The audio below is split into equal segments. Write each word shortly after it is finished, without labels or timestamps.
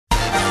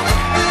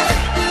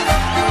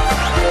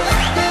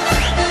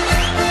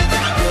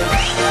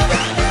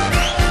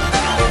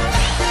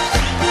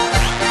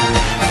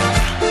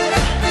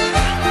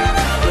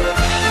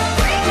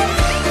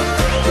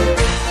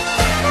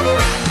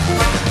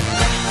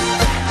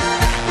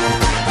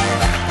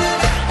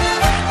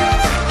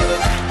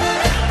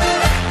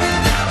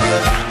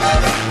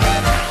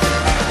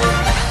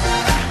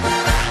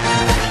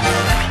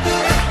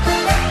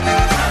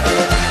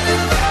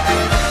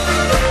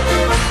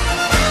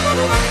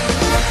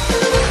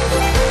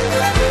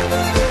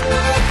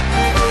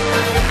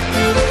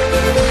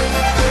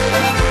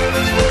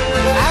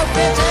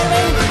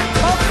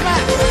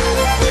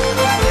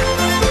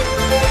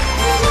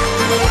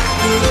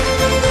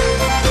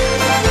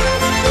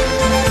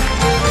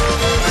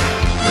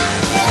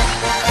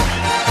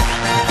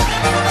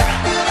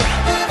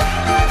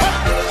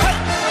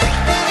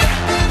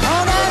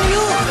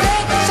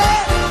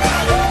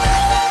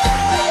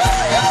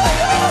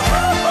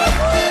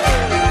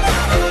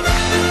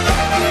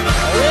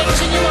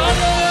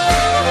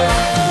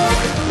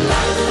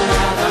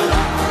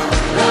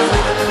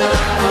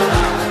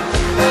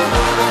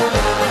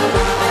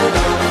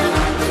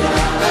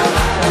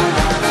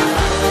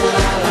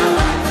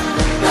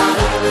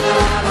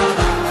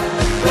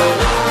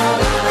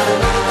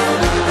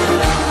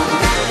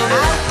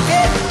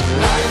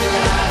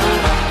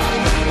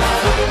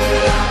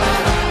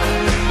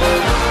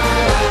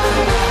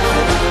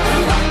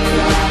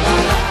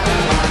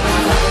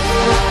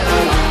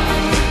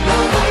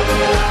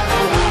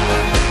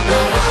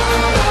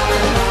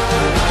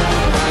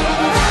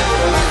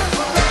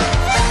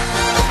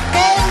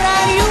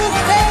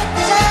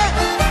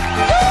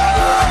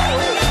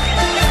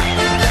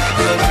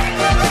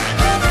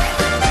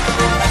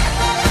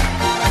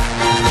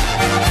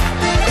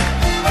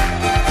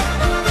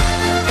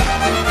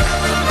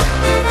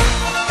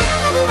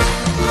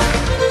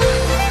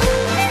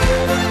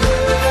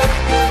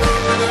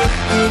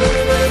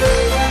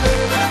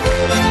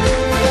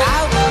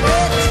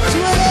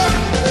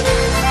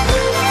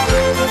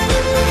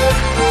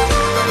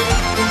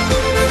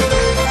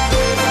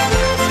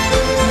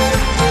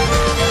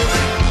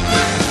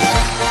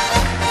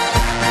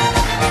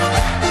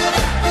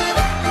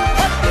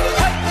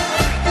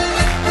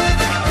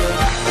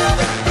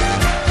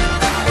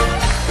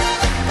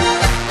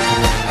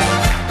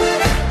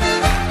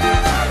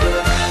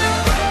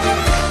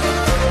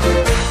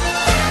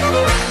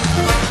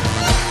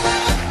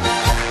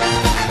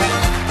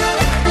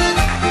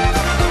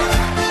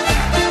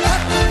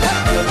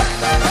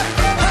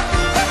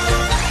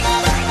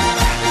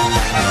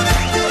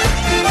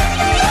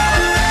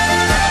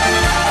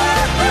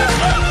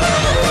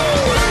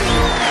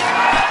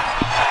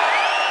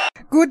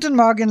Guten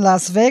Morgen,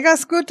 Las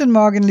Vegas. Guten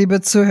Morgen,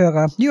 liebe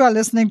Zuhörer. You are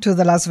listening to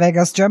the Las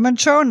Vegas German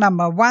Show,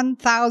 number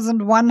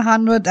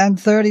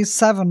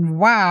 1137.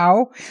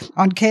 Wow.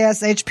 On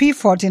KSHP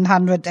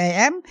 1400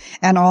 AM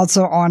and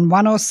also on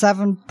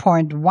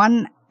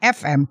 107.1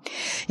 FM.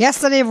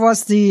 Yesterday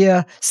was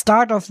the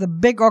start of the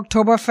big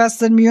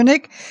Oktoberfest in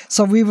Munich.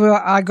 So we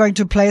are going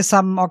to play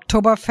some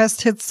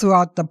Oktoberfest hits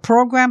throughout the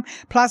program.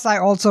 Plus, I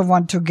also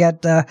want to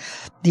get the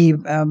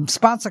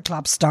sponsor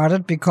club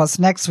started because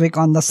next week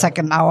on the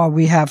second hour,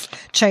 we have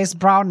Chase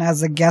Brunn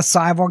as a guest. So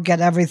I won't get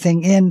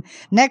everything in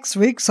next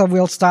week. So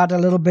we'll start a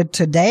little bit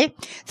today.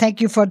 Thank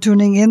you for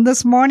tuning in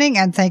this morning.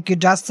 And thank you,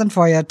 Justin,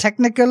 for your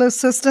technical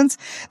assistance.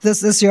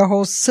 This is your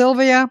host,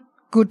 Silvia.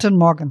 Guten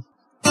Morgen.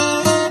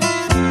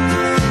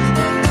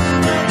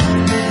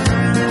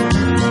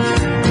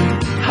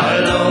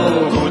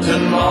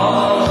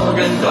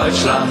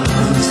 Deutschland,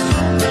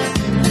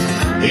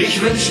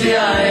 ich wünsch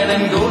dir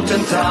einen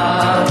guten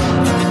Tag.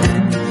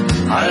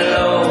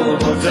 Hallo,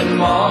 guten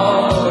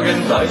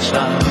Morgen,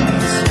 Deutschland.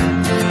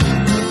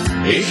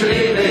 Ich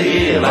lebe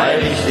hier,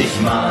 weil ich dich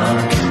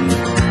mag.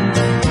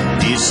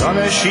 Die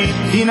Sonne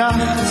schiebt die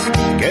Nacht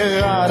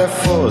gerade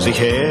vor sich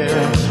her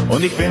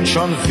und ich bin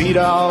schon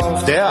wieder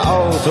auf der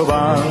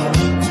Autobahn.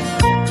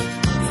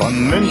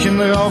 Von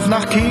München rauf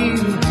nach Kiel,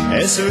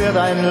 es wird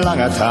ein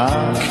langer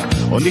Tag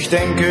und ich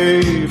denke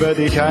über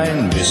dich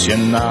ein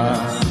bisschen nach.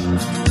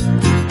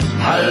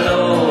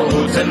 Hallo,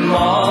 guten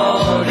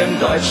Morgen,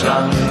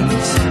 Deutschland.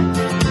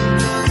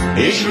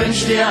 Ich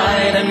wünsch dir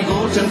einen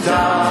guten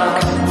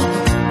Tag.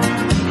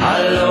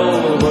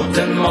 Hallo,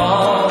 guten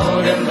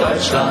Morgen,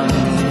 Deutschland.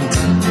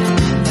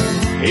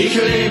 Ich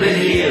lebe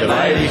hier,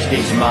 weil ich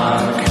dich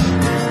mag.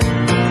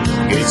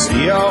 Geht's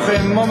dir auch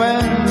im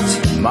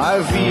Moment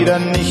mal wieder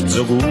nicht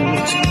so gut?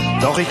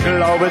 Doch ich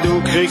glaube,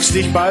 du kriegst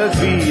dich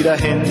bald wieder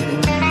hin.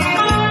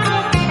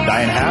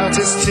 Dein Herz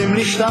ist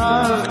ziemlich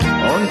stark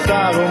und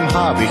darum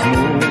hab ich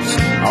Mut,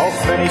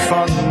 auch wenn ich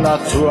von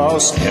Natur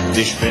aus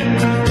skeptisch bin.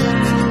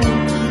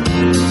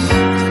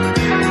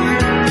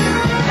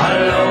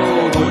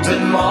 Hallo,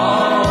 guten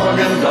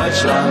Morgen,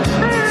 Deutschland.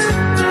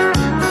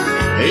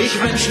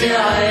 Ich wünsch dir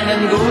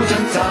einen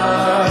guten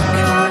Tag.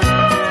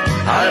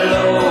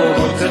 Hallo,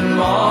 guten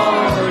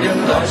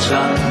Morgen,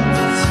 Deutschland.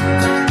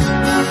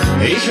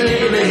 Ich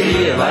lebe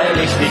hier, weil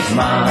ich dich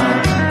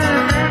mag.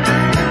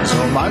 So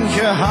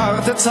manche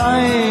harte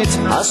Zeit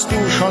hast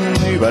du schon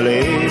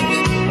überlebt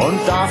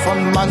und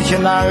davon manche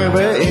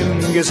Narbe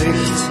im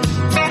Gesicht.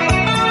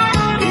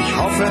 Ich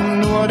hoffe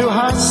nur, du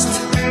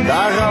hast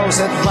daraus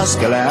etwas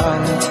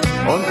gelernt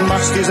und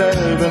machst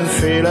dieselben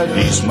Fehler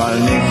diesmal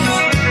nicht.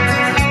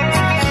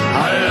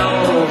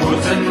 Hallo,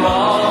 guten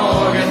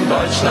Morgen,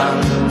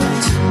 Deutschland.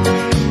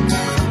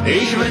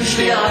 Ich wünsch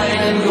dir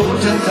einen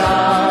guten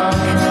Tag.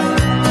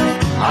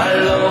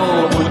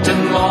 Hallo,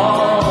 guten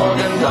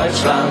Morgen,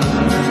 Deutschland.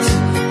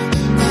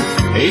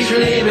 Ich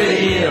lebe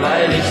hier,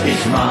 weil ich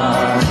dich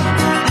mag.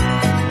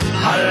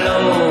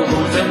 Hallo,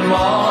 guten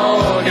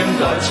Morgen,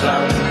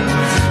 Deutschland.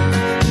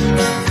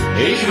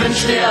 Ich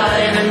wünsch dir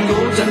einen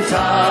guten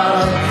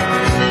Tag.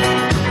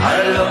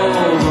 Hallo,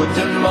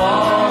 guten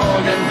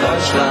Morgen,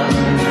 Deutschland.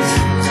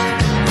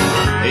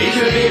 Ich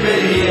lebe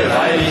hier,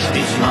 weil ich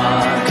dich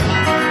mag.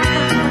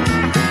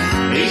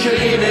 Ich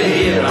lebe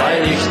hier,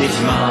 weil ich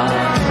dich mag.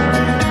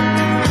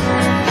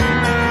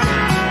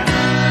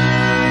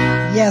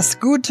 Yes,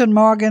 guten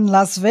Morgen,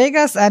 Las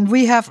Vegas. And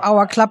we have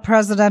our club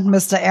president,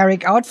 Mr.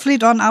 Eric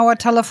Outfleet, on our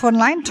telephone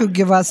line to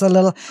give us a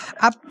little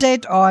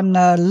update on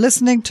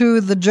listening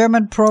to the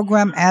German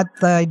program at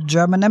the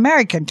German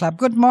American Club.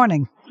 Good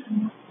morning.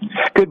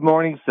 Good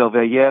morning,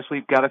 Silvia. Yes,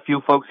 we've got a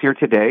few folks here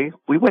today.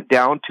 We went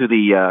down to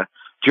the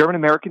German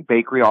American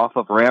Bakery off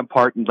of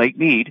Rampart and Lake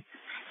Mead.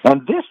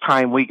 And this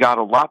time we got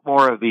a lot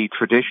more of the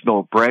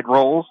traditional bread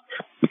rolls.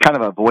 We kind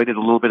of avoided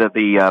a little bit of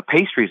the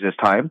pastries this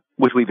time,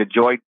 which we've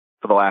enjoyed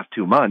for the last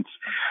 2 months.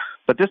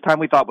 But this time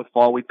we thought with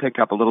fall we'd pick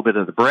up a little bit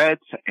of the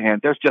breads, and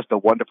there's just a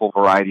wonderful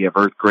variety of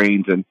earth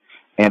grains, and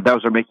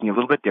those are making it a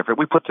little bit different.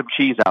 We put some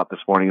cheese out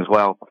this morning as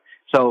well.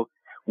 So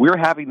we're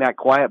having that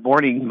quiet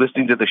morning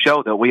listening to the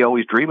show that we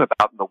always dream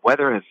about, and the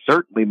weather has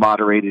certainly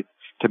moderated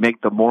to make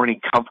the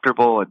morning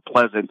comfortable and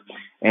pleasant,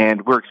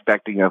 and we're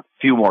expecting a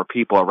few more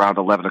people around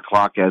 11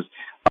 o'clock as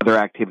other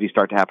activities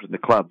start to happen in the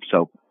club.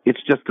 So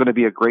it's just going to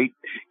be a great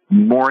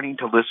morning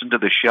to listen to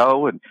the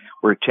show, and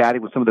we're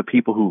chatting with some of the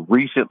people who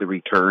recently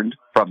returned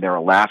from their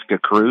Alaska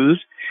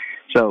cruise.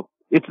 So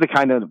it's the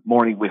kind of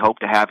morning we hope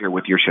to have here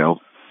with your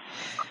show.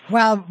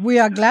 Well, we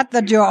are glad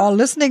that you're all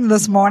listening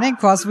this morning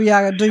because we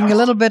are doing a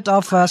little bit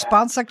of a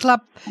sponsor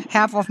club,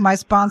 half of my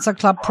sponsor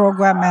club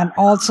program. And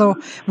also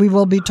we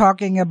will be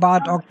talking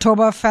about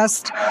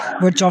Oktoberfest,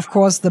 which of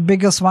course the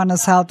biggest one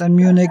is held in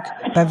Munich,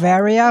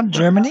 Bavaria,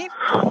 Germany.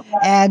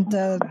 And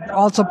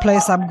also play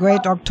some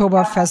great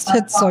Oktoberfest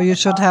hits. So you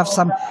should have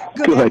some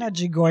good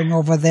energy going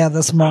over there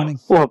this morning.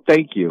 Well,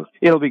 thank you.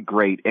 It'll be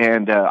great.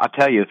 And I'll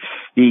tell you,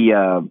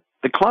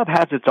 the club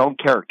has its own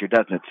character,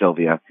 doesn't it,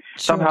 Sylvia? Sure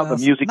Somehow does.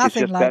 the music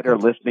Nothing is just like better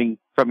it. listening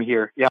from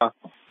here. Yeah.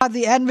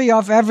 The envy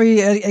of every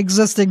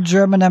existing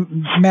German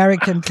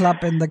American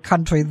club in the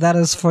country, that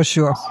is for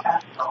sure.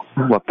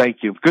 Well, thank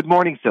you. Good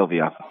morning,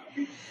 Sylvia.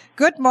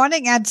 Good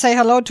morning, and say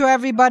hello to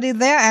everybody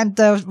there, and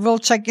we'll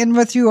check in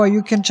with you, or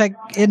you can check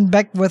in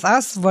back with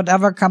us,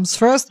 whatever comes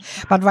first.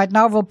 But right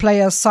now we'll play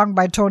a song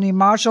by Tony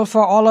Marshall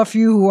for all of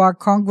you who are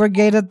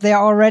congregated there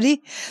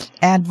already,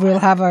 and we'll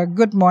have a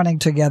good morning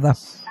together.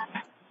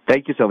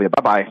 Thank you, Silvia.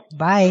 Bye-bye.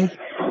 Bye.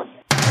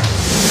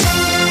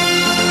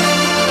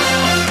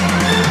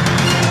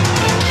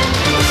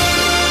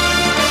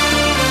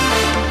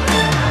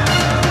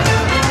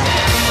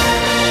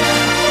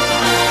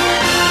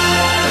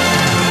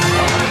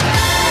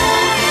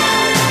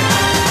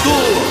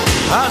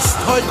 Hast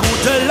heut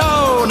gute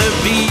Laune,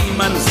 wie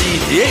man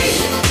sieht.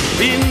 Ich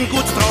bin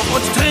gut drauf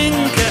und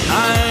trinke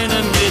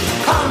einen mit.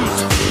 Kommt,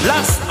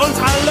 lasst uns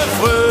alle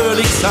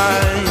fröhlich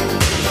sein.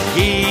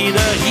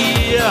 Jeder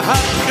hier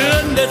hat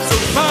Gründe zu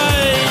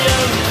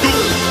feiern. Du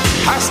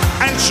hast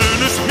ein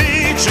schönes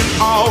Mädchen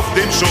auf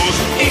dem Schoß.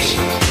 Ich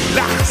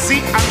lach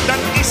sie an,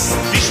 dann ist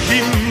die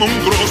Stimmung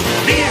groß.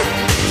 Wir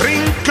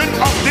trinken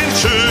auf den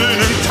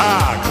schönen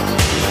Tag.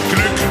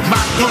 Glück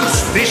macht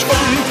lustig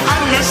und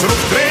alles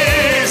ruft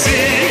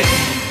Resi.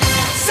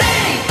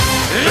 Sing!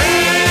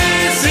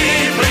 Resi,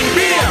 bring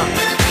Bier!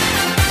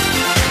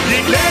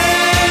 Die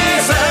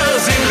Gläser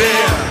sind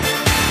leer.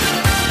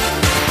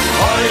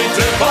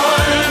 Heute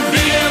wollen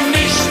wir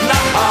nicht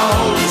nach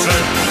Hause,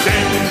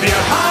 denn wir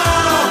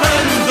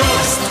haben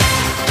Durst.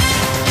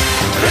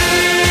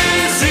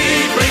 Resi,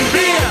 bring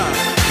Bier!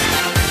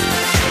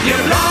 Wir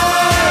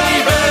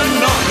bleiben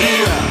noch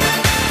hier.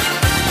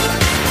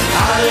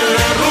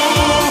 Alle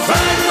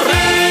rufen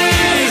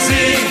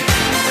Resi,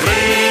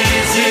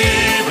 Resi,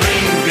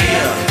 bring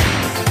Bier.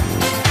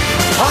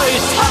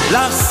 Heute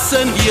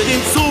lassen wir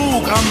den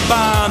Zug am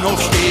Bahnhof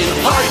stehen.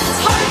 Heute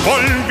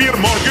Wollen wir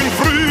morgen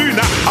früh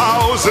nach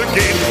Hause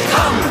gehen?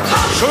 komm,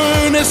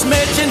 schönes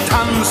Mädchen,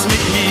 tanz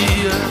mit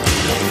mir.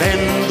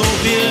 Wenn du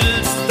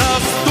willst,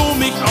 darfst du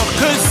mich auch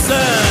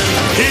küssen.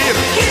 Hier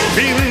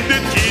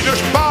findet jeder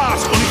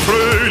Spaß und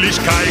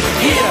Fröhlichkeit.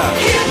 Hier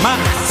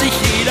macht sich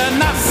jeder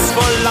nass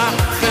vor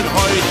Lachen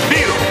heute.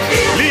 Wir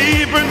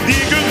lieben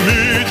die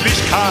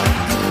Gemütlichkeit.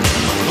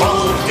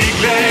 Hoch die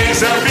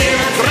Gläser, wir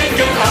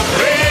trinken auf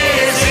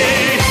Resi.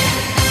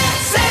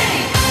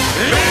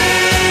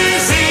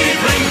 Resi,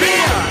 bring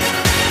Bier.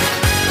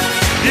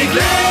 Die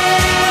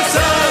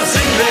Gläser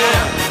sind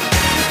leer.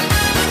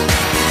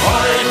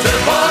 Heute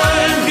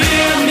wollen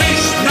wir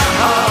nicht nach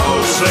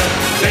Hause,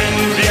 denn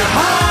wir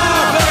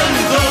haben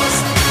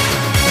Durst.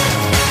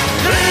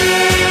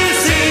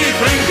 Resi,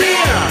 bring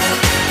Bier.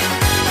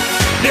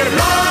 Wir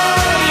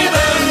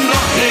bleiben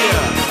noch hier.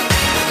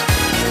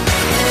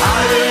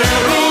 Alle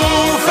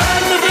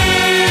rufen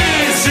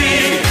Resi.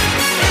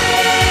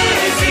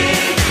 Resi,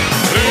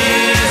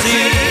 Resi,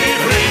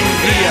 bring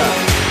Bier.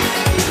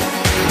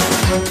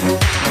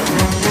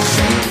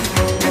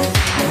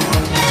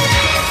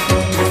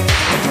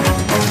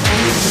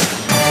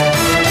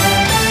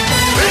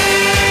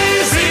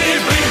 Resi,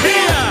 bring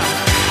Bier.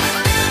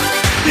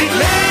 Die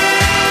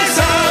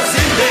Gläser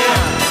sind leer.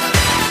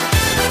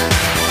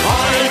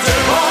 Heute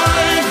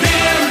wollen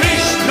wir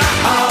nicht nach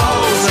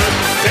Hause,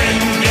 denn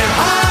wir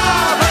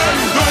haben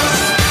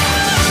Durst.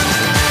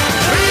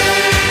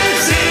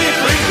 Resi,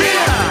 bring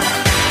Bier.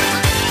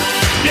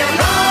 Wir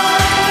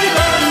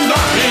bleiben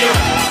noch hier.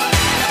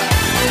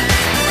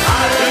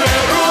 Alle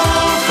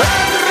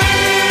rufen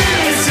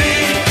Resi,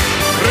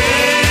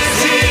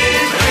 Resi,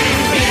 bring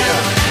Bier.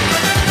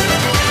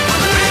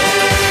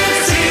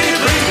 Resi,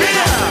 bring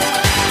Bier.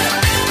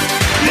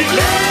 Die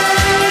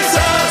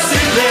Gläser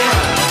sind leer.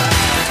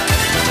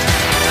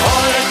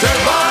 Heute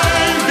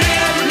wollen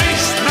wir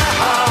nicht nach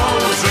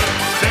Hause,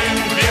 denn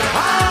wir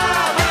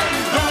haben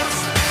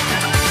Durst.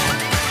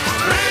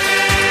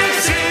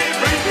 Resi,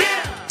 bring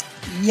Bier.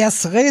 Yes,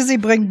 Resi,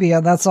 bring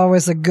beer. That's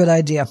always a good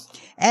idea.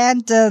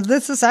 And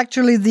this is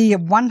actually the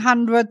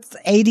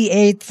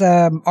 188th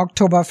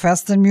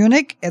Oktoberfest in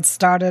Munich. It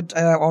started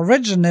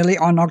originally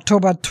on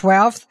October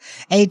 12th,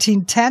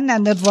 1810,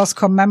 and it was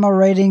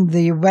commemorating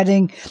the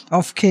wedding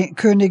of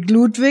König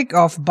Ludwig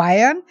of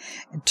Bayern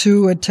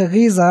to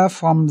Theresa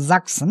from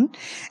Sachsen.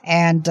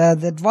 And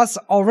it was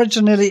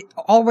originally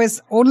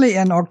always only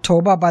in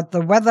October, but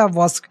the weather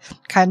was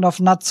kind of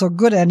not so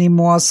good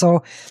anymore.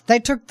 So they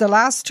took the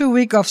last 2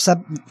 weeks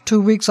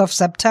of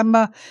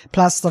September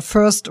plus the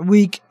first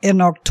week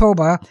in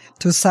October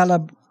to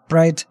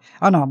celebrate.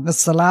 Oh no,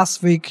 it's the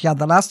last week. Yeah,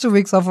 the last 2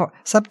 weeks of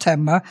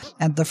September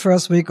and the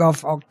first week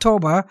of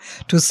October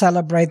to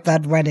celebrate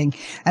that wedding.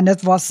 And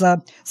it was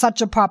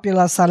such a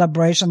popular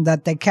celebration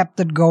that they kept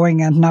it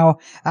going. And now,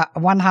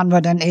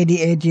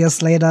 188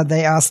 years later,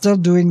 they are still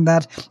doing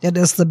that. It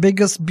is the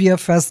biggest beer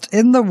fest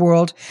in the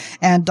world.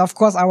 And of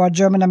course, our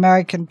German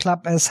American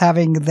club is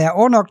having their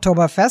own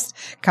Oktoberfest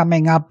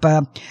coming up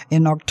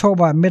in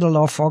October, middle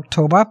of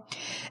October.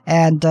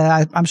 And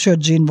I'm sure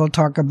Jean will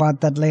talk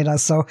about that later.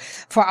 So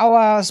for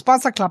our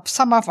sponsor club,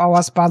 some of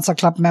our sponsor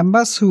club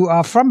members who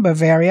are from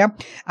Bavaria,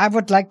 I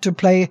would like to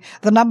play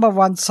the number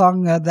one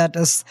song that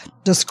is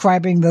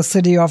describing the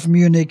city of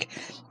Munich.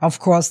 Of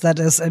course, that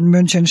is In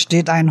München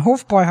steht ein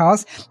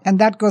Hofbräuhaus, and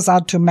that goes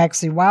out to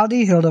Maxi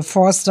Waldi, Hilde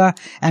Forster,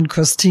 and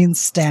Christine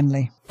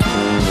Stanley.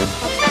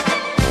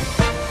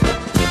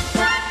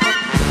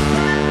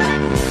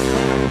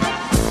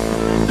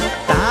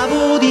 Da,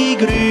 wo die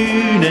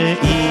grüne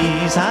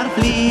Isar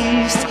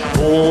fließt,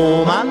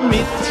 wo man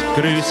mit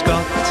Grüß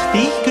Gott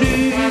dich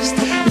grüßt,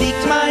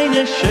 liegt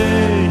meine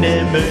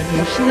schöne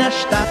Münchner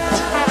Stadt,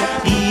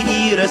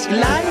 die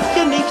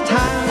ihresgleichen nicht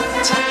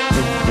hat.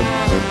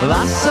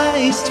 Wasser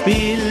ist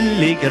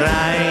billig,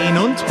 rein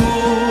und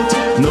gut,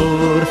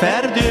 nur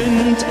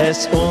verdünnt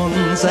es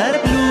unser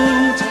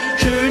Blut.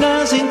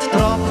 Schöner sind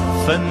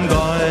Tropfen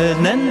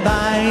goldenen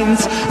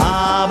Weins,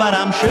 aber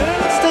am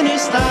schönsten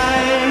ist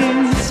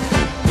eins.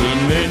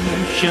 In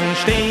München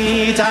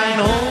steht ein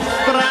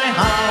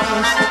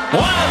Hofbräuhaus,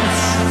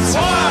 once,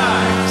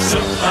 zwei,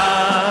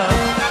 super.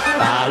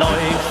 Da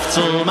läuft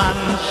so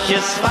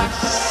manches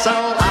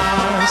Wasser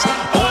aus,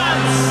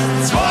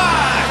 once,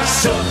 zwei,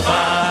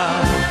 super.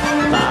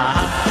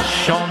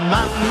 Schon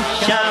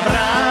mancher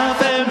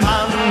brave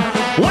Mann,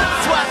 1, 2,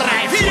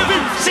 3, 4,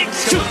 5,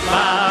 6,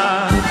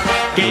 super,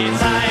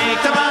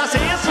 gezeigt, was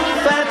er so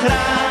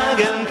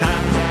vertragen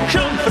kann.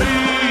 Schon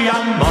früh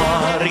am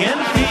Morgen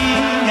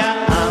fing er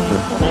an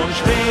und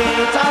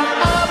spät am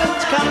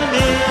Abend kam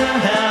er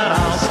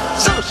heraus.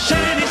 So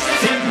schön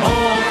ist's im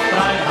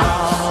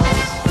Hofbräuhaus.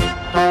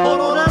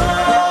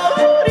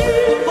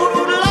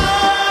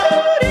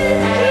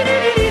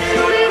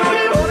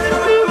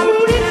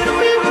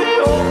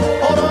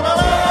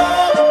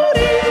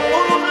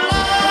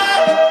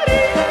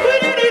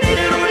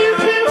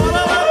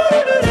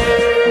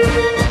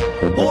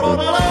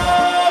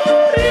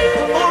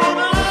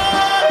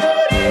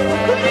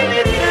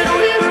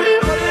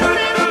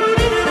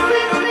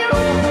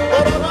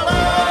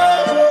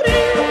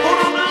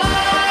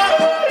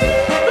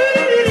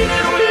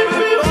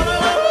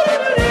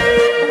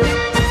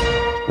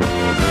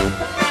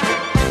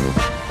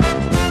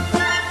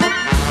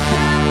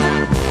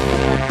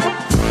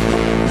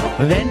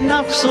 Wenn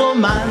auch so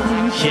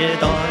manche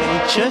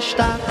deutsche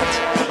Stadt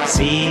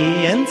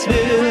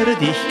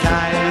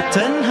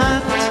Sehenswürdigkeiten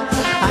hat,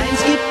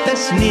 eins gibt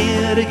es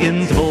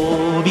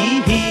nirgendwo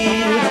wie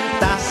hier,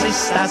 das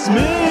ist das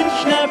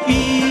Münchner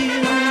Bier.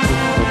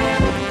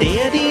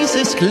 Der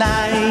dieses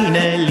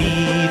kleine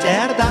Lied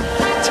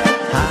erdacht,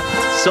 hat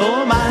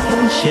so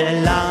manche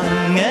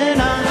lange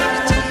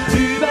Nacht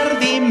über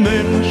die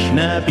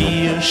Münchner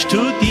Bier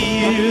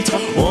studiert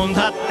und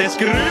hat es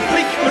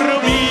gründlich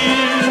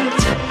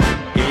probiert.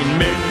 In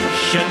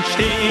München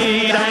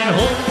steht ein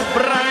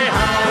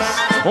Hofbräuhaus,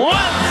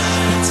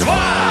 1, 2,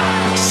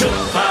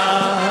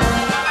 super.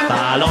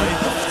 Da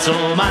läuft so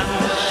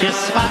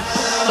manches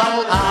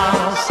Wasser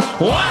aus,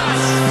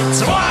 1,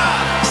 2,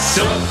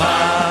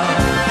 super.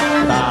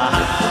 Da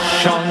hat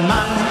schon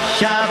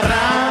mancher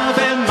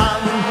brave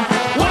Mann,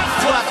 1,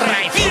 2,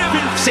 3, 4,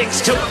 5,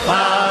 6,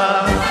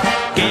 super,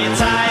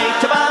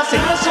 gezeigt, was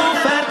er so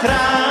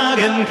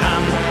vertragen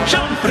kann.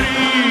 Schon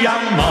früh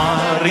am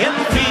Morgen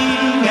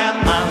fing er an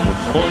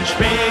und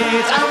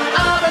spät am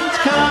Abend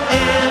kam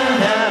er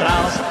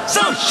heraus.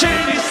 So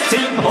schön ist's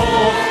im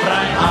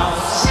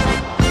Hofbräuhaus.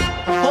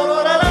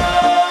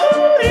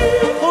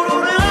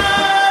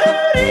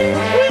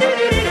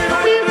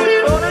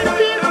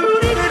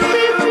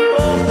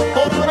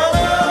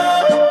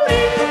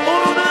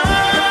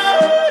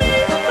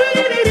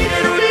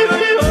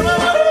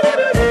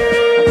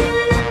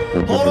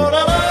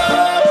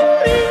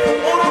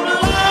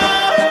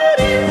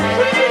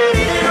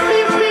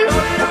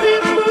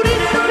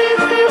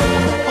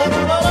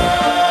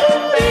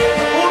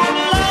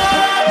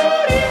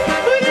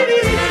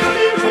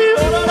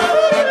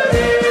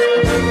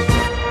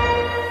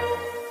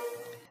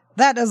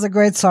 That is a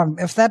great song.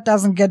 If that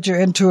doesn't get you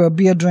into a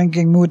beer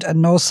drinking mood,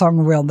 no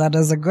song will. That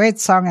is a great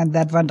song, and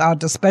that went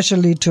out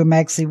especially to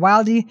Maxi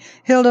Waldi,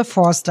 Hilde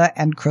Forster,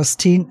 and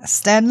Christine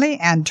Stanley,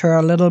 and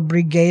her little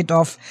brigade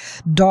of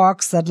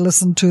dogs that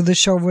listen to the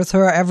show with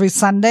her every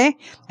Sunday.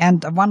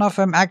 And one of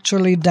them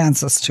actually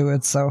dances to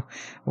it. So,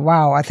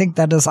 wow, I think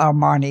that is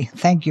Armani.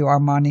 Thank you,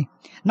 Armani.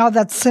 No,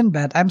 that's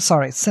Sinbad. I'm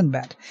sorry,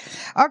 Sinbad.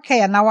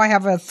 Okay, and now I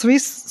have a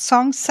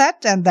 3-song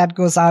set, and that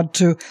goes out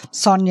to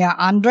Sonja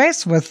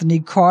Andres with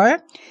Nicole,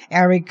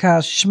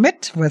 Erika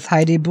Schmidt with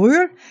Heidi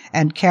Brühl,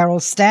 and Carol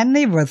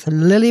Stanley with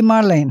Lily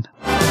Marlene.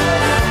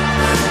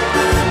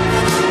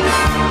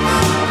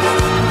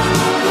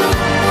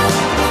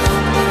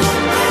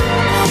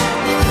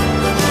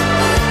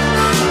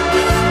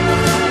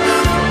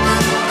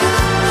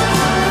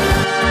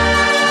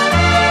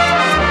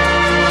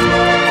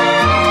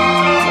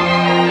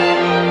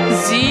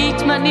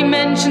 Die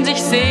Menschen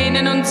sich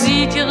sehnen und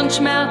sieht ihren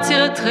Schmerz,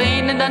 ihre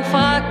Tränen, dann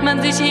fragt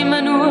man sich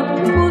immer nur,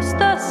 muss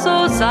das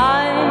so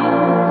sein?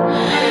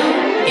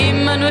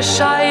 Immer nur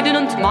scheiden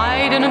und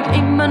meiden und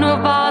immer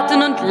nur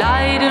warten und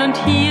leiden und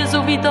hier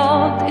so wie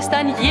dort ist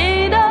ein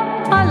jeder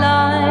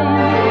allein.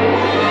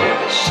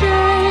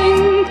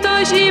 Schenkt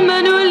euch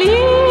immer nur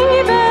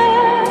Liebe,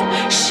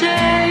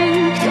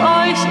 schenkt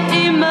euch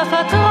immer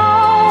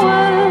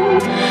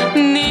Vertrauen.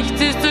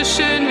 Nichts ist so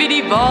schön wie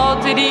die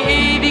Worte, die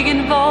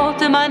ewigen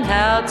Worte, mein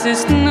Herz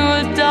ist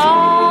nur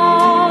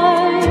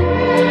dein.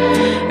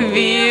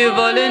 Wir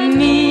wollen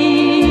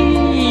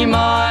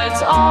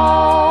niemals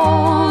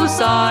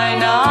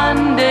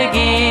auseinander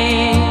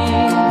gehen.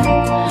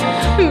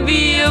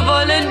 Wir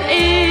wollen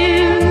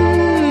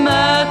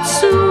immer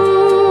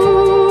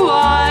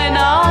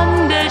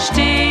zueinander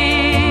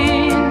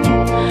stehen.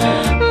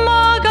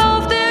 Mag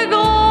auf der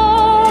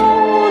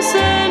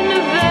großen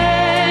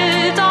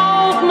Welt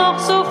auch noch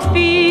so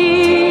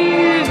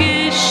viel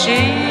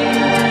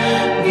geschehen.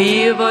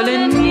 Wir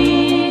wollen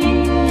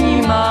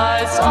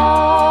niemals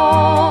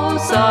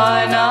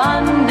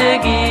auseinander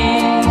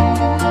gehen.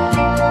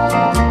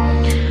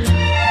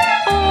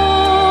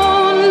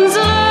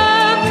 Unsere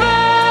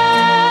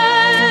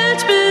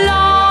Welt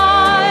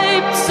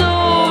bleibt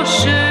so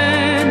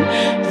schön.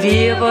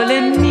 Wir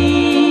wollen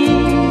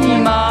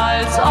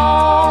niemals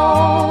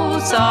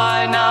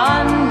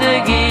auseinander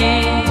gehen.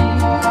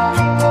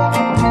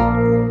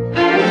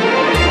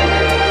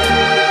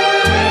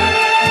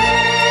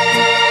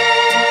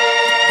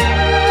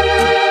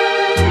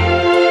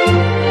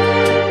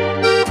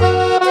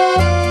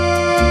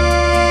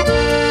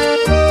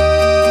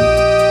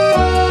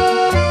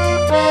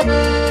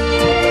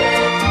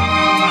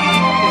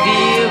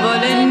 Wir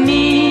wollen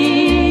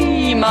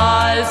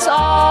niemals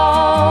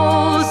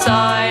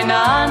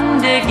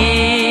auseinander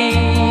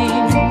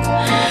gehen.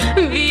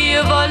 Wir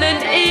wollen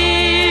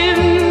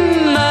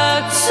immer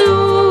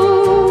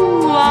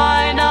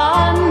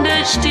zueinander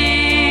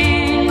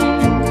stehen.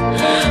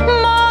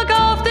 Mag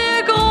auf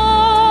der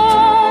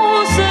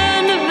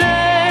großen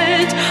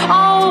Welt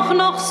auch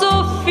noch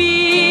so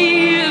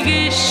viel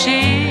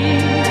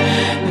geschehen.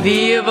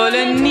 Wir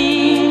wollen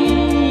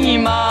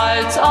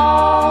niemals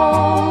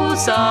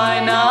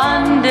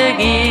auseinander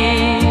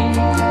gehen.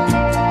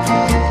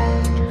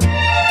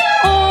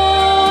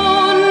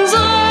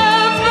 Unsere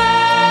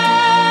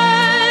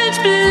Welt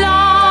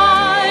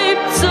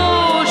bleibt so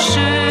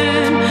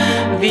schön.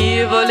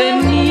 Wir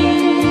wollen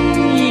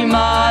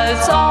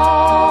niemals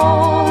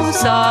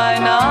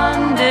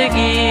auseinander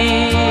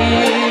gehen.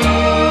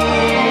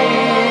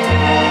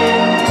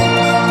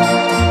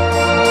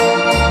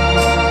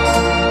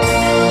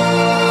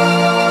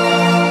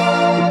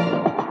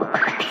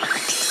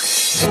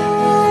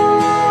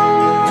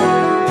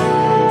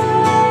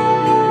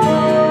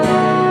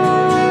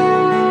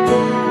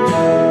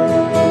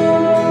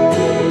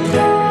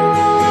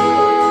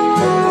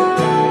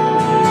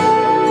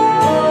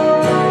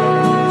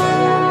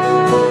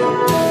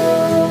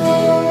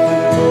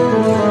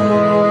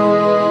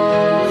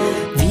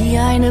 Wie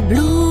eine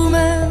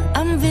Blume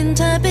am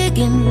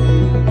Winterbeginn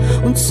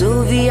und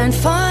so wie ein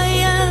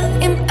Feuer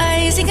im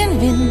eisigen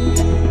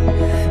Wind.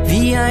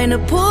 Wie eine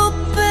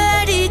Puppe,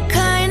 die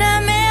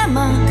keiner mehr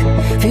mag,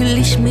 fühl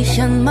ich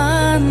mich an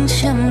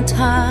manchem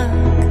Tag.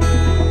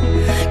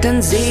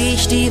 Dann seh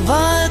ich die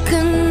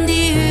Wolken,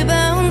 die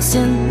über uns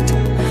sind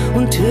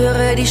und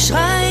höre die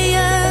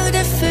Schreie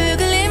der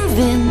Vögel im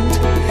Wind.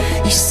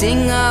 Ich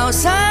singe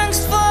aus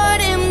Angst vor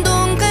dem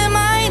Dunkel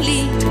mein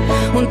Lied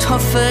und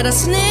hoffe,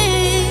 dass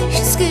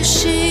nichts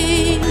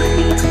geschieht.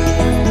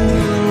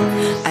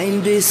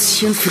 Ein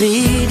bisschen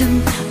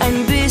Frieden,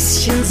 ein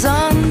bisschen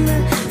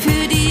Sonne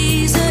für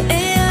diese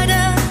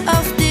Erde,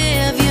 auf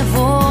der wir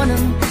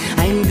wohnen.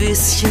 Ein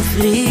bisschen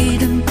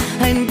Frieden,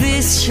 ein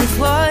bisschen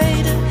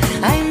Freude,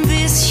 ein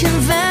bisschen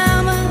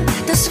Wärme,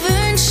 das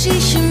wünsch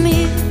ich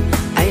mir.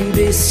 Ein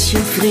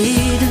bisschen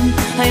Frieden,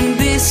 ein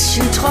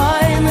bisschen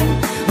Träumen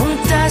und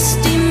dass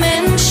die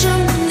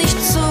Menschen nicht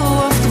so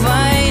oft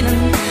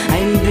weinen.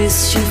 Ein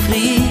bisschen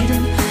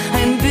Frieden,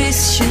 ein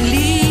bisschen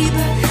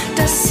Liebe,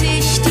 dass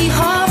sich die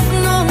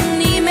Hoffnung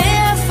nie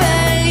mehr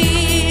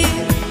verliert.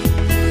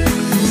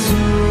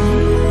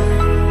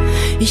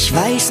 Ich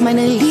weiß,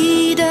 meine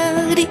Lieder,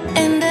 die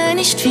ändern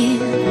nicht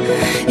viel.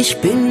 Ich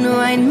bin nur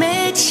ein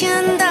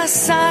Mädchen,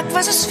 das sagt,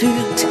 was es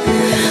fühlt.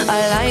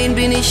 Allein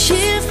bin ich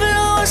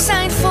hilflos,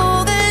 ein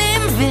Vogel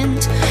im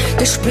Wind,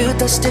 der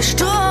spürt, dass der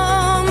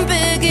Sturm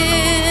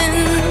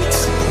beginnt.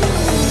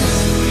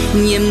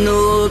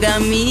 Niemnoga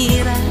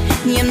mira,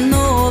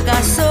 niemnoga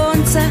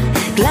sonca,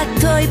 dla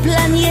toj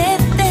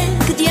planete,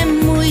 gdzie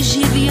mój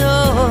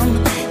żywioł.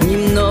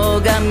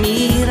 Niemnoga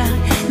mira,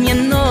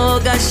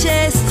 niemnoga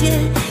счастья,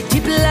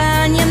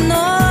 тепла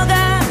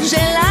немного,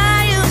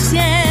 желаю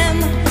всем.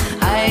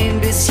 Ein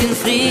bisschen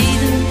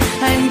Frieden,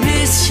 ein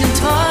bisschen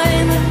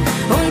Träumen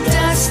und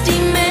dass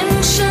die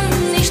Menschen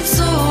nicht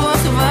so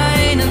oft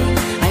weinen.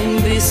 Ein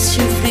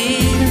bisschen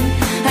Frieden,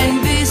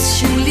 ein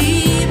bisschen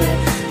Liebe,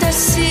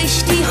 dass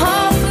sich die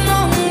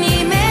Hoffnung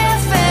nie mehr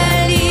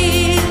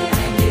verliert.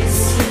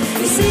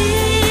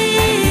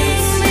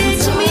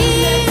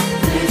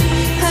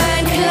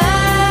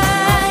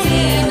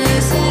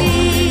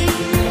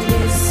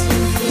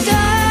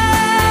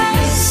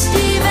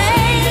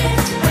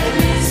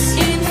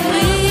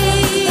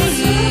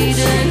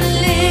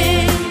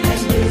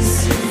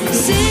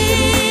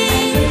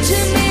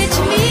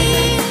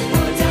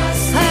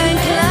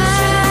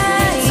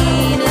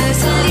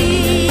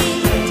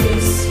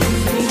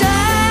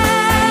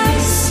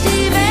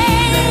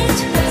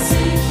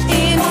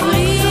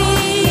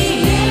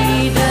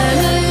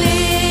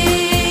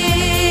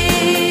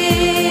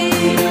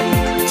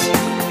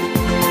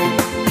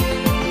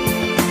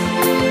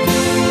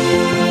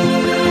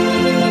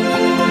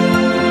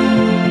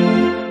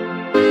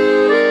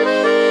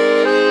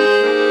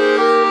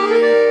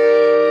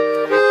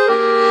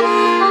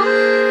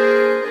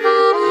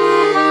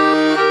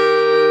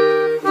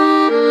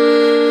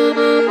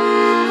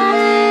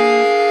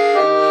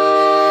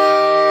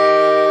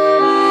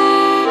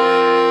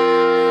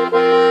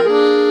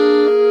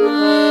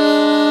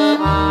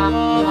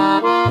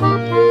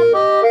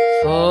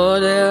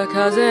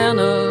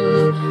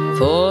 Kaserne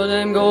vor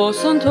dem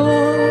großen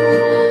Tor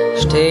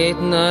steht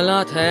eine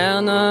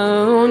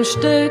Laterne und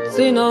steht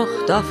sie noch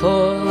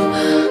davor.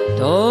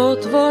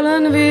 Dort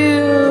wollen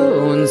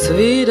wir uns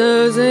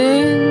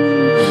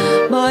wiedersehen.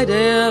 Bei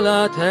der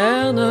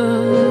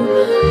Laterne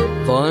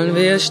wollen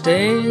wir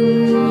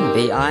stehen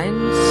wie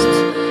einst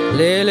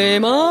Lili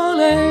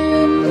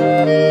Marleen,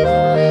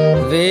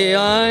 wie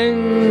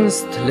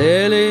einst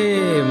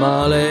Lili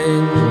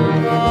Marleen.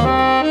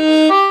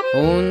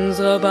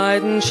 Unsere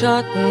beiden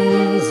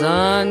Schatten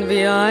sahen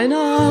wie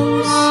einer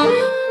aus,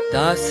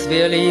 dass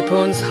wir lieb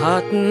uns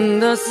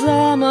hatten, das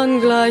sah man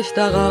gleich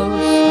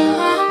daraus.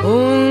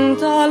 Und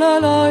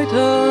alle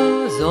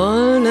Leute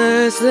sollen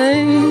es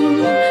sehen,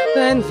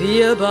 wenn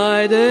wir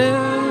bei der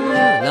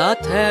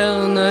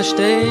Laterne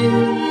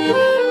stehen,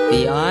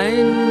 wie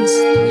einst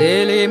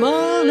Lili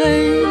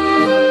Marleen,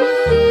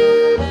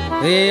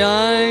 wie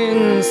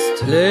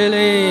einst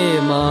Lili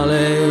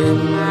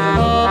Marleen.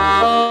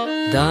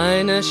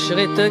 Deine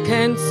Schritte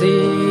kennt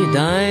sie,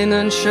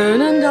 deinen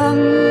schönen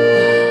Gang.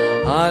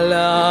 Alle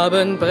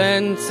Abend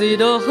brennt sie,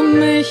 doch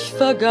mich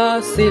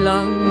vergaß sie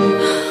lang.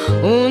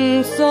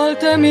 Und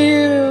sollte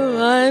mir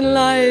ein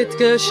Leid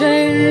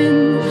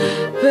geschehen,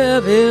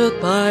 wer wird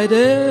bei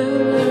der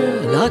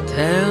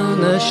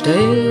Laterne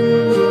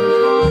stehen?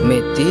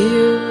 Mit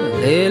dir,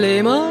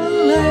 Lili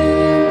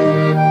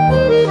Marleen,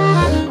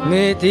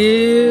 mit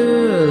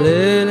dir,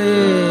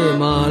 Lili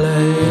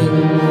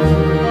Marleen.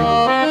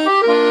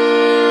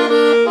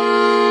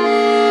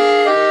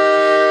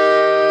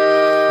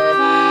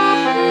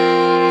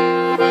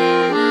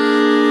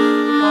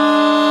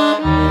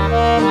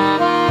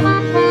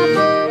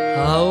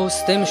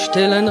 Aus dem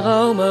stillen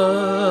Raume,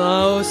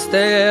 aus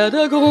der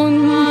Erde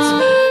Grund,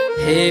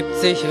 hebt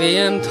sich wie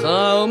im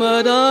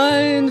Traume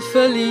dein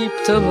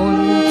verliebter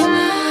Mund.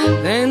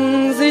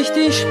 Wenn sich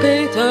die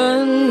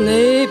späten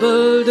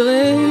Nebel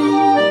drehen,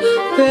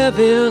 wer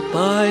wird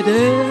bei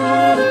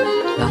der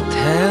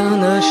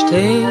Laterne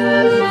stehen?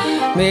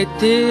 Mit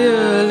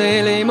dir,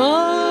 Lili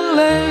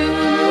Marleen,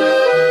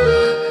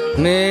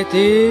 mit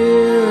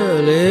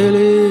dir,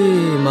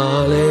 Lili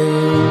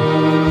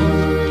Marleen.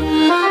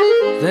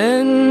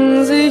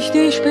 Wenn sich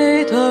die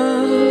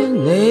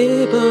späten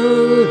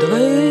Nebel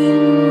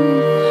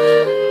drehen,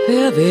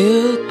 wer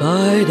wird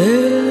bei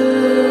der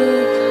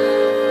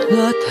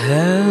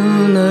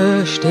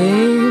Laterne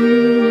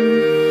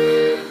stehen?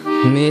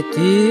 Mit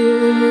dir,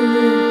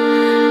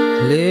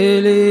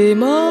 Lili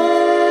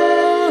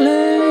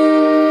Marleen,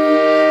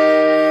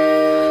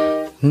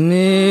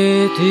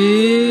 mit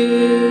dir,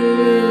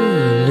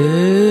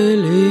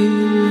 Lili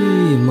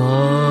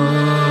Marleen.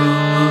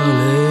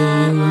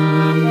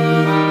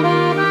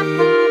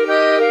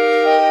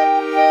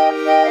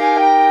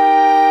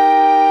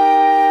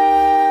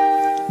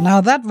 Now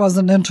that was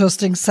an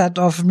interesting set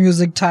of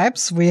music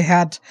types. We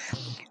had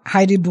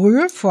Heidi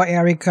Brühl for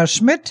Erika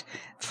Schmidt,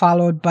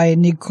 followed by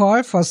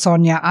Nicole for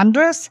Sonja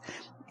Andres,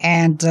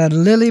 and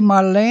Lili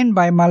Marleen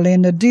by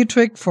Marlene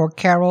Dietrich for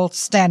Carol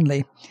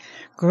Stanley.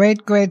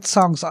 Great, great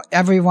songs,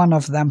 every one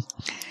of them.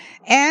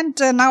 And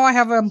now I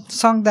have a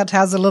song that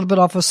has a little bit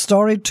of a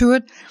story to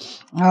it.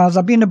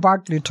 Sabine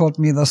Barkley told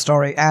me the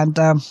story, and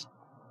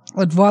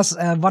it was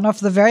one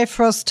of the very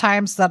first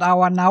times that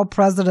our now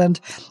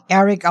president,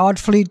 Eric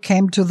Outfleet,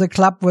 came to the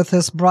club with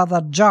his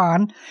brother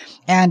John.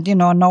 And, you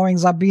know, knowing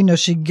Sabine,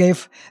 she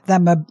gave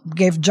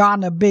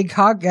John a big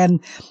hug. And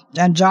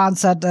John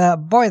said,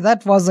 boy,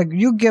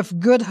 you give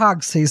good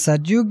hugs. He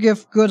said, you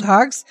give good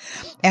hugs.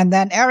 And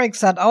then Eric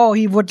said, oh,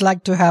 he would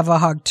like to have a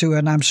hug too.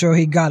 And I'm sure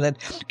he got it.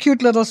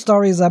 Cute little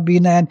story,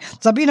 Sabine. And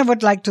Sabine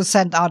would like to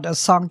send out a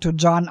song to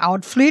John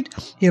Outfleet.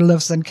 He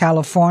lives in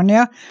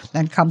California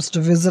and comes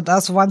to visit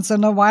us once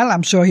in a while.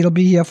 I'm sure he'll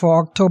be here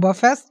for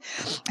Oktoberfest.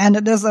 And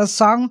it is a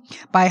song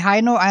by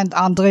Heino and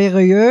André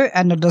Rieu,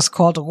 and it is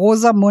called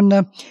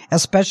Rosamunde,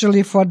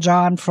 especially for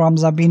John from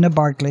Sabine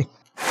Barkley.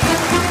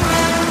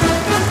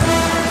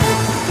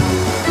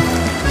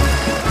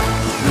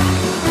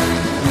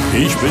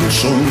 Ich bin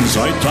schon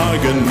seit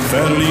Tagen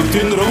verliebt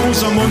in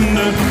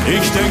Rosamunde.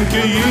 Ich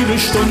denke jede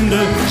Stunde,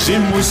 sie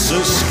muss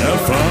es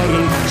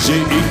erfahren.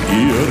 Seh ich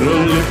ihre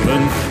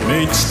Lippen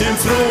mit dem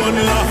frohen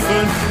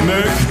Lachen,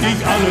 möchte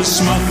ich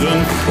alles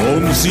machen,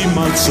 um sie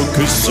mal zu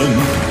küssen.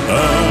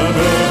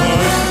 Aber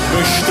heute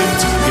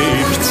bestimmt geh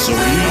ich zu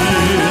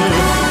ihr,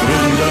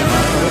 Gründe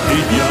hab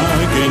ich ja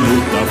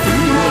genug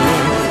dafür.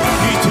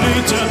 Ich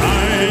trete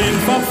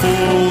einfach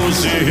vor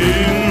sie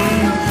hin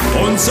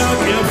und sag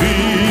ihr,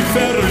 wie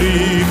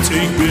verliebt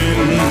ich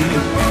bin.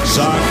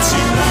 Sagt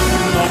sie dann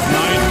noch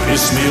nein,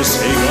 ist mir's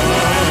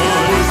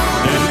egal,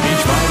 denn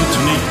ich wart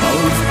nicht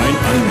auf ein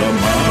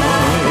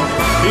andermal.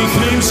 Ich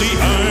nehm sie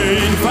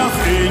einfach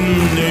in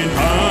den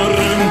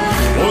Arm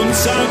und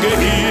sage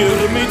ihr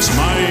mit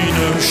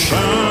meinem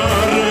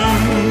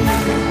Charme: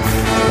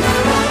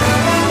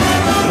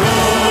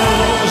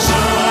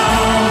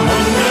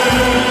 Rosamunde,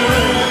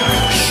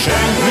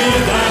 schenk mir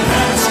dein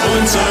Herz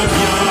und sag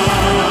ja.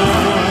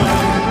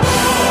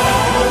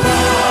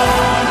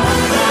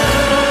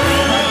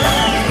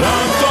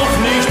 Frag doch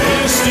nicht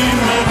erst die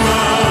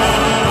Mama,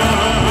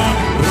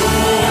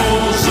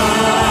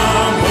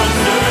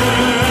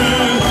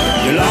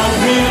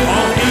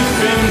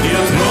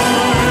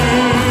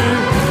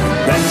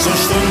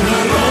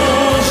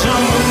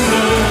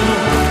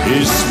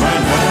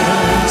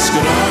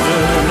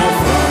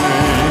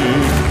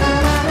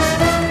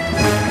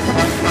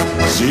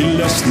 Sie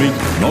lässt mich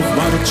noch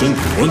warten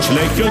und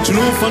lächelt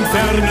nur von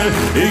ferne.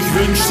 Ich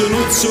wünschte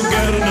nur zu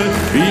gerne,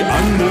 wie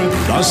andere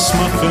das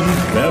machen,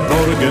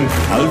 verborgen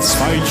als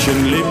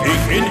Weilchen leb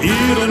ich in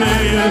ihrer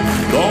Nähe.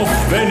 Doch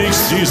wenn ich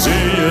sie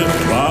sehe,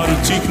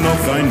 wart ich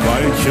noch ein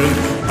Weilchen.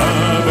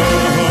 Aber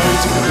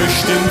heute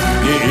bestimmt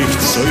geh ich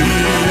zu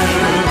ihr,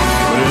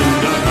 denn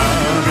da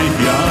hab ich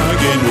ja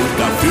genug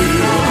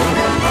dafür.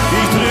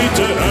 Ich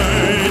trete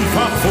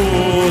einfach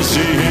vor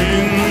sie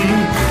hin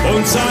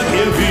und sag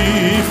ihr,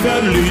 wie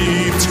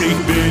verliebt ich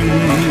bin.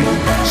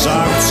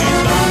 Sagt sie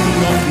dann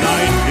noch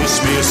nein, ist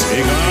mir's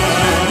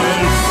egal,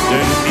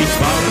 denn ich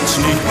wart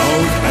nicht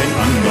auf ein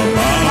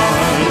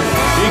andermal.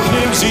 Ich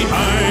nehm sie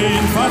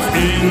einfach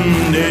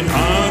in den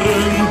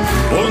Arm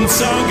und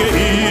sage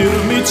ihr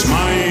mit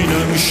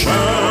meinem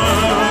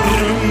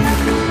Charme: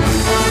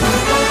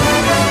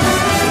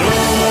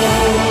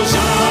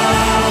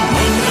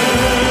 Rosamunde,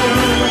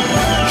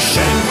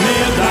 schenk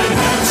mir dein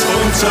Herz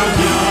und sag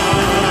ja.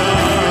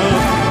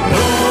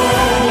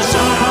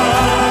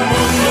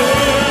 Rosamunde,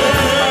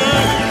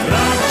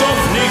 frag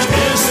doch nicht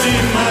erst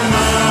die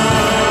Mama.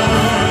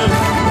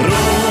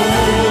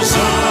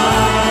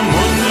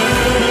 Rosamunde,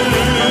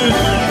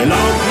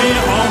 glaub mir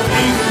auch,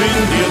 ich bin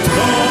dir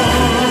treu.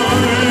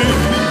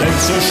 Denn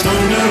zur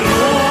Stunde,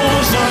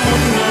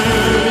 Rosamunde,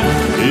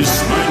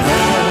 ist mein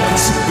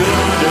Herz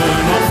gerade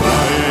noch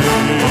frei.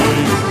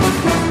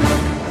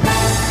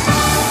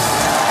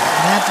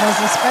 That was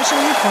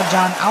especially for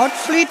John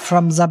Outfleet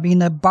from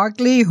Sabine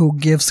Barkley, who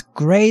gives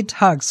great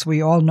hugs.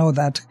 We all know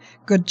that.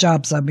 Good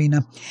job,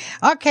 Sabine.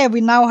 Okay,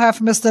 we now have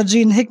Mr.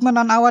 Gene Hickman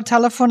on our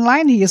telephone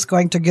line. He is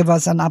going to give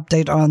us an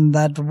update on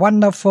that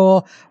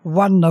wonderful,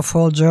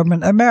 wonderful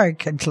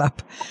German-American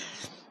club.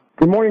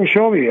 Good morning,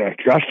 Silvia.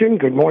 Justin,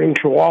 good morning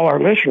to all our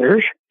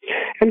listeners.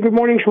 And good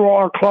morning to all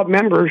our club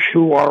members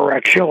who are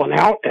chilling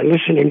out and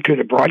listening to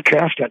the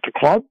broadcast at the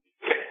club.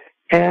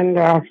 And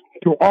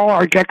to all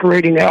our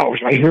decorating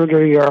elves. I hear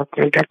they are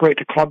going to decorate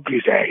the club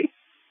today.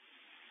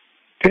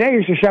 Today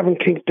is the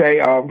 17th day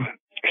of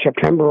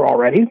September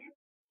already,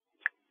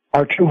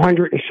 our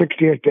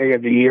 260th day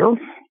of the year, on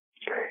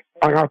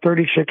our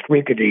 36th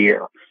week of the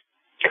year.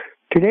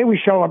 Today we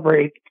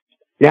celebrate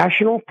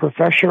National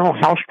Professional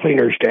House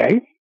Cleaners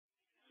Day,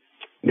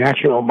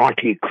 National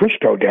Monte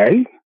Cristo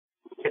Day.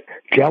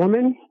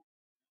 Gentlemen,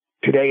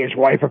 today is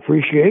Wife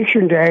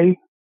Appreciation Day.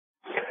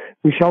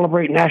 We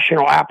celebrate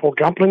National Apple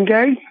Dumpling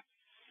Day,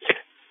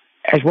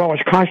 as well as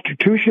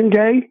Constitution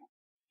Day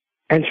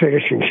and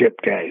Citizenship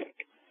Day.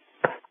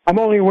 I'm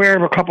only aware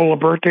of a couple of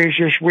birthdays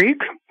this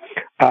week.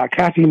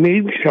 Kathy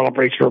Mead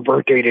celebrates her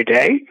birthday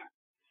today,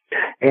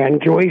 and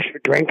Joyce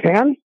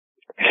Drankan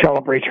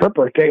celebrates her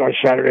birthday on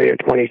Saturday the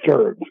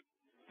 23rd.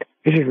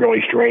 This is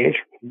really strange.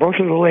 Both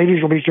of the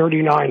ladies will be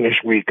 39 this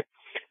week.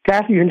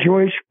 Kathy and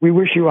Joyce, we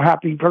wish you a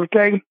happy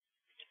birthday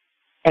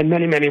and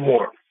many, many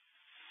more.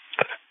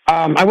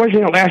 I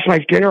wasn't at last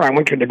night's dinner. I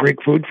went to the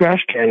Greek Food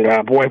Fest,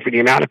 and boy, for the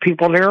amount of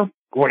people there,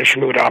 what a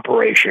smooth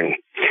operation.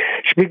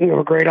 Speaking of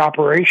a great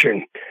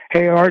operation,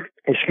 hey, Art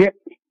and Skip,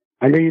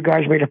 I know you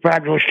guys made a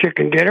fabulous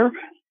chicken dinner.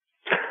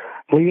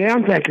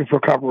 Leanne, thank you for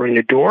covering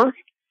the door.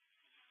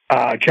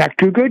 Jack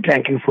Toogood,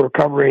 thank you for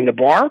covering the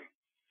bar.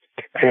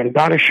 And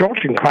Donna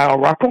Schultz and Kyle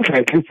Ruckle,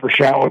 thank you for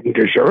salad and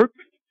dessert.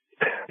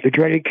 The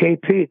dreaded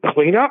KP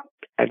cleanup,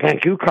 and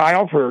thank you,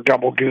 Kyle, for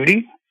double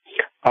duty.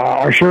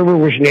 Our server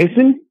was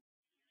Nathan.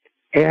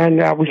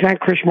 And we thank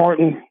Chris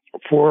Martin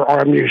for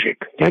our music.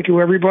 Thank you,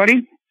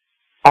 everybody.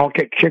 I'll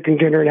get chicken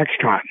dinner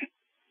next time.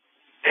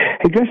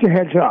 Hey, just a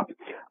heads up.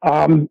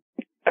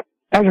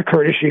 As a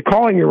courtesy,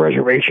 calling your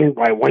reservation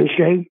by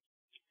Wednesday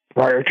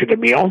prior to the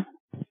meal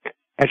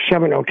at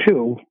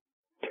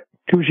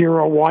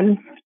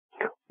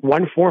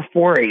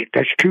 702-201-1448.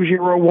 That's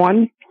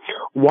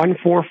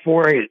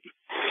 201-1448.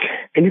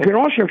 And you can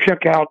also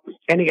check out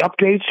any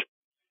updates,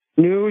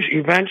 news,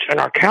 events, and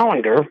our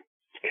calendar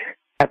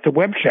at the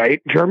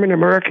website,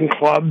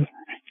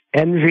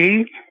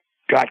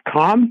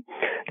 GermanAmericanClubNV.com.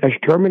 That's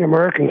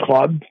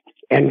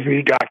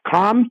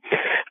GermanAmericanClubNV.com.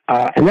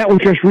 And that was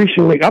just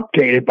recently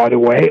updated, by the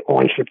way,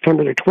 on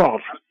September the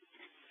 12th.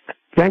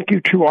 Thank you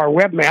to our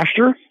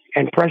webmaster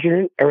and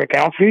president, Eric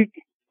Alfie,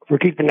 for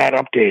keeping that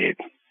updated.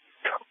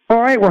 All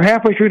right, we're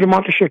halfway through the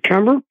month of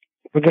September,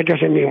 but that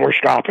doesn't mean we're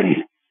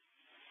stopping.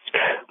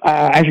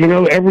 As you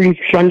know, every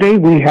Sunday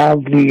we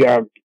have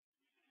the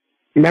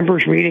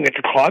members meeting at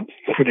the club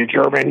for the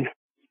German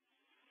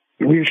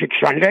Music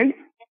Sunday.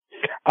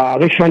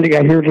 This Sunday,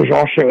 I hear there's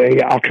also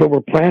a October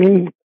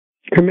Planning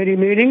Committee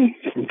meeting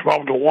from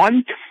 12 to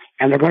 1,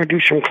 and they're going to do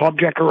some club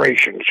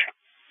decorations.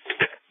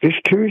 This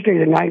Tuesday,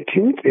 the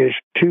 19th, is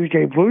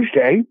Tuesday Blues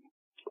Day,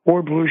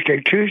 or Blues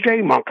Day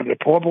Tuesday. Monk and the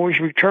Poor Boys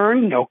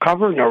return, no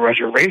cover, no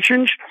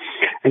reservations,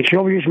 and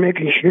Sylvia's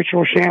making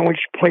schnitzel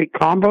sandwich plate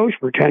combos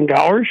for $10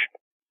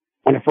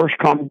 on a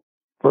first-come,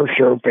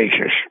 first-served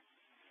basis.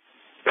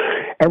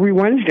 Every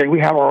Wednesday, we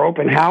have our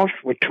open house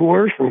with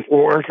tours from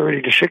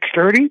 4:30 to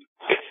 6:30,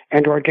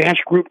 and our dance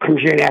group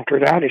comes in after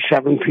that at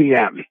 7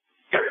 p.m.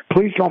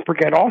 Please don't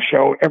forget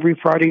also, every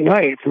Friday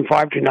night from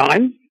 5 to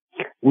 9,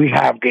 we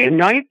have game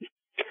night.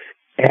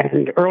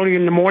 And early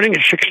in the morning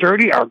at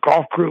 6:30, our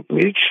golf group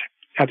meets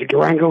at the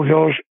Durango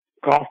Hills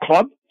Golf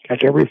Club.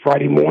 That's every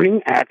Friday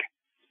morning at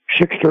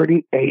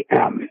 6:30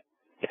 a.m.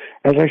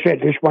 As I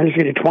said, this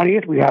Wednesday the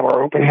 20th, we have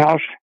our open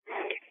house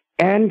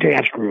and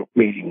dance group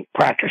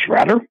practice.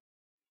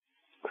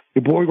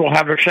 The boys will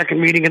have their second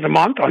meeting of the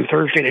month on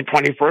Thursday the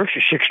 21st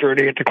at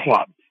 6:30 at the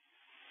club.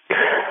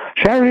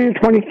 Saturday the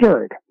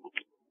 23rd.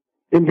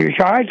 And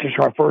besides, it's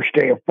our first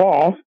day of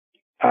fall.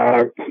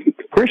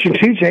 Chris and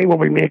CJ will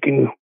be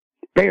making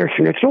Bayer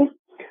Schnitzel.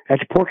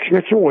 That's pork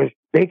schnitzel with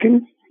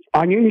bacon,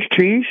 onions,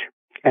 cheese,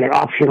 and an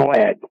optional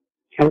egg.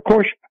 And of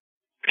course,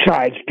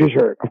 sides,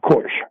 dessert, of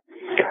course.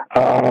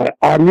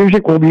 Our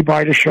music will be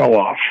by the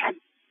Show-Offs.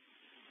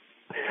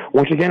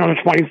 Once again, on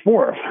the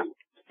 24th,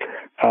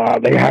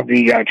 they have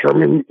the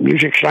German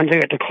Music Sunday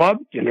at the club,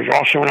 and there's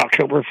also an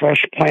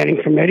Oktoberfest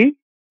planning committee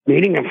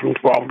meeting from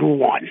 12 to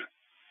 1.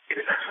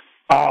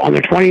 On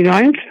the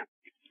 29th,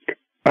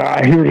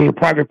 here's a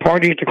private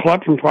party at the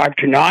club from 5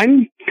 to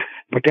 9,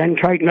 but then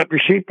tighten up your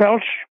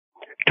seatbelts.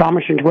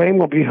 Thomas and Dwayne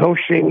will be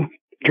hosting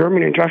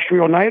German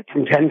Industrial Night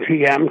from 10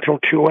 p.m. till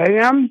 2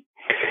 a.m.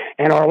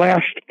 And our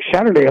last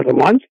Saturday of the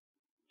month,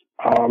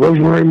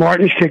 Rosemary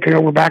Martin's taking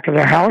over back of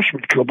the house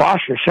with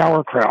kielbasa,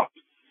 sauerkraut,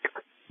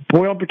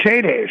 boiled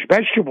potatoes,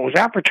 vegetables,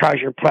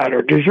 appetizer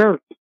platter,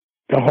 dessert,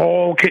 the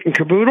whole kit and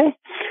caboodle.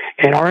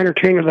 And our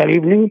entertainer that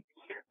evening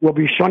will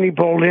be Sonny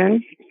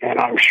Bolin, and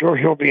I'm sure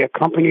he'll be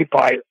accompanied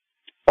by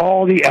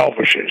all the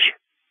Elvises.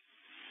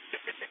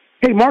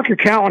 Hey, mark your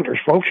calendars,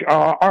 folks.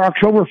 Our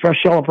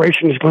Oktoberfest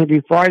celebration is going to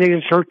be Friday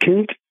the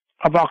 13th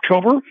of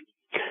October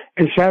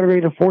and Saturday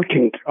the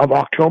 14th of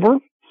October.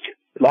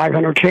 Live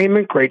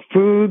entertainment, great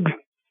food,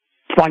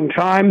 fun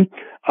time.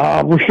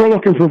 We're still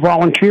looking for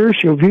volunteers,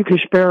 so if you can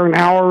spare an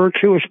hour or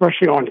two,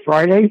 especially on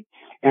Friday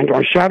and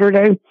on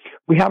Saturday,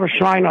 we have a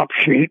sign-up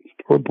sheet,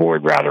 or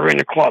board rather, in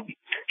the club.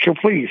 So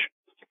please,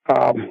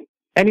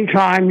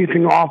 anytime you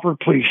can offer,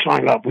 please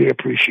sign up. We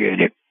appreciate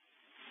it.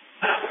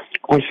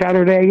 On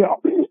Saturday,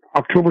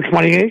 October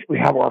 28th, we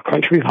have our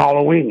country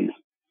Halloween.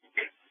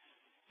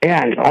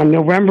 And on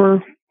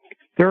November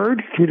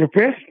 3rd through the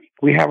 5th,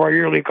 we have our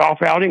yearly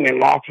golf outing in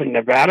Laughlin,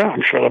 Nevada.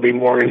 I'm sure there'll be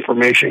more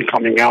information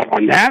coming out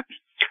on that.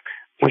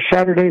 On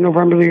Saturday,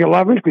 November the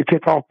 11th, we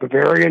kick off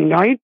Bavarian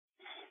Night.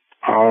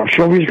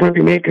 Silvia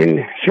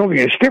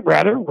and Skip,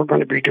 we're going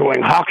to be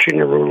doing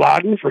Hoxton and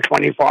Rouladen for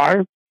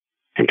 $25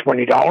 and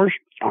 $20.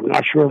 I'm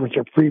not sure if it's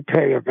a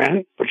prepay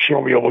event, but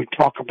Silvia will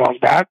talk about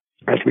that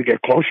as we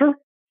get closer.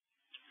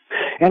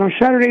 And on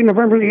Saturday,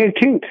 November the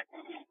 18th,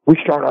 we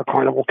start our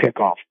carnival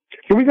kickoff.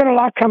 So we got a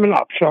lot coming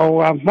up.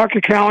 So mark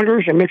your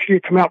calendars and make sure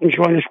you come out and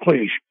join us,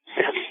 please.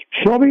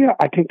 Silvia,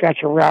 I think that's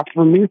a wrap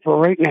for me for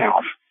right now.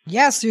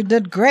 Yes, you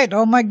did great.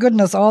 Oh, my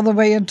goodness, all the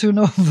way into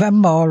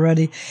November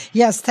already.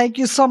 Yes, thank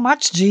you so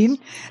much, Jean.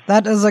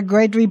 That is a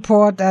great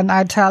report. And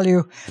I tell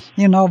you,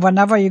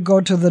 whenever you go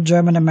to the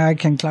German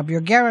American Club,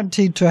 you're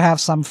guaranteed to have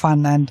some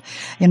fun. And,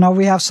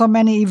 we have so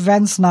many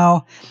events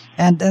now.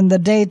 And in the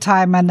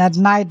daytime and at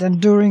night and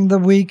during the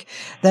week,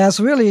 there's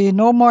really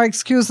no more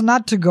excuse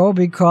not to go,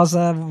 because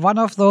one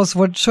of those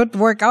should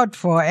work out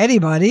for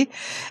anybody.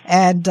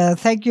 And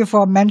thank you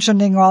for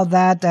mentioning all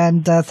that.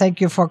 And thank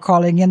you for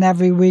calling in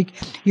every week.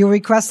 You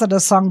requested a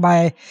song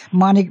by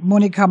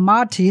Monica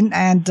Martin,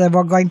 and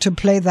we're going to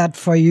play that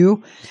for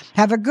you.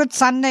 Have a good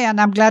Sunday,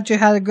 and I'm glad you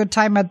had a good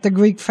time at the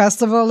Greek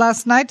Festival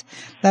last night.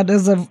 That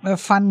is a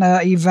fun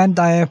event.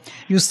 I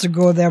used to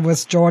go there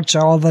with Georgia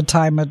all the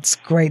time. It's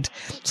great.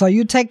 So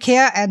you take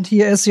care, and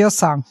here is your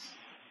song.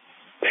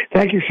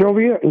 Thank you,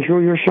 Silvia. Enjoy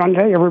your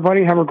Sunday.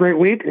 Everybody have a great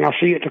week, and I'll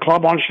see you at the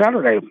club on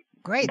Saturday.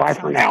 Great. Bye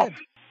for now. Good.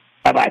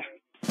 Bye-bye.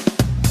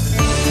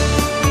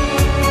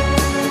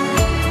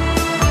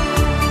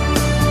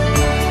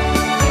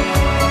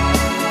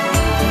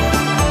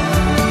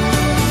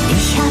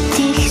 Ich hab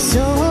dich so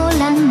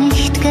lang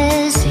nicht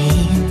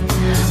gesehen.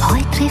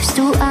 Heute triffst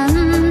du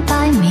an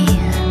bei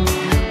mir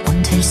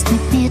und willst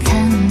mit mir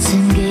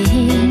tanzen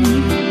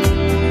gehen.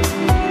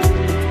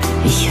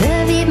 Ich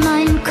hör, wie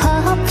mein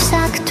Kopf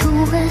sagt, tu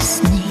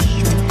es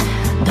nicht.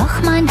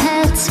 Doch mein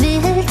Herz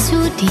will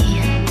zu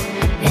dir.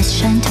 Es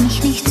scheint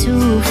mich nicht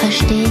zu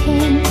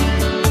verstehen.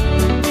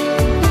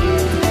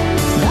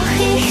 Doch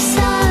ich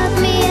sag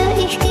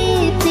mir, ich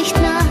geb nicht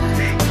nach.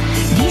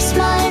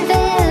 Diesmal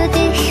werd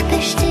ich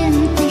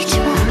bestimmt nicht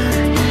schwach.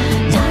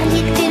 Da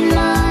liegt in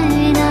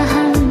meiner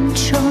Hand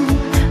schon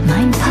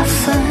mein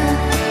Parfum.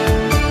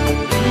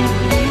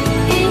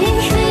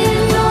 Ich will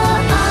nur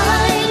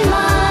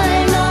einmal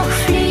noch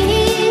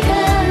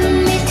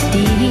fliegen mit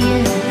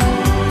dir.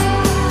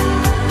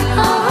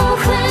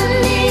 Auch wenn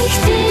ich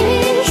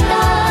dich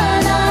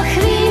danach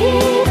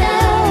wieder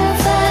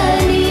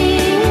verliere.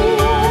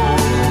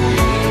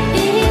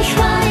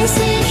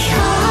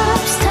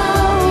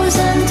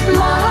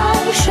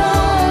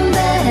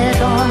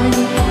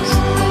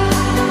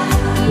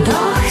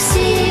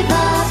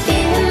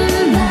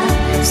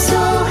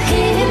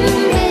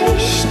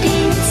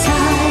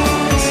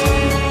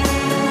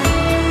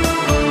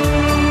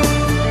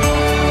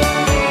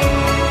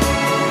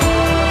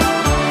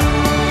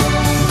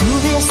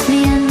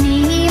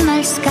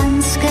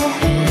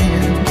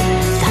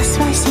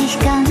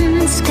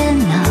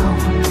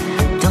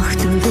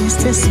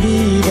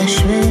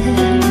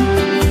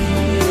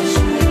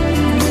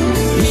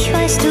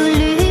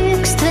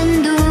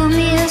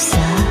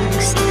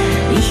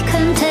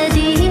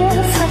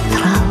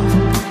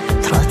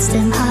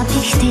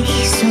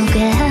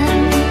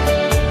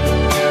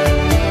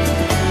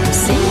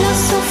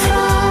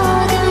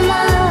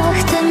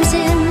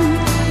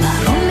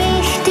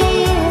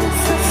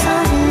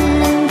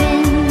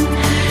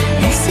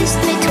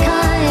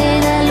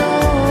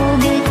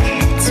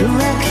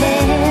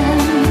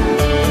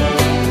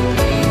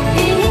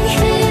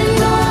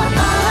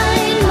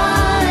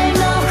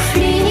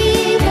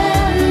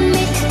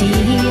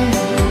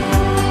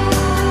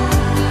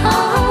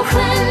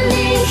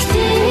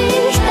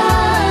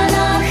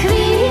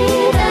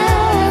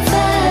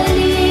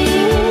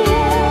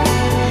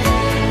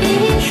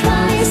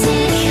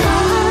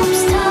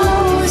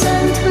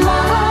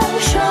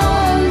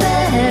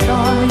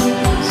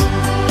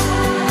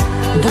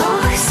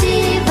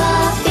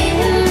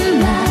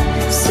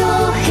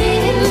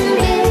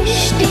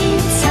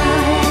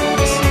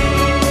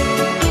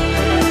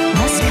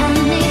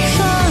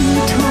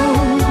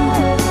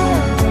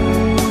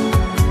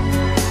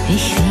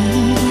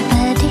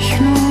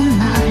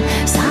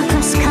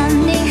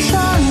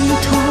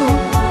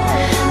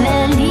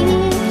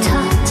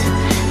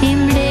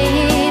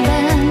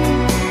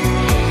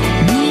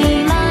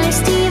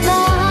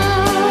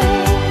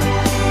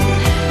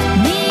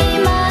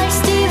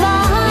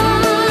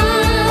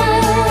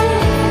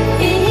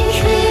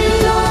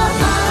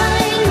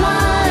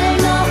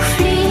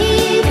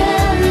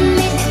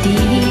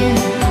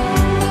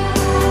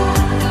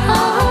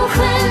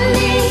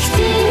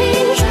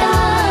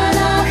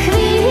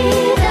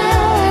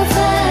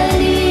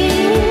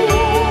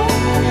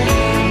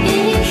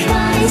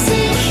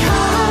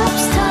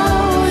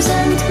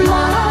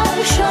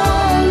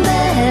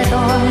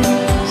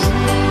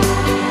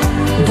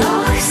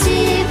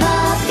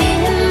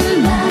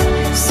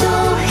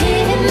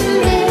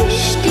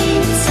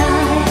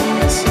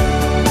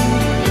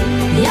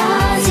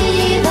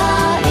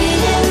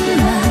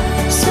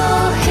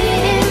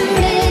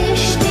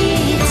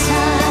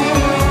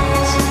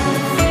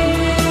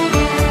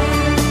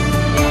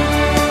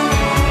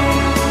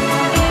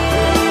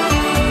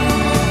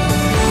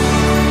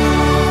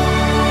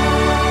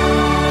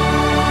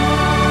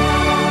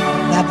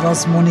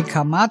 was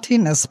Monica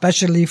Martin,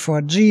 especially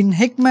for Gene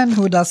Hickman,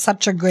 who does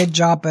such a great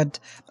job at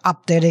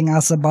updating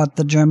us about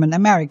the German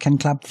American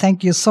Club.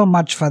 Thank you so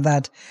much for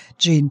that,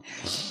 Gene.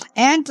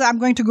 And I'm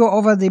going to go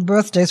over the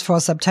birthdays for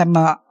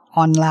September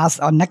on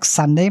next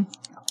Sunday.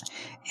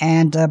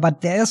 And but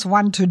there is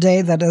one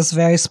today that is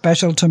very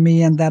special to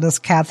me, and that is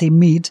Kathy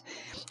Mead.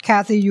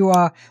 Kathy, you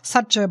are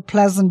such a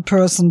pleasant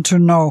person to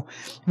know.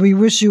 We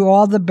wish you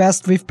all the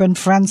best. We've been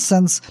friends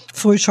since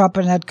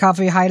Frühschoppen at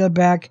Café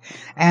Heidelberg.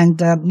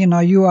 And,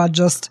 you are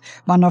just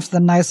one of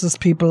the nicest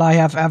people I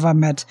have ever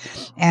met.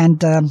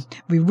 And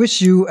we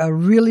wish you a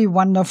really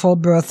wonderful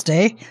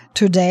birthday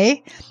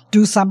today.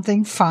 Do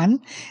something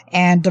fun.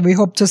 And we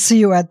hope to see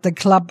you at the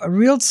club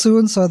real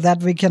soon so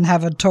that we can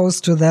have a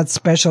toast to that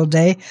special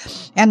day.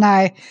 And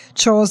I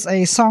chose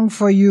a song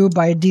for you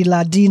by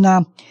Dila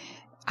Dina.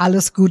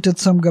 Alles Gute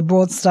zum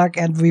Geburtstag,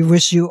 and we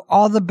wish you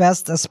all the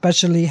best,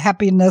 especially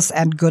happiness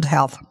and good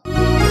health.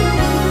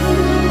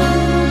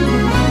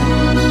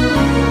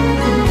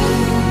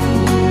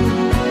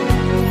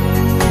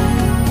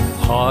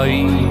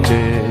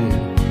 Heute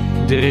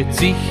dreht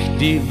sich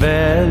die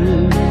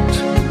Welt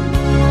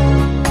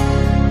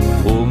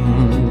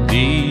um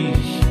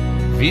dich,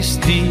 wie's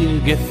dir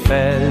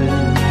gefällt.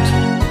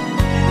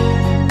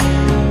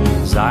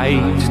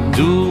 Seit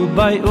du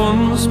bei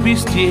uns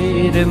bist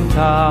jeden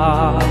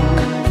Tag,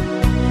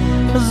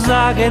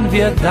 sagen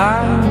wir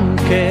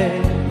Danke,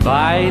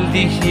 weil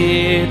dich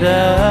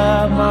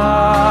jeder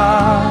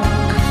mag.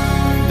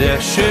 Der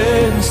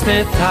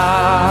schönste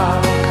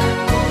Tag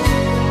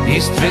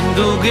ist, wenn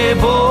du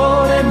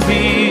geboren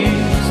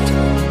bist.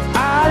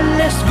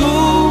 Alles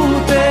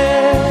Gute,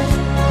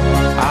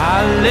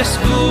 alles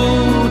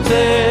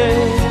Gute,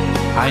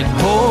 ein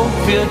Hoch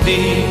für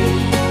dich.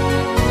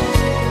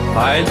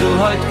 Weil du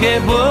heute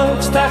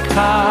Geburtstag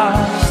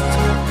hast,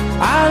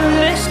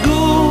 alles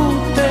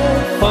Gute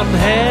von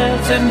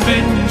Herzen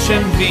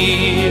wünschen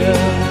wir.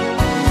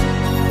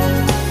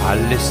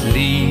 Alles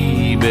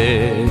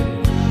Liebe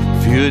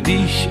für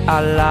dich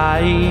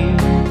allein.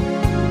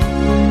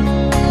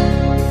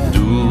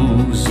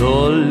 Du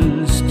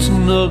sollst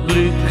nur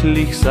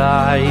glücklich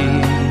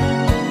sein.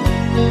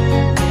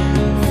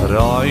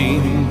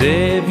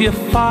 Freunde, wir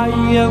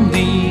feiern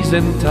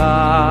diesen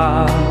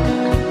Tag,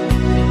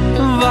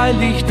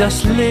 weil ich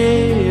das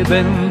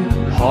Leben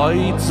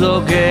heut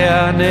so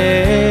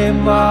gerne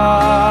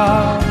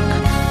mag.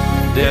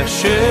 Der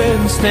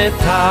schönste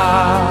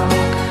Tag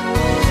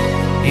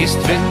ist,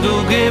 wenn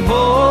du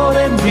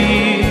geboren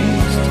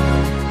bist.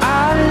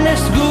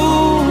 Alles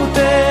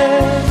Gute,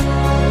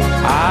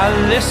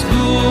 alles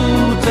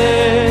Gute,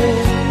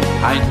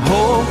 ein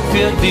Hoch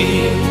für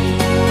dich,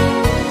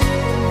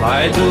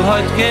 weil du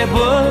heut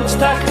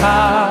Geburtstag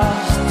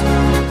hast.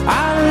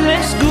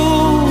 Alles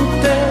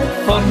Gute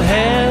von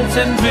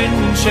Herzen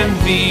wünschen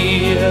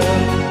wir.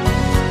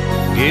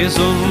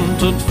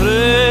 Gesund und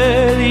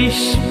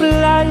fröhlich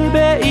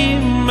bleibe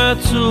immer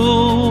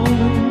zu.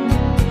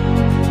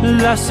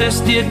 Lass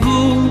es dir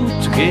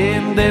gut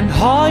gehen, denn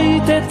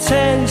heute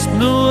zählst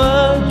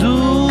nur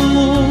du.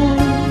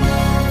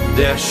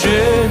 Der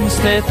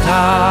schönste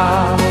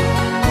Tag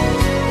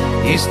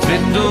ist,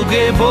 wenn du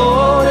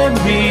geboren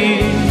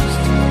bist.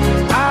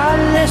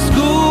 Alles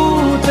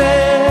Gute,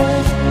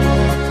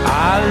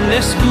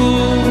 alles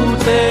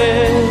Gute,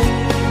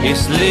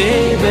 es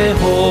lebe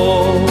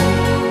hoch,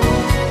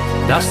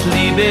 das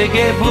liebe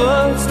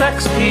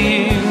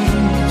Geburtstagskind.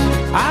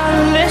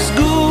 Alles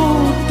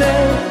Gute,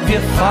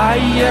 wir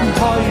feiern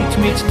heut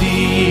mit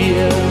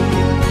dir.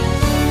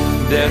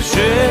 Der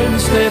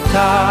schönste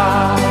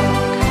Tag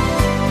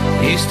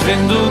ist,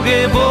 wenn du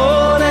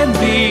geboren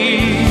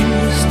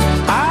bist.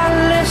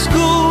 Alles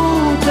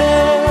Gute,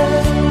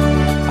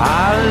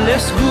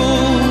 alles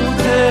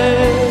Gute,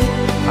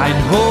 ein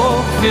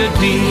Hoch für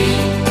dich,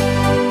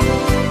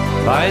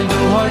 weil du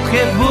heut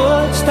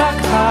Geburtstag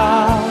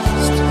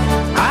hast.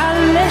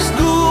 Alles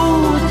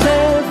Gute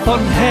von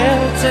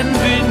Herzen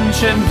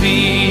wünschen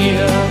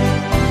wir.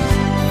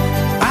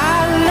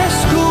 Alles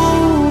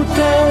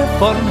Gute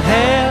von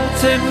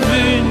Herzen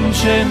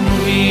wünschen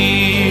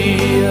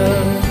wir.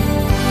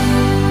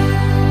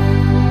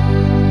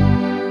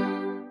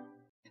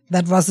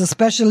 That was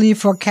especially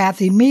for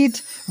Kathy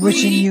Mead.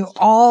 Wishing you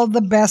all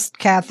the best,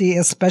 Kathy,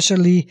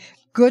 especially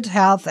good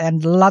health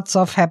and lots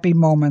of happy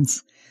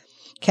moments.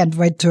 Can't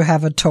wait to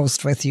have a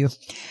toast with you.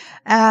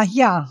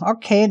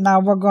 Okay, now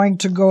we're going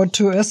to go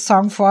to a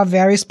song for a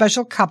very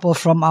special couple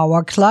from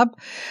our club.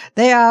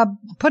 They are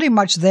pretty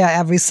much there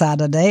every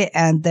Saturday,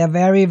 and they're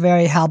very,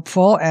 very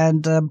helpful.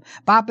 And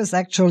Bob is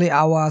actually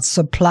our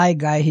supply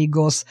guy. He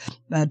goes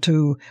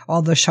to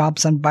all the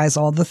shops and buys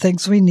all the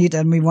things we need,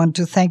 and we want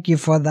to thank you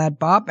for that,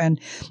 Bob. And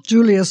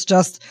Julie is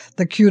just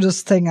the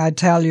cutest thing, I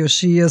tell you.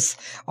 She is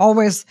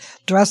always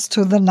dressed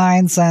to the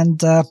nines, and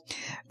they're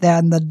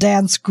in the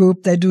dance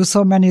group. They do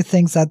so many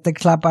things at the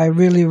club. I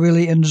really,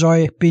 really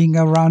enjoy being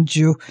around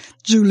you,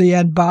 Julie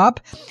and Bob.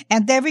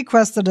 And they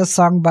requested a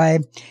song by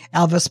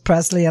Elvis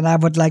Presley, and I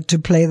would like to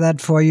play that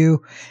for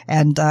you.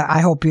 And I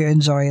hope you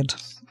enjoy it.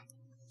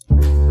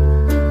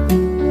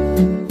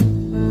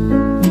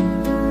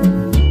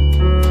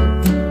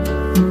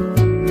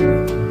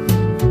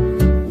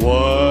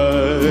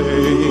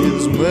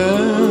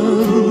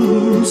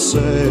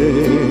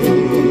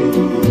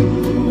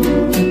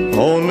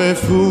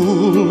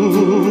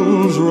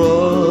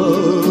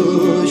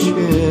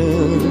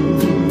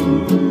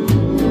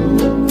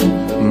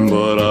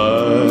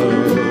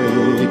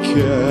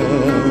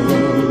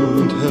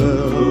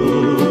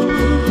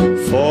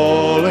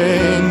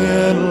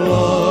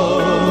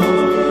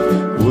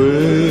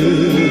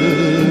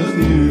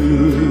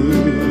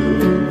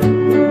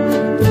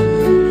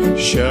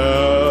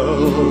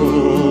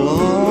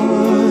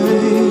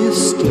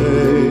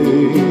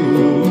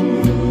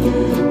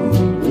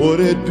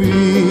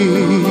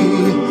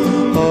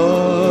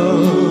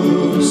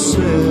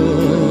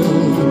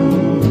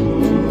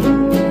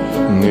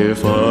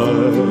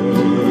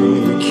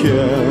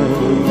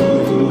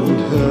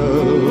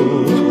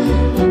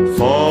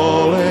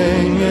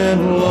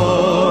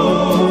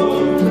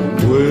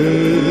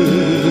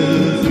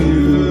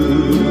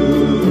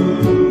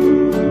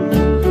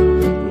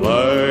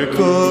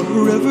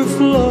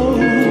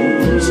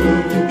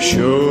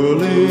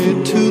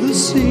 surely to the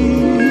sea.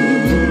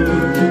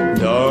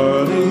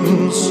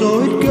 Darling, so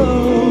it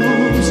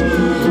goes.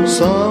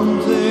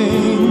 Some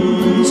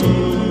things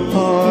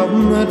are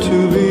meant to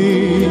be.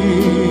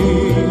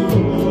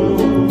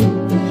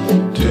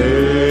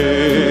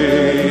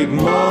 Take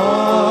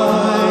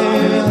my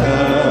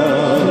hand,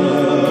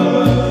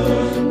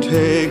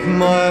 take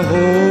my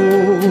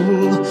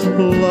whole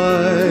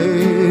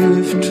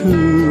life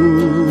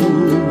too,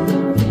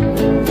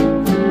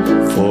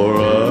 for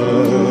I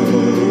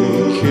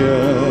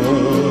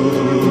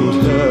can't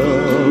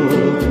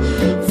help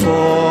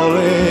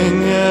falling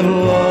in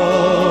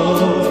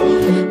love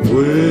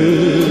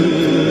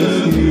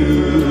with you.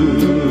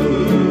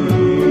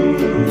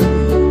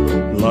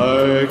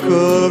 Like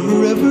a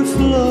river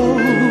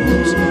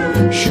flows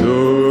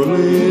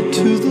surely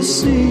to the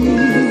sea.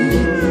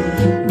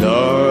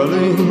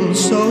 Darling,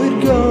 so it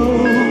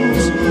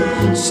goes.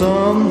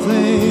 Some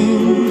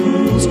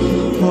things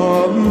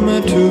are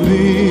meant to be.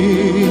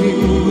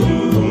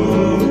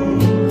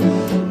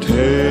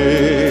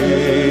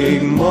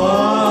 Take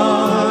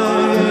my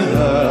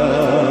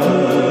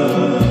hand,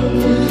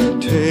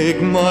 take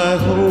my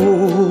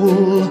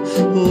whole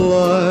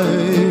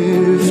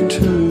life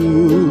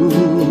too,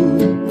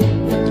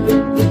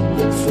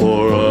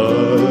 for I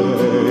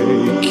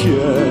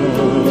can't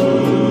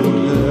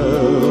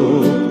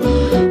help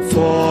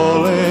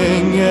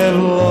falling in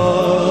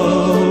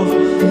love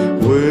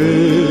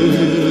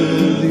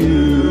with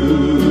you,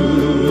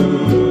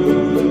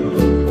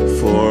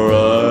 for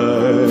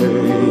I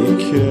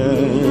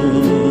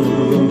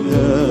can't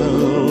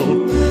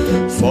help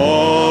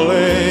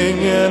falling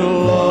in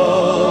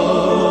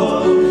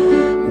love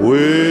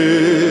with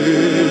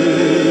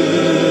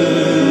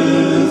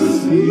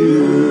you.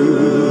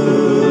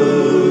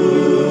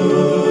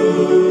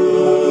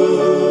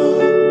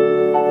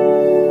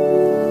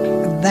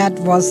 That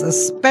was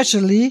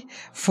especially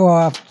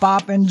for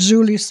Bob and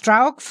Julie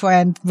Strauch,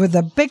 and with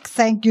a big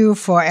thank you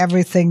for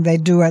everything they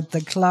do at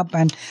the club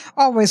and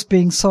always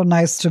being so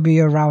nice to be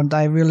around.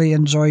 I really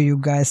enjoy you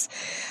guys.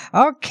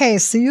 Okay,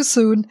 see you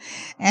soon.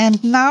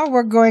 And now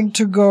we're going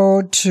to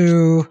go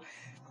to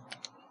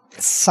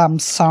some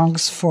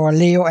songs for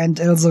Leo and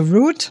Ilse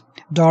Root,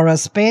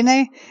 Doris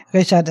Bene,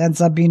 Richard and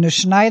Sabine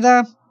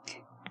Schneider,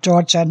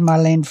 George and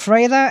Marlene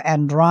Frader,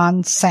 and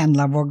Ron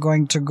Sandler. We're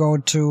going to go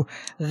to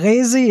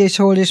Resi, Ich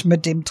hol dich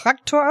mit dem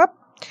Traktor ab,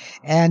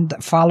 and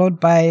followed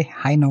by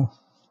Heino.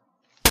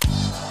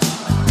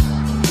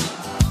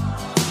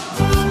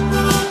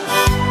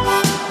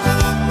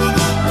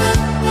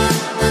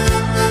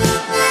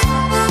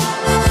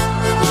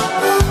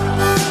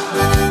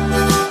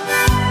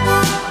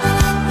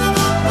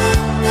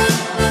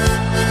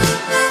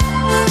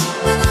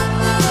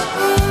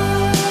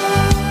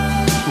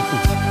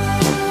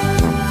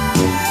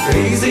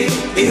 Resi,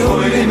 ich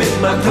hol dich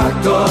mit meinem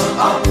Traktor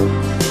ab.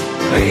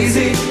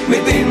 Resi,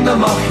 mit dem da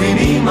mach ich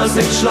niemals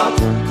nicht schlapp.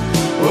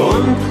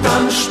 Und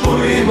dann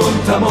spul ich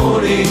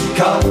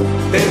Mundharmonika,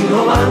 denn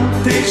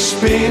romantisch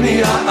bin ich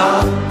ja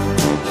auch.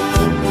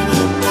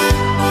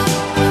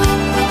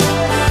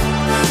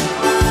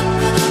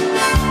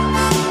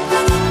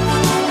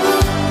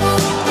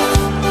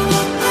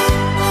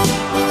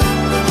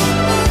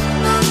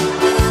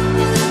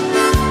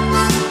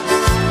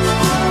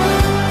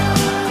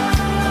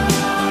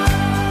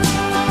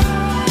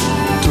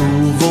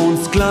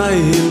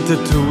 Gleich hinter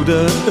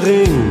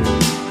Tudering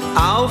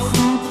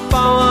auf'm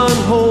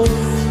Bauernhof.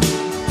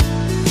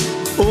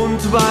 Und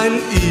weil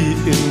ich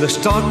in der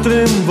Stadt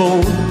drin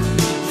wohn,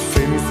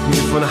 findest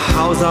mich von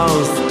Haus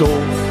aus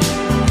doof.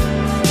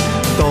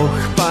 Doch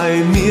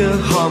bei mir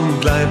haben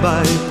gleich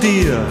bei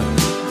dir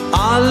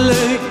alle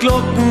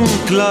Glocken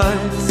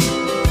gleich.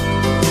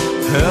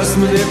 Hörst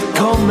mir nicht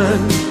kommen,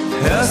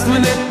 hörst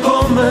mir nicht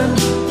brummen,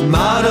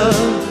 Mader,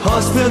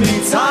 hast für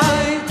mich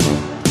Zeit?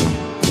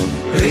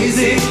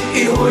 Resi,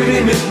 ich hol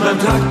dich mit meinem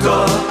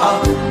Traktor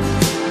ab.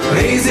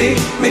 Resi,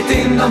 mit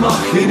dem da mach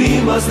ich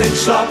niemals nicht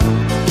schlapp.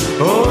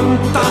 Und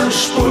dann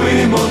spul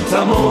ich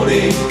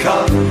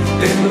Mundharmonika,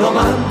 denn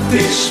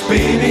romantisch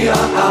bin ich ja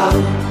auch.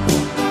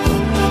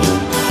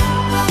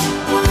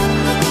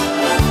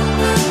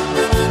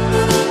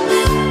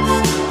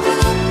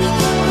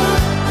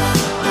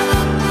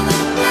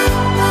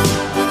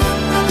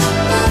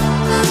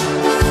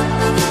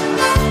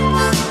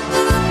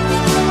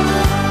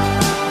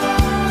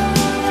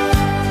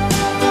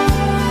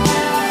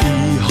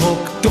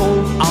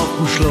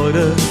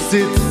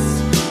 Schleudersitz,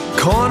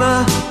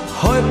 keiner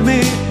hält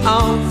mich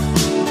auf.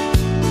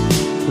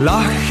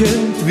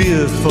 Lachend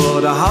wir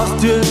vor der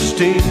Haustür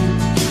stehen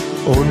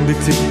und ich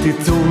zieh dich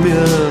zu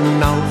mir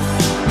hinauf.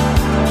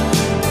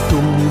 Du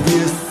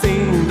wirst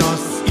sehen,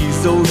 dass ich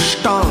so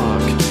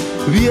stark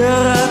wie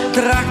ein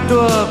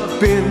Traktor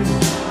bin.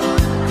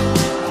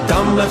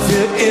 Dann bleib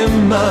für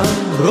immer,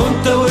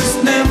 runter wo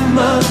ist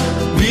nimmer,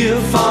 wir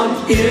fahren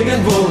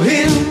irgendwo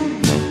hin.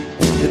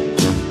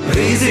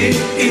 Resi,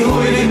 ich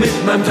hol dich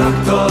mit meinem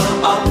Traktor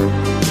ab.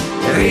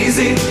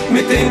 Resi,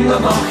 mit dem da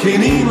mach ich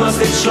niemals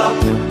nicht schlapp.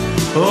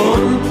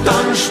 und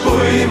dann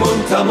spür ich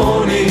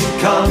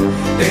Mundharmonika,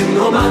 denn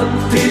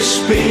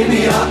romantisch bin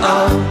ich ja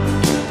auch.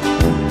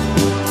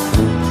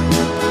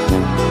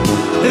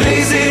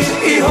 Resi,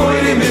 ich hol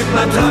dich mit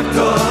meinem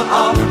Traktor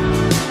ab.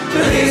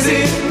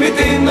 Resi, mit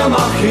dem da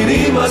mach ich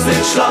niemals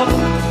nicht schlapp.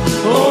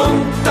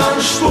 Und dann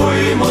spür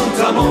ich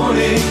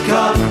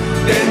Mundharmonika,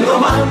 denn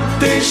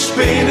romantisch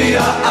bin ich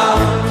ja auch.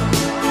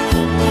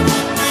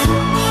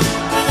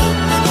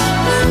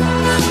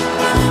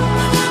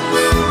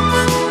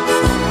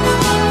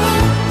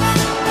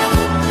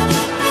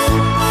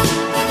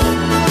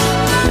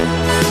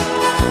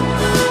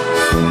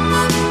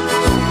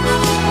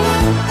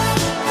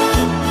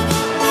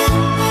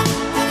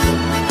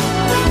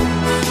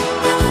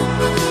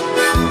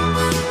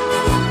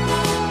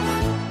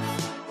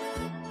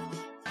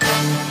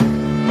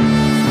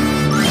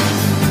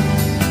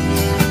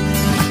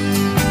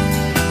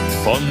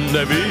 Von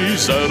der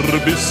Weser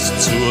bis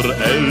zur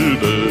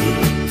Elbe,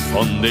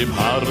 von dem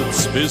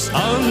Harz bis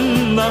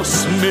an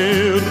das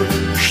Meer,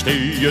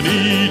 stehen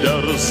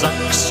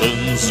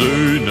Niedersachsens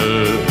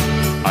Söhne,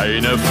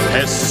 eine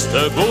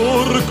feste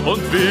Burg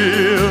und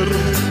Wehr.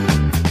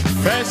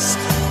 Fest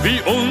wie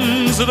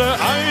unsere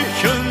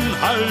Eichen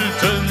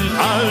halten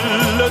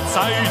alle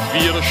Zeit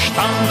wir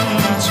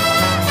Stand.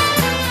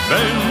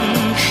 Wenn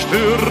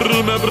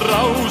Stürme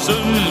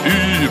brausen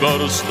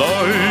übers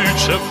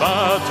deutsche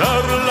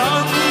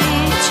Vaterland,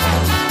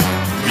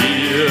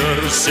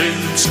 wir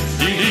sind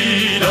die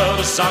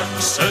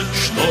Niedersachsen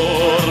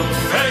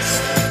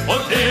sturmfest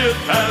und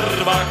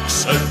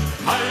erwachsen,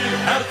 Heil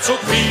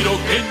Herzog Guido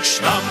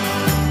Kindstamm.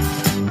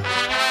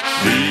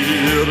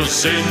 Wir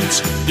sind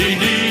die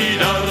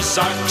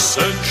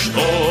Niedersachsen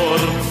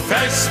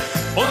sturmfest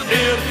und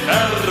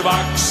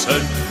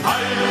erwachsen,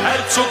 Heil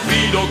Herzog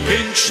Guido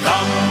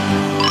Kindstamm.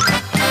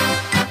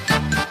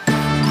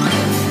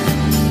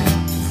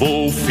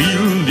 Wo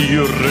fielen die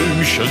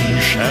römischen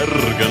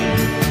Schergen,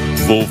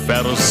 wo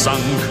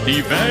versank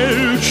die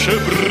welsche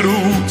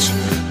Brut?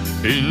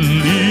 In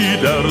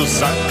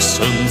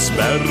Niedersachsens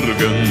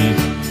Bergen,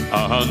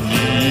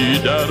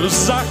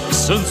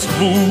 Niedersachsens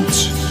Wut.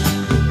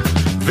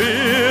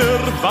 Wer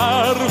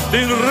warf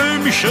den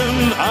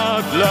römischen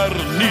Adler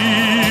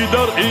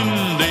nieder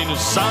in den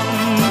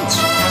Sand?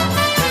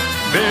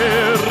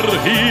 Wer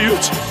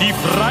hielt die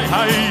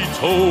Freiheit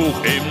hoch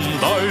im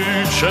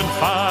deutschen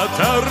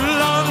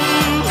Vaterland?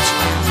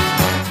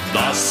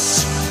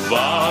 Das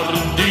waren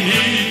die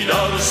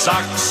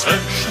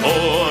Niedersachsen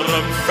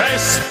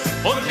sturmfest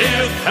und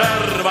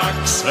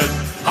erwachsen,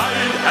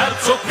 Heil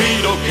Herzog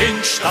Guido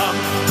Kindstamm.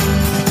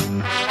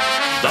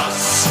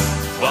 Das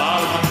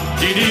waren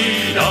die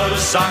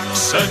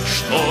Niedersachsen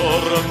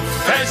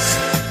sturmfest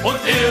und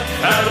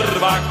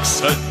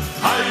erwachsen,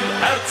 Heil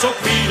Herzog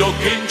Guido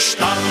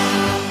Kindstamm.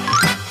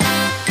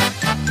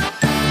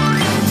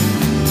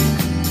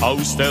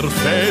 Aus der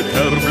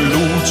Väter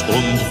Blut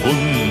und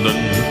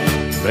Wunden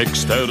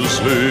wächst der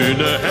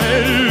Söhne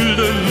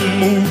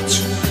Heldenmut.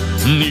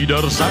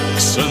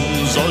 Niedersachsen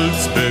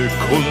soll's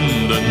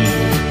bekunden,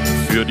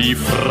 für die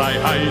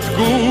Freiheit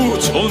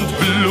Gut und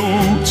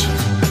Blut.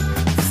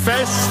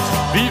 Fest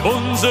wie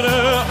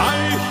unsere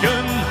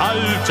Eichen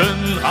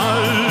halten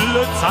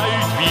alle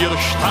Zeit wir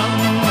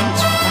Stand.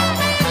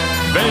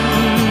 Wenn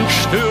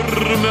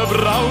Stürme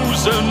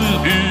brausen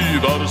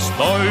übers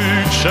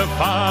deutsche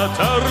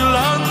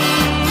Vaterland,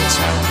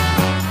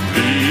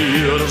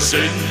 wir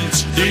sind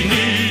die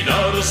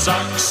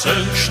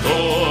Niedersachsen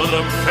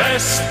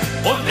sturmfest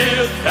und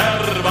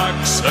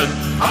erwachsen,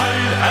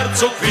 Heil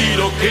Herzog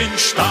Guido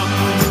Kindstamm.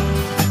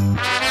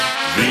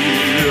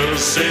 Wir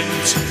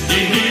sind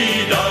die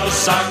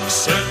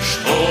Niedersachsen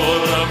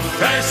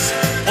sturmfest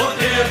und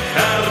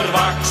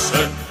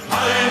erwachsen,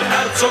 Heil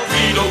Herzog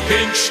Guido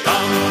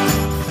Kindstamm.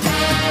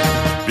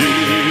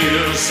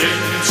 Wir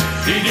sind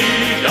die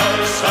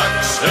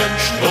Niedersachsen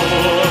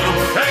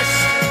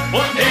sturmfest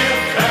und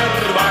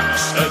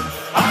erwachsen,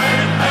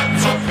 Heil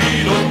Herzog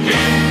Guido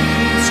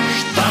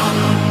Kindstamm.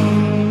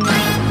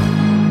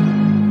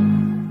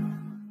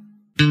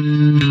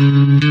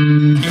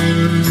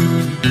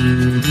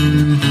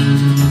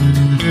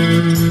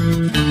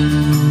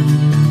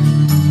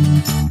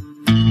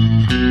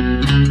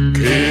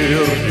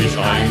 Kehr ich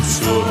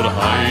einst zur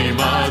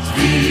Heimat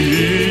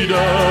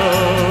wieder,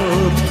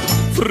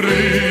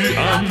 früh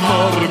am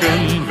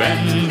Morgen,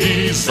 wenn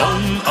die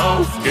Sonne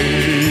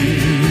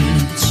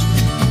aufgeht,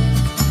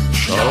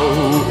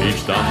 schau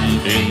ich dann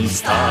ins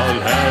Tal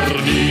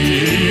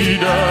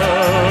hernieder,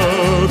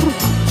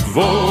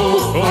 wo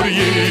vor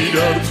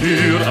jeder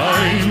Tür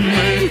ein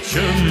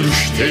Mädchen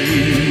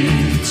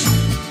steht.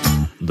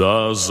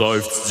 Da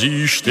seufzt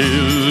sie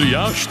still,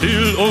 ja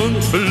still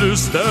und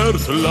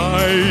flüstert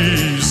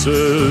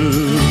leise: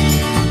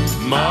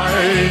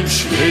 Mein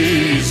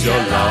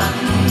Schlesierland,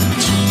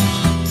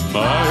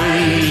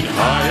 mein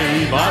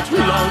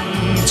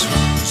Heimatland,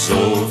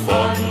 so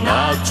von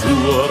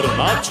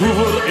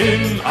Natur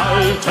in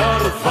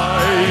alter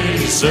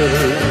Weise.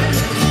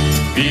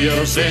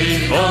 Wir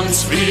sehen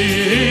uns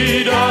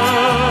wieder,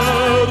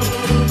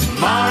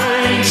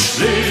 mein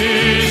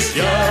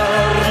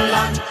Schlesierland.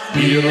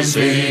 wir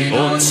sehen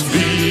uns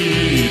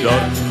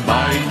wieder,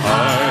 mein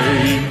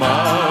Heimatland.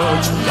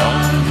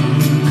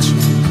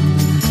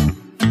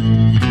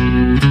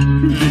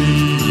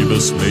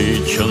 Liebes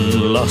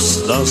Mädchen,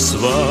 lass das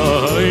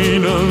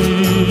weinen.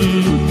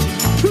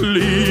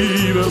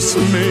 Liebes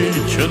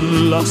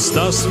Mädchen, lass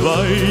das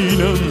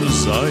Weinen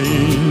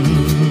sein.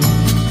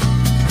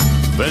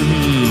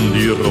 Wenn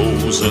die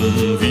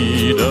Rosen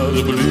wieder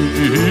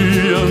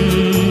blühen,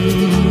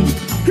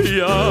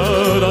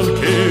 ja, dann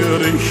kehr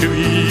ich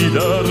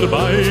wieder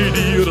bei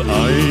dir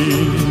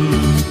ein.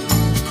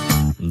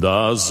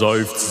 Da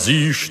seufzt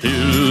sie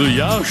still,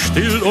 ja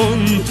still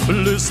und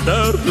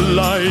flüstert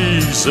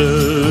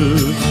leise.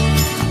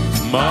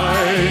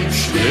 Mein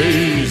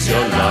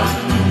Schlesierland,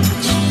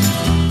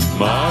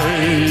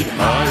 mein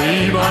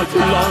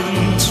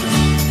Heimatland,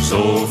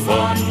 so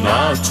von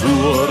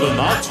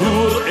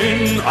Natur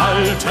in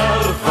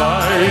alter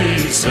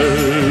Weise.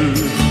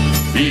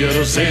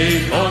 Wir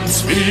sehen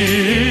uns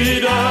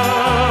wieder,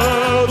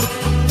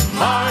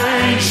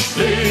 mein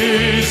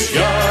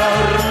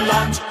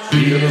Schlesierland.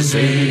 Wir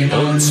sehen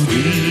uns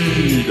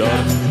wieder,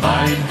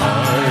 mein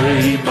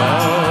Heimatland.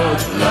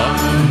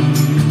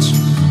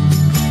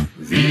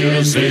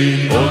 Wir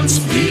sehen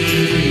uns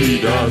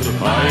wieder,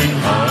 mein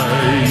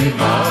Heimatland.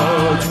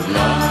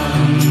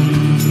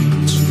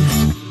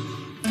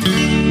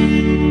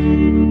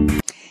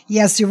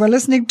 Yes, you were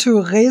listening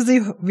to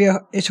Resi,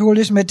 ich hol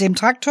dich mit dem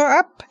Traktor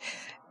ab,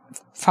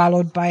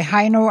 followed by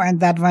Heino, and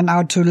that went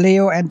out to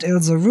Leo and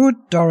Ilse Ruth,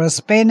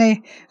 Doris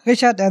Bene,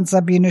 Richard and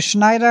Sabine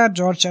Schneider,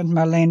 George and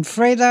Marlene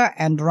Frader,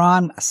 and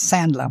Ron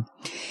Sandler.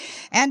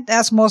 And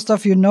as most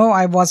of you know,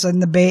 I was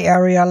in the Bay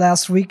Area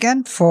last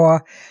weekend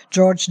for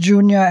George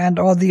Jr. and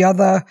all the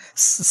other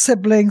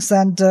siblings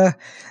and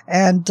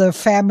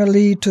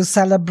family to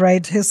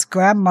celebrate his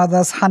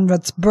grandmother's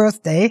 100th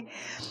birthday.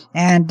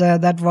 And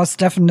that was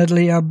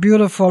definitely a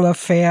beautiful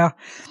affair.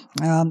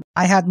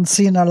 I hadn't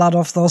seen a lot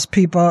of those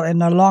people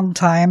in a long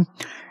time,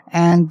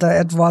 and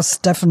it was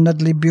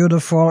definitely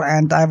beautiful,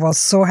 and I was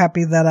so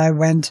happy that I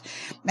went.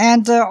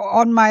 And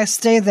on my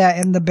stay there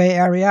in the Bay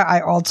Area,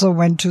 I also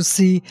went to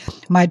see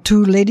my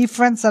two lady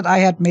friends that I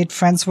had made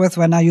friends with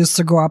when I used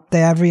to go up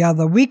there every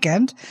other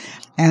weekend,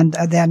 and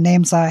their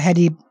names are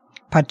Hedy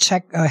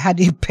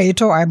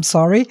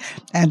Pato,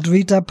 and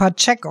Rita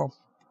Pacheco.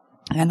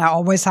 And I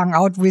always hung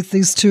out with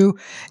these two.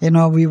 You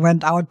know, we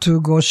went out to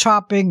go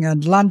shopping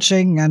and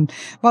lunching, and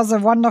it was a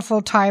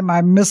wonderful time.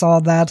 I miss all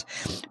that.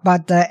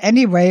 But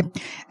anyway,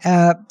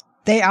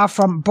 they are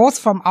both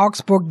from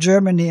Augsburg,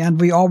 Germany, and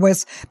we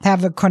always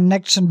have a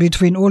connection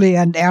between Uli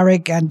and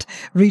Eric and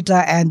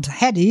Rita and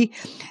Hedy.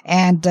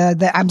 And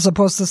I'm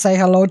supposed to say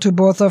hello to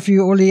both of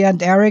you, Uli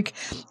and Eric.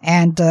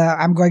 And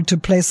I'm going to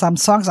play some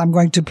songs. I'm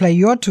going to play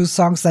your two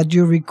songs that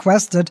you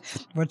requested,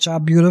 which are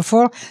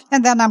beautiful.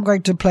 And then I'm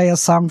going to play a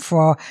song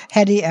for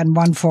Hedy and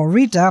one for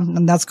Rita.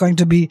 And that's going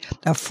to be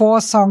a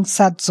 4-song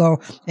set. So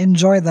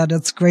enjoy that.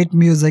 It's great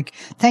music.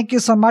 Thank you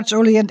so much,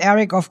 Uli and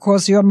Eric. Of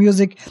course, your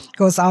music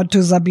goes out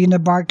to Sabine,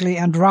 Barkley,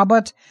 and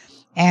Robert.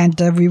 And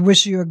we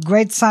wish you a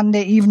great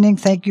Sunday evening.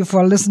 Thank you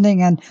for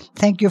listening, and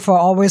thank you for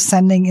always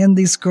sending in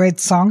these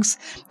great songs.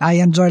 I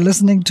enjoy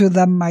listening to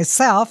them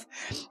myself.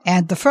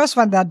 And the first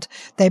one that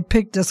they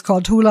picked is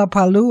called Hula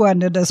Paloo,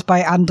 and it is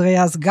by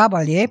Andreas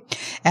Gabalier.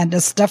 And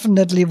it's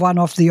definitely one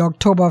of the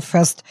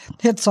Oktoberfest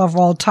hits of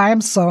all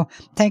time. So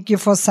thank you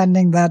for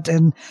sending that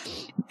in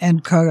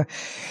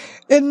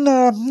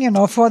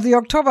for the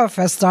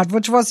Oktoberfest start,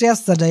 which was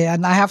yesterday.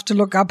 And I have to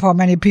look up how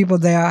many people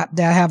they're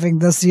having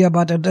this year,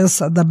 but it is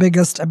the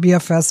biggest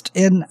beer fest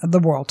in the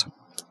world.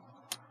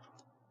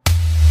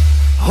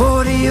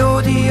 Odi,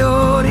 odi,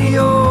 odi,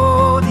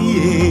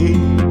 odi,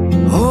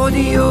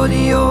 odi, odi,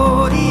 odi,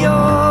 odi, odi,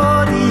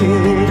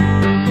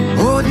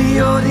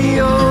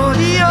 odi, odi,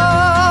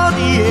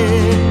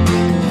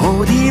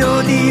 odi,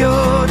 odi,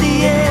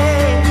 odi,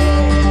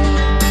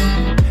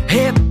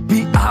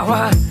 Happy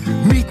Hour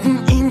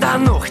mitten in der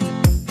Nacht.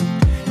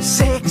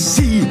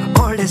 Sexy,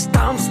 alles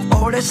tanzt,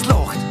 alles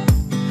lacht.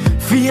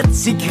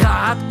 40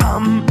 Grad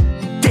am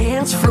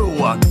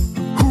Dancefloor.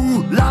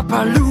 Hula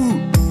Paloo,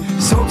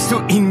 sagst du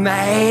in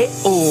mein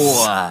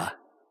Ohr.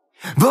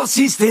 Was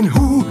ist denn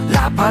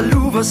Hula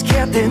Paloo, was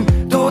gehört denn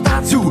da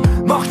dazu?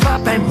 Macht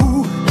man beim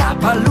Hula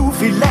Paloo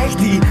vielleicht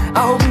die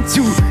Augen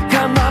zu?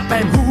 Kann man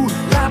beim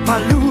Hula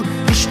Paloo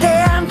die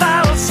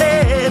Sterne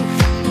sehen?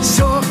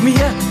 Sag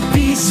mir,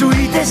 wie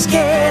soll das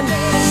gehen?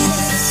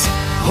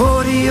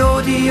 Odi,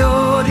 odi,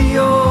 odi,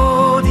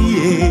 odi,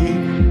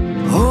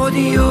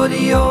 odi, odi,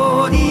 odi,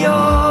 odi,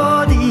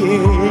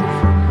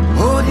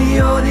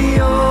 odi,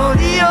 odi,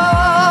 odi,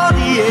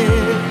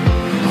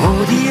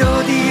 odi,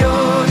 odi,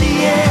 odi,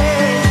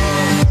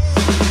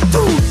 Du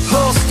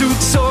hast du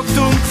gesagt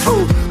und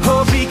puh,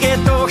 hab ich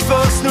gedacht,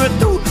 was nur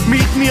du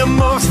mit mir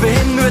machst,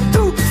 wenn nur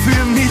du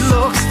für mich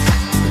lachst.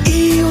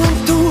 Ich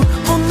und du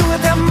und nur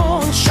der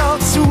Mond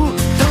schaut zu,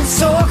 dann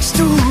sagst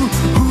du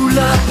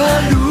Hula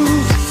Paloo,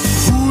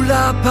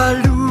 Hula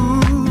Paloo,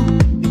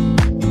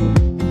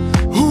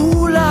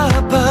 Hula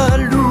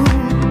Paloo.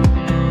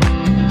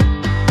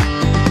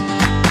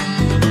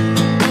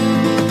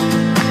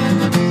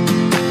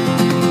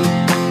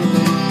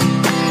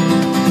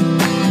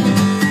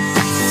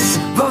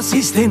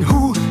 ist denn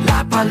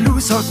Hula Baloo?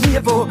 Sag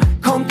mir, wo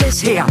kommt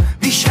es her?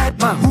 Wie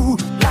schreibt man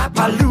Hula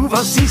Baloo?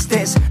 Was ist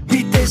es?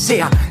 Bitte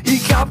sehr.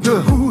 Ich glaub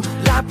nur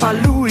Hula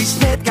Baloo ist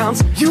nicht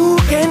ganz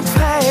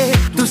jugendfrei.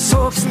 Du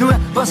sagst nur,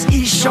 was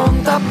ist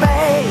schon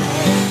dabei?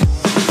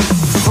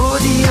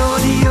 Odi,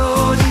 odi,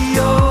 odi,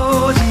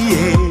 odi,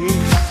 eh.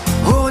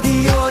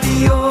 Odi,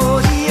 odi,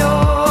 odi,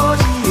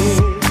 odi,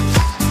 eh.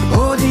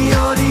 Odi,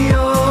 odi,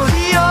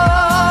 odi,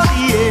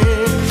 odi, eh.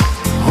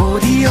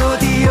 Odi,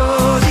 odi,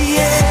 odi, eh.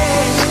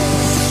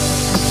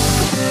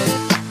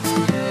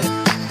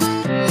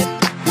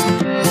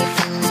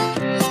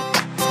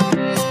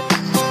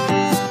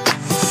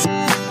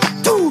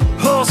 Du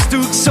hast du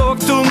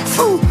gesagt und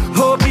pfuh,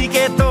 hab ich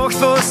gedacht,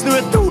 was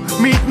nur du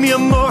mit mir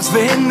machst,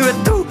 wenn nur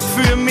du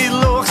für mich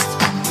lachst.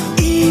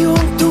 Ich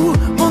und du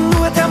und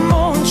nur der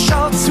Mond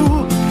schaut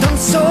zu, dann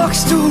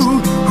sagst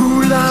du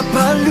Hula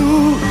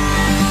Baloo.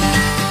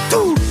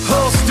 Du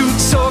hast du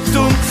gesagt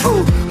und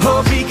pfuh,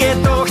 hab ich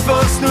gedacht,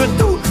 was nur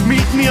du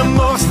mit mir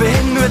machst,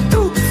 wenn nur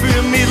du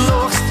für mich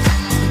lachst.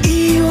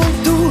 Ich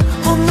und du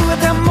und nur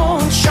der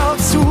Mond schaut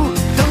zu,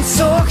 dann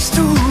sagst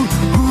du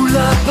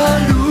Hula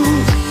Baloo.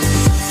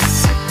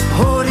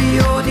 Odi,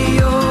 odi,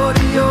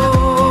 odi,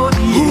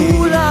 odi,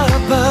 Hula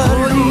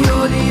Baloo. Odi,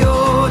 odi,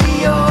 odi,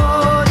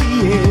 odi,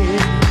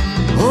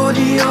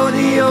 odi, odi,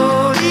 odi,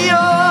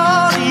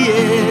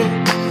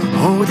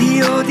 odi,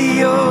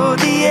 odi,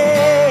 odi,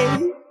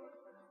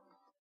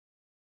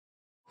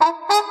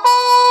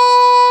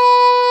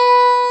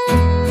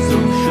 So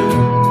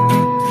schön,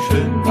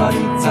 schön war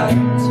die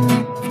Zeit.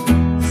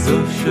 So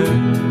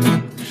schön,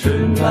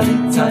 schön war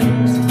die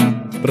Zeit.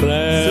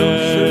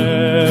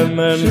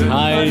 Brennend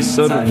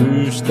heißer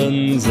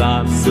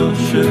Wüstensand. So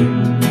schön,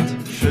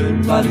 schön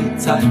war die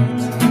Zeit.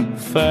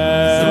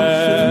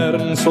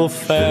 Fern, so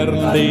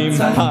fern dem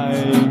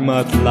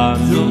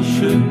Heimatland. So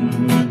schön,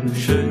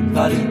 schön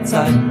war die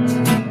Zeit.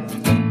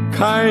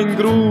 Kein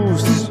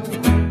Gruß,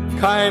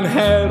 kein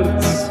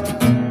Herz,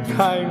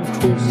 kein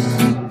Kuss,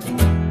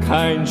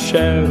 kein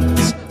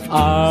Scherz.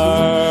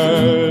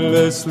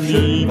 Alles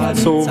liegt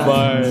so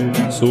weit,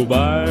 so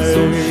weit.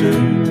 So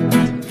schön,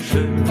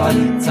 schön war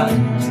die Zeit.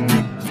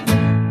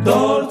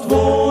 Dort,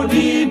 wo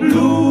die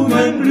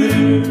Blumen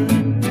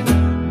blühen,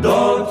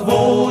 dort,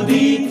 wo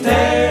die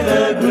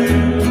Täler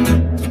grün,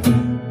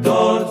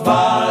 dort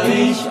war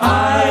ich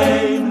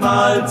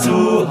einmal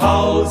zu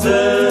Hause.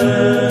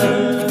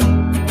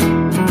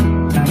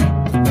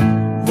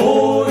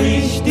 Wo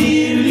ich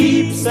die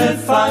Liebste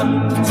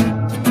fand,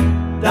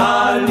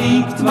 da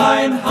liegt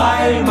mein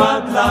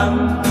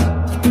Heimatland.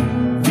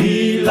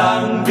 Wie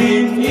lang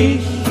bin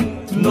ich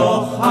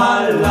noch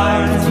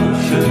allein? So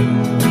schön,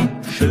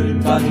 schön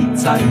war die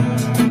Zeit.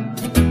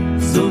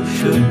 So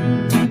schön,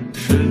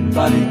 schön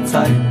war die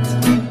Zeit.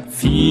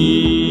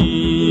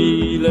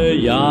 Viele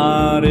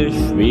Jahre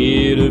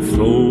schwere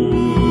Froh,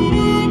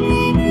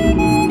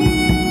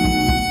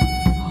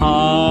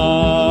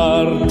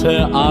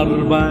 harte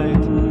Arbeit,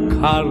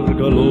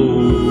 karger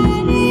Lohn.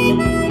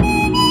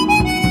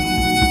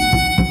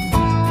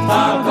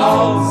 Tag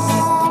aus,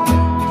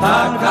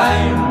 Tag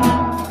ein,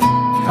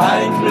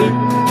 kein Glück,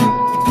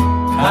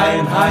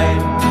 kein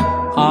Heim.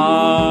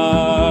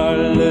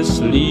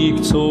 Alles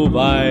liegt so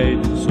weit,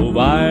 so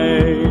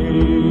weit.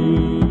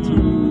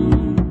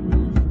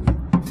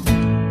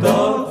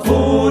 Dort,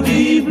 wo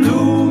die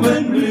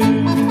Blumen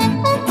blühen,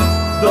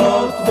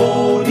 dort,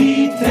 wo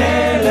die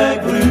Täler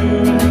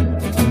grün,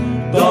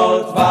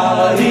 dort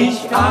war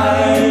ich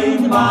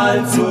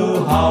einmal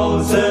zu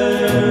Hause.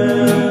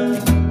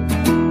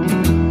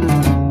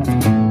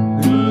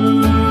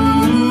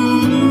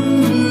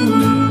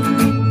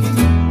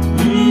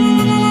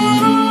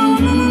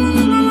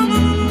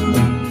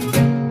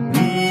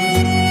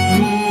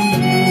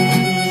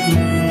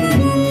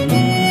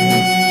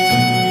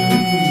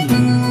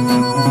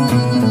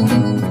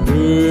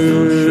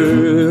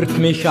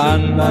 Mich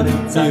an,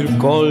 ihr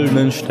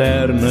goldenen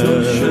Sterne.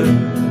 So schön,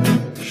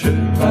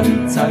 schön war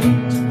die Zeit.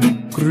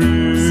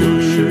 Grüßt so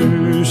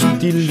schön,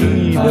 die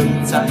Liebe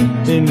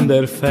in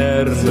der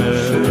Ferne. So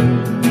schön,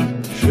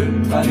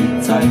 schön war die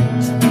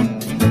Zeit.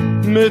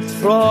 Mit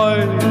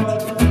Freud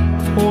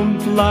und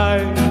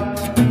Leid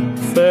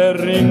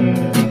verrinnt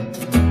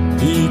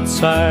die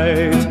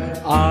Zeit.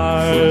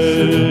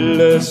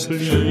 Alles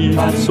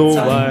liegt so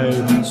weit,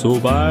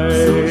 so weit.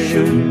 So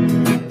schön,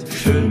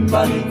 schön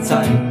war die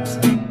Zeit.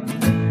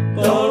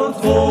 Dort,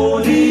 wo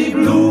die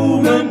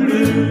Blumen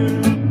blühen,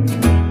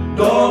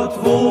 dort,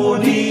 wo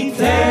die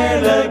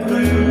Täler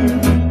grün,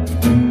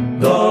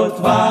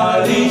 dort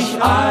war ich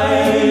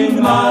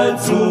einmal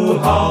zu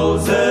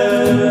Hause.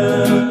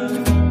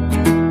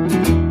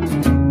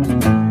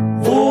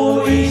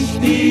 Wo ich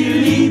die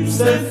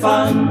Liebste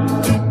fand,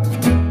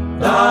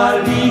 da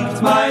liegt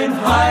mein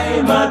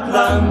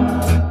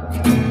Heimatland.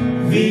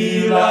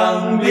 Wie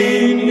lang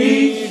bin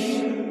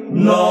ich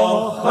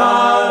noch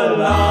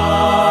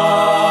allein?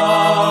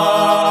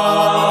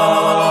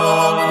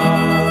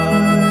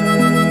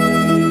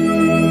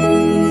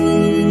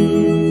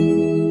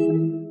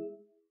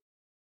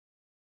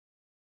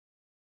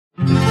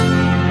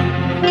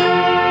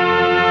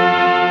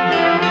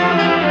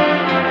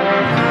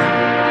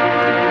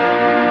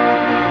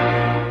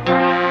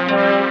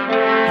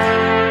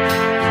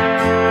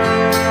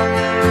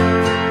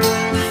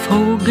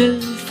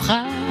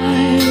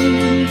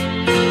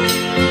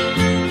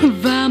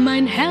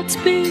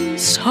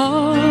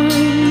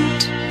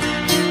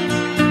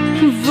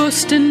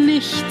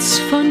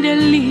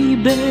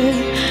 Liebe,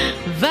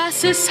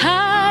 was es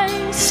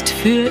heißt,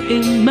 für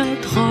immer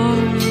treu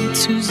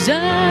zu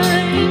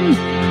sein.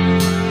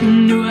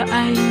 Nur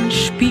ein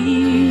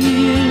Spiel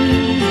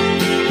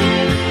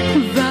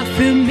war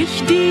für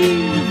mich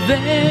die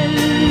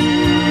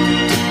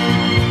Welt.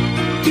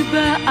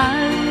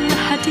 Überall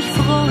hatte ich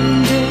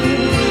Freunde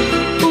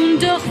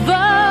und doch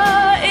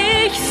war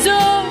ich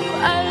so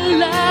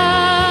allein.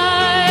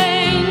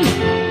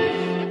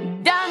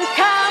 Dann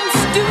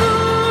kamst du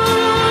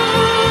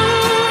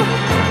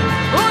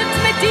und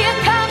mit dir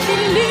kam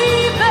die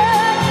Liebe,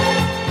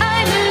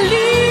 eine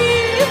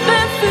Liebe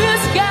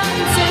fürs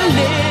ganze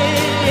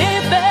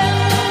Leben.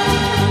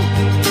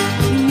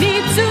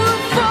 Nie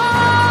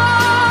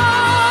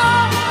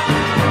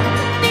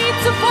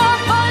zuvor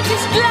wollte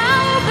ich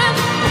glauben,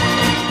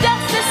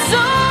 dass es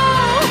so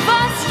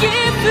was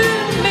je für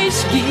mich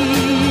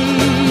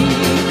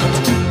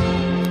gibt.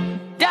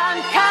 Dann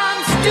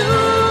kamst du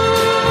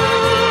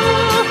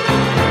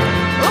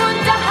und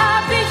da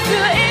hab ich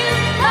für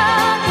immer,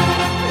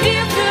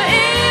 dir für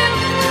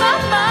immer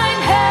mein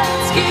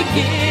Herz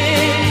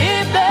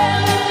gegeben.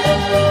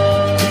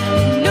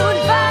 Nun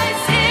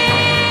weiß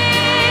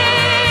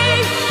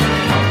ich,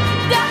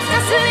 dass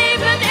das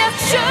Leben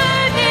erst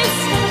schön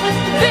ist,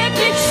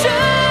 wirklich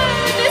schön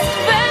ist,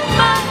 wenn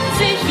man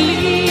sich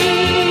liebt.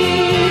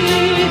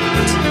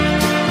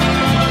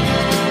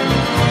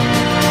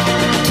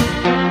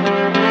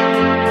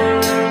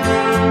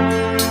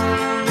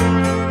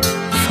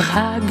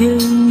 Frage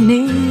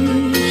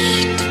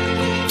nicht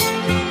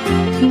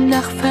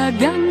nach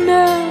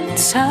vergangener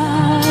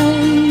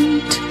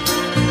Zeit.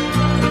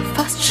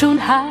 Fast schon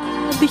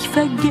hab ich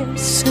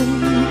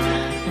vergessen,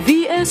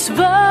 wie es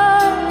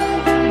war,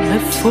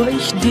 bevor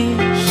ich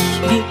dich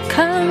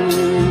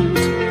gekannt.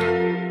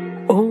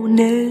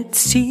 Ohne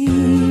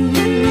Ziel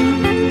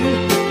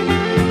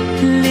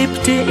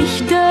lebte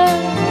ich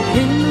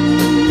dahin,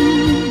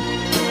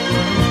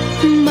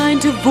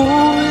 meinte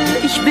wohl,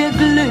 ich wär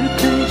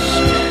glücklich,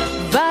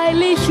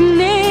 weil ich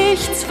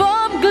nichts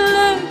vom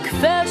Glück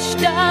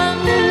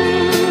verstand.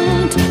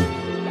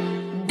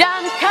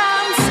 Dann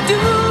kamst du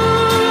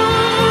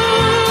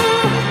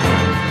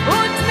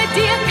und mit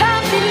dir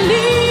kam die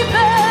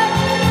Liebe,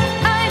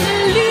 eine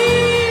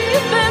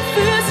Liebe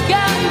fürs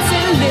ganze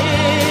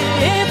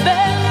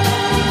Leben.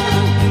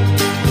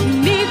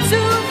 Nie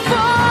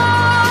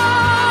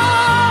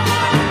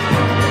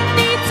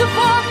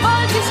zuvor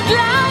wollte ich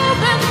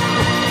glauben,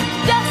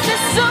 dass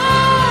es so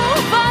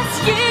was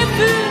je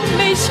für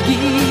mich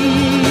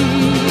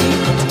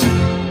gibt.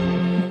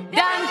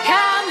 Dann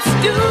kamst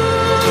du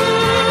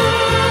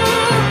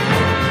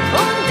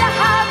und da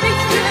hab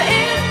ich für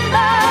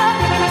immer,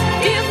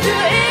 dir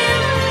für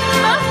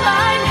immer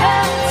mein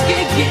Herz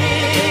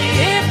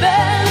gegeben.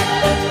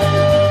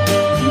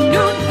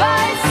 Nun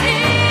weiß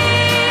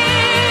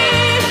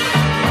ich,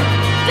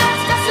 dass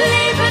das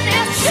Leben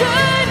erst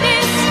schön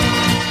ist,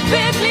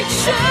 wirklich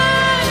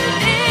schön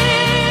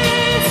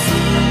ist,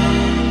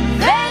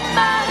 wenn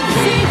man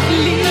sich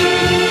liebt.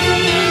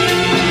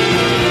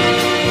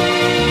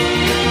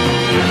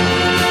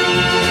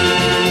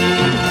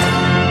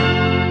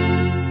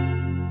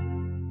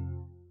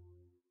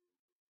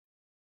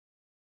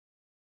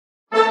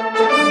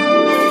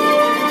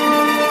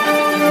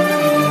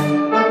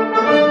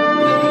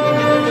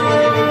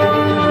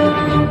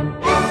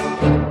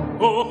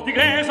 Hoch die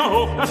Gräser,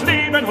 hoch das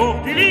Leben, hoch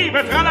die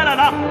Liebe,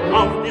 tralalala.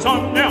 Auf die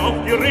Sonne, auf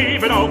die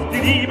Reben, auf die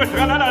Liebe,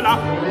 tralalala.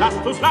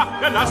 Lasst uns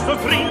lachen, lasst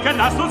uns trinken,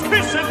 lasst uns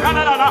küssen,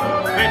 tralalala.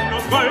 Wenn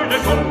uns goldene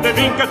Stunde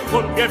winken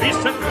und wir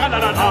wissen,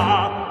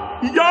 tralalala.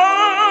 Ja,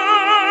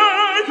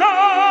 ja,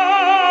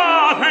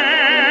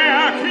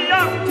 der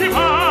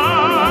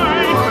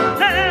Chianti-Wein,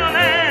 der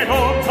lädt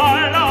uns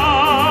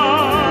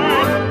allein.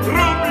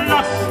 Drum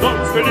lasst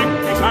uns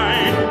glücklich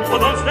sein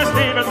und uns des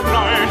Lebens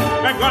freuen,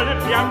 beim goldenen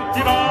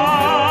Chianti-Wein.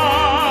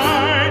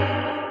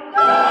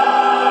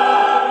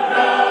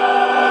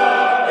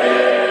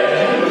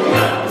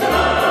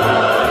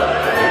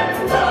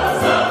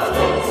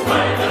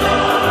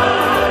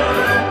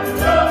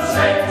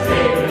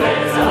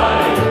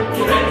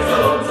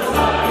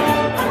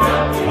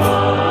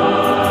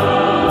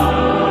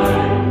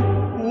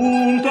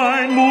 Und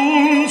ein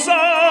Mund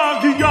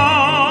sagt ja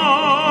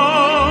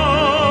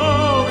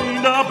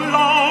in der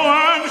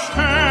blauen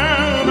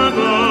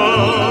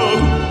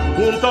Sternennacht.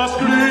 Und das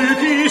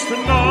Glück ist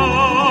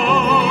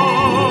nah,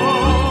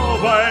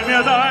 weil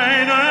mir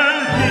deine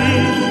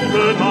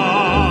Liebe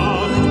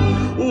macht.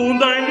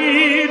 Und ein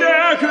Lied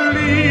erklingt,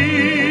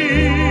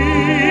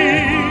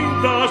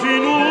 das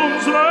in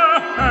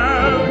unsere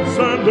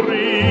Herzen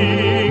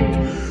dringt.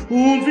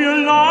 Und wir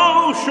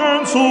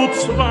lauschen zu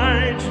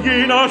zweit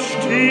jener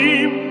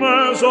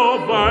Stimme so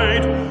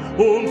weit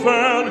und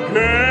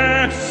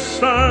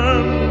vergessen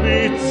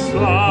die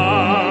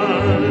Zeit.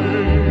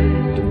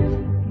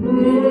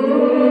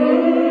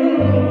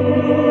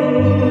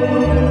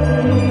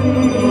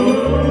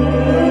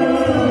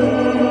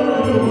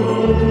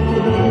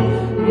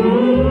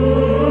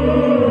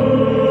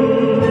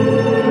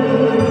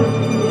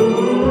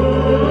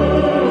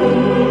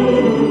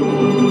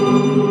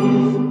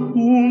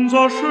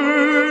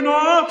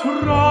 schöner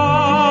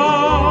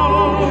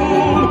Traum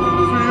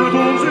führt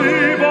uns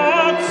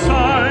über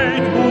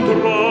Zeit und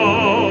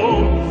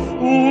Raum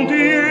und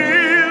die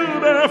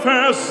Erde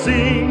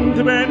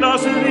versinkt, wenn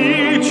das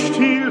Lied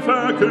still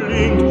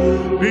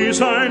verklingt,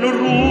 bis ein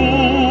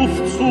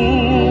Ruf zu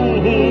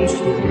uns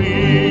dringt.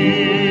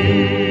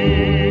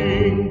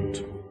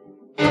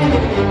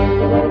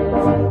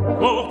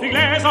 Hoch die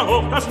Gläser,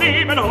 hoch das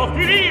Leben, hoch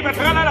die Liebe,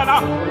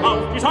 tralalala.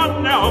 Auf die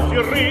Sonne, auf die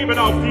Reben,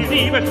 auf die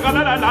Liebe,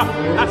 tralalala.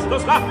 Lasst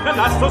uns lachen,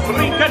 lasst uns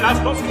trinken,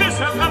 lasst uns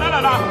küssen,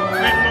 tralalala.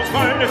 Wenn uns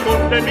goldene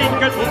Stunde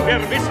winket und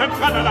wir wissen,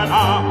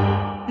 tralalala.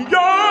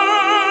 Ja,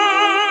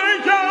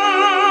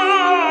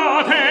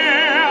 ja,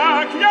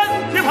 der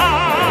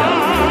Kjentjemann,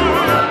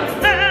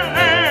 der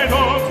lädt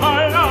uns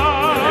allein.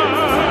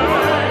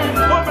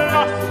 Und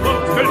lasst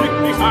uns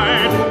glücklich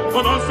sein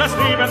und uns das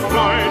Leben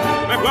freuen,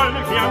 der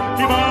goldene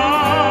Kjentjemann.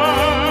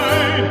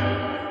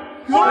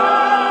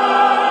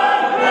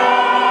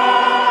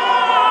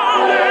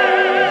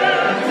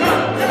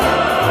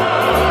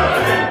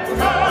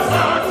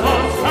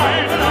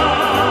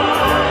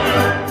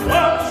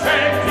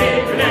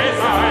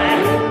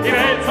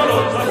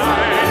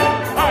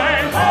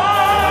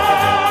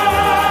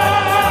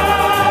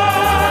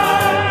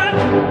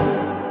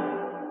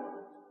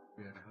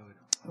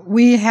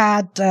 We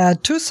had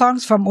two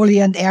songs from Uli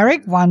and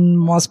Eric.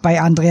 One was by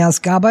Andreas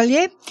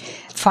Gabalier,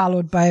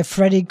 followed by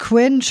Freddie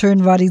Quinn,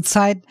 Schön war die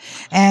Zeit.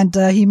 And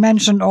he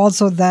mentioned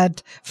also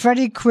that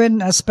Freddie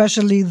Quinn,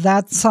 especially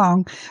that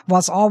song,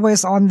 was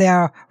always on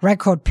their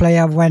record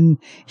player when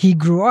he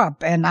grew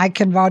up. And I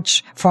can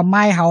vouch for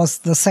my house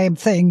the same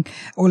thing.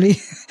 Uli,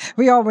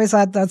 we always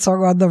had that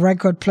song on the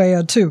record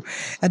player too.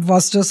 It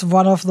was just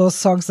one of those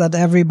songs that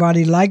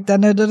everybody liked,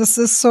 and it's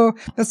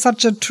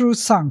such a true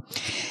song.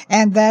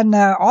 And then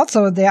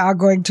also they are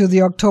going to the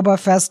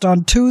Oktoberfest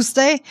on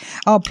Tuesday.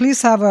 Oh,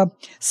 please have a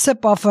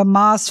sip of a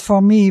Maß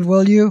for me,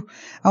 will you?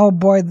 Oh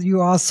boy,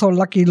 you are so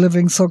lucky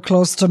living so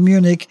close to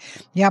Munich.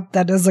 Yep,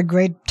 that is a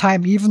great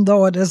time, even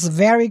though it is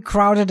very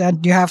crowded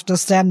and you have to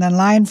stand in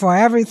line for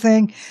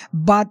everything,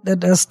 but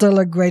it is still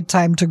a great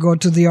time to go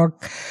to the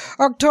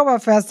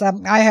Oktoberfest.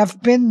 I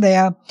have been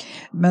there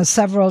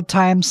several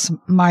times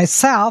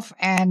myself,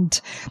 and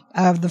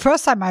the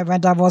first time I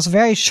went, I was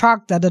very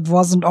shocked that it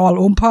wasn't all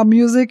Oompa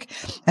music.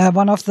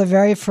 One of the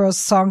very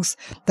first songs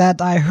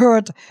that I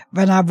heard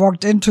when I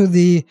walked into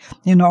the,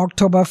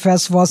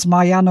 Oktoberfest was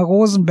Marianne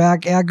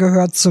Rosenberg, Er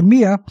gehört zu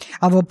mir.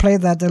 I will play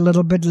that a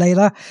little bit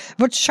later,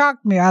 which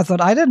shocked me. I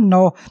thought, I didn't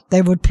know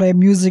they would play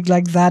music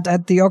like that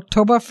at the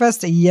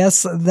Oktoberfest.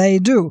 Yes, they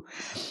do.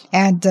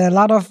 And a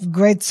lot of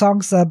great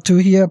songs to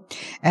hear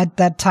at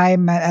that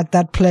time, at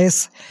that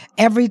place.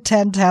 Every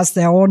tent has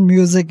their own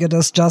music. It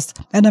is just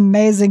an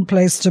amazing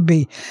place to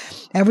be.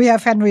 And we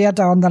have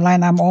Henrietta on the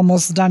line. I'm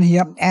almost done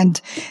here.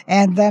 And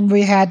then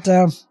we had,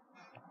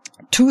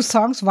 two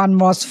songs. One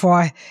was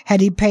for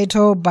Hedy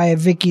Pato by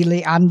Vicky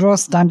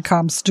Leandros, Dann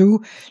Kamst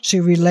Du. She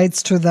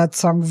relates to that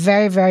song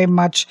very, very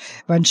much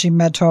when she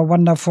met her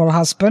wonderful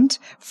husband,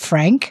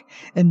 Frank,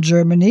 in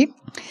Germany,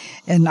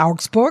 in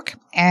Augsburg.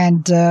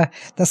 And the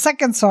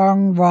second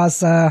song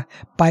was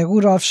by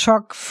Rudolf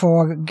Schock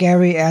for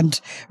Gary and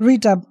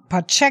Rita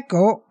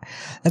Pacheco.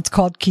 It's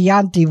called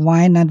Chianti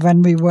wine. And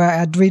when we were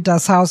at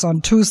Rita's house on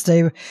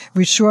Tuesday,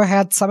 we sure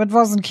had some. It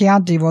wasn't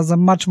Chianti, it was a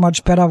much,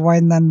 much better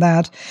wine than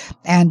that.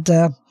 And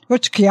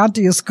which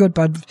Chianti is good,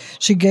 but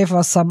she gave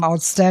us some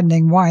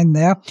outstanding wine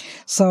there.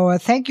 So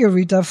thank you,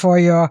 Rita, for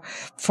your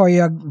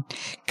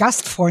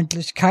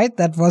Gastfreundlichkeit.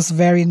 That was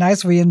very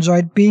nice. We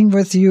enjoyed being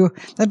with you.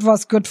 It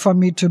was good for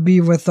me to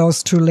be with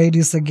those two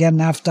ladies again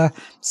after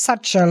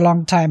such a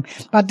long time.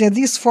 But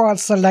these four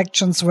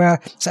selections were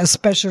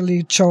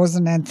especially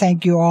chosen, and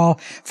thank you all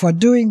for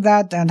doing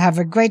that, and have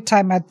a great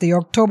time at the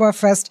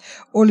Oktoberfest,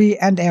 Uli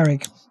and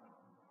Eric.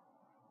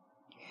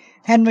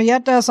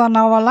 Henrietta is on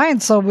our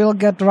line, so we'll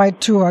get right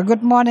to her.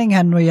 Good morning,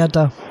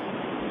 Henrietta.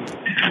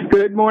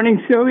 Good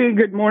morning, Silvia.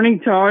 Good morning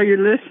to all your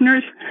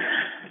listeners.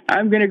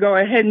 I'm going to go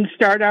ahead and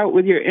start out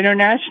with your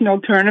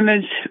international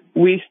tournaments.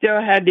 We still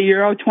had the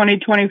Euro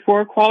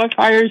 2024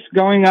 qualifiers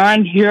going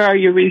on. Here are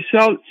your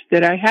results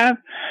that I have.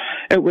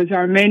 It was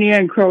Armenia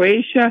and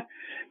Croatia.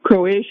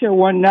 Croatia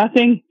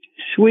 1-0.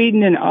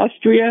 Sweden and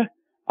Austria.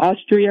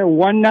 Austria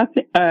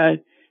 3-1.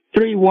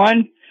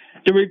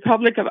 The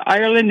Republic of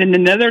Ireland and the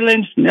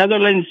Netherlands.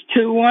 Netherlands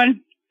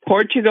 2-1.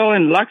 Portugal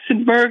and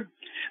Luxembourg.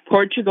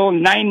 Portugal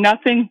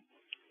 9-0.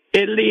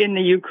 Italy and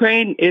the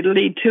Ukraine.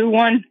 Italy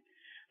 2-1.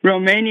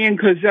 Romania and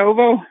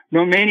Kosovo.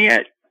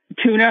 Romania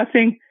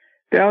 2-0.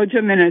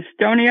 Belgium and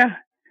Estonia.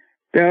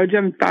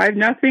 Belgium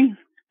 5-0.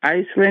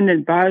 Iceland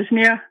and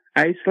Bosnia.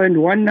 Iceland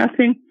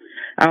 1-0.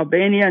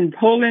 Albania and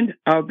Poland.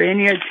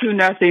 Albania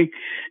 2-0.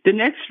 The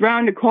next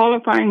round of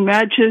qualifying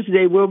matches,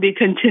 they will be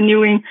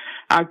continuing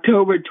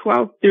October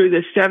 12th through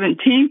the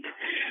 17th.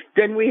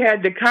 Then we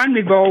had the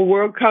CONMEBOL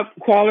World Cup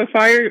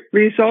qualifier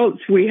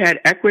results. We had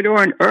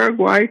Ecuador and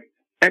Uruguay.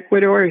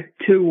 Ecuador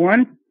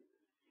 2-1.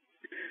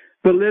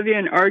 Bolivia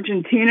and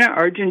Argentina.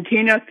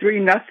 Argentina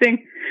 3-0.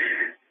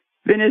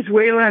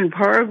 Venezuela and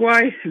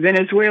Paraguay.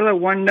 Venezuela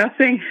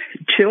 1-0.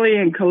 Chile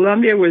and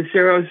Colombia was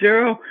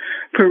 0-0.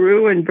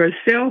 Peru and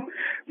Brazil.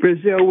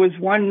 Brazil was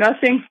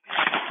 1-0.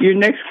 Your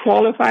next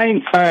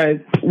qualifying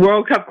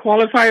World Cup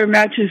qualifier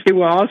matches, they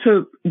will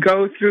also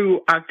go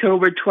through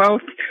October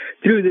 12th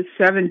through the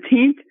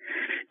 17th.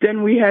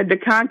 Then we had the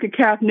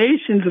CONCACAF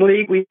Nations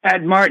League. We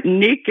had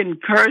Martinique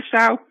and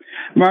Curacao.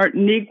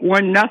 Martinique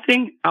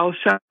 1-0. El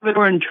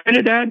Salvador and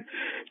Trinidad.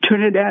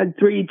 Trinidad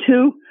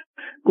 3-2.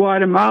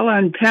 Guatemala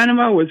and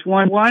Panama was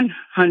 1-1.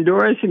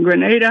 Honduras and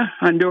Grenada.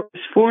 Honduras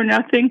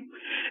 4-0.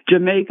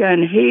 Jamaica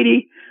and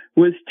Haiti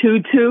was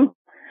 2-2.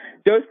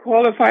 Those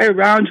qualifier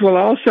rounds will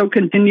also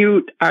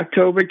continue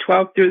October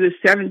 12th through the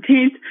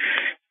 17th.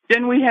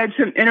 Then we had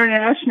some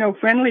international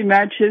friendly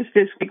matches.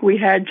 This week we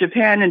had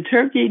Japan and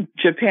Turkey.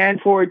 Japan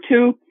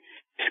 4-2.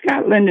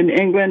 Scotland and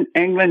England.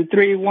 England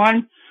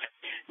 3-1.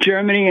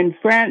 Germany and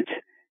France.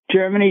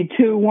 Germany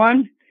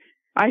 2-1.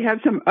 I have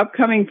some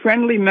upcoming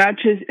friendly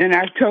matches in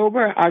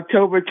October.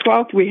 October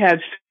 12th, we have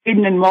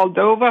Sweden and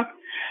Moldova.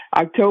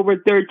 October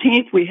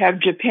 13th, we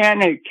have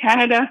Japan and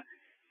Canada,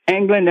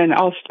 England and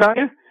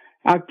Australia.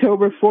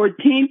 October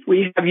 14th,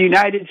 we have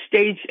United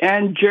States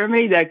and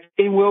Germany. That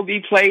game will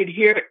be played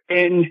here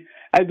in,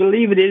 I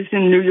believe it is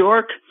in New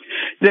York.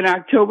 Then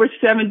October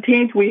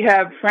 17th, we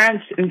have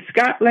France and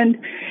Scotland.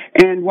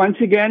 And once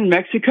again,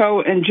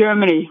 Mexico and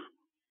Germany.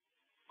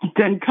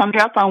 Then coming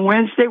up on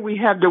Wednesday, we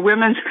have the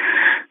Women's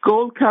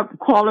Gold Cup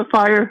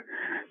qualifier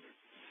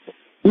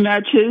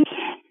matches.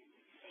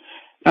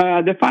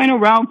 The final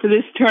round for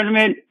this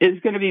tournament is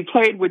going to be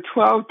played with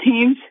 12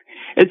 teams.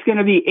 It's going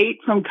to be 8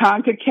 from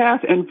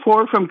CONCACAF and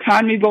 4 from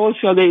CONMEBOL,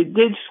 so they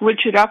did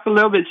switch it up a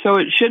little bit, so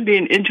it should be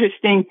an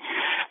interesting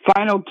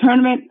final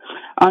tournament.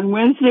 On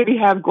Wednesday, we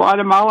have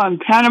Guatemala and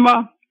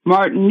Panama,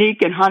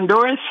 Martinique and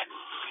Honduras,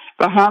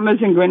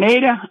 Bahamas and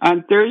Grenada.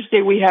 On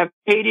Thursday, we have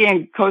Haiti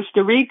and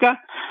Costa Rica,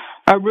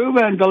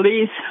 Aruba and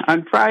Belize.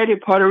 On Friday,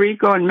 Puerto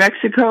Rico and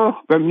Mexico,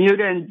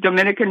 Bermuda and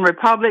Dominican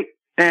Republic,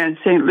 and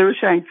St.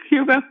 Lucia and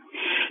Cuba.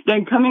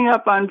 Then coming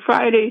up on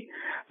Friday,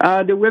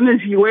 the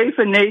Women's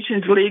UEFA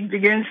Nations League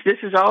begins. This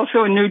is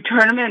also a new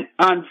tournament.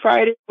 On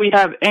Friday, we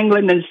have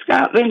England and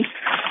Scotland,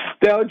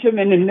 Belgium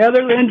and the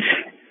Netherlands,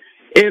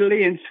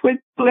 Italy and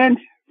Switzerland,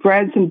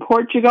 France and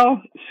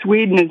Portugal,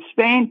 Sweden and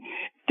Spain,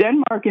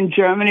 Denmark and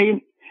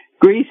Germany,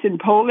 Greece and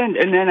Poland,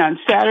 and then on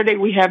Saturday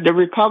we have the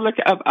Republic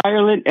of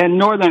Ireland and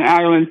Northern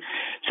Ireland.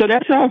 So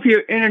that's all for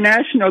your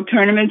international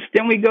tournaments.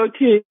 Then we go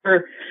to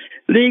your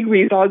league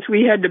results.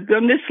 We had the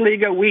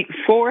Bundesliga week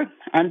 4.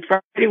 On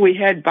Friday we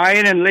had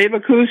Bayern and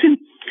Leverkusen.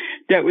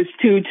 That was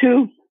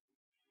 2-2.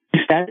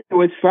 Saturday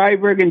was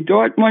Freiburg and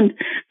Dortmund.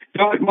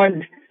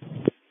 Dortmund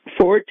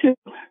 4-2.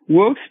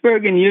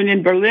 Wolfsburg and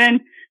Union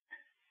Berlin.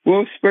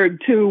 Wolfsburg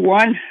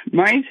 2-1.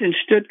 Mainz and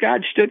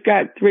Stuttgart.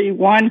 Stuttgart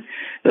 3-1.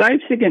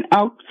 Leipzig and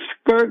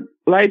Augsburg.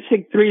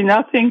 Leipzig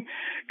 3-0.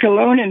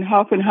 Cologne and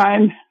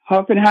Hoffenheim.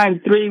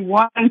 Hoffenheim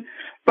 3-1.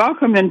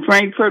 Bochum and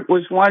Frankfurt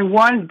was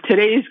 1-1.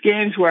 Today's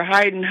games were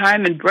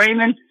Heidenheim and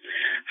Bremen.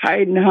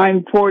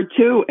 Heidenheim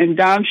 4-2. And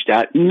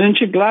Darmstadt and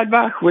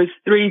Mönchengladbach was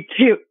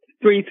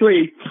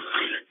 3-3.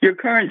 Your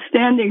current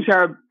standings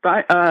are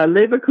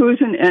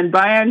Leverkusen and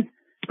Bayern,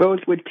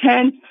 both with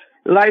 10.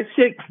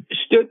 Leipzig,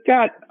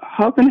 Stuttgart,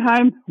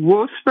 Hoffenheim,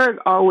 Wolfsburg,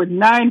 all with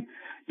 9.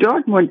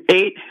 Dortmund,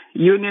 8.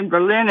 Union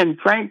Berlin and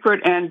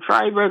Frankfurt and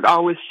Freiburg,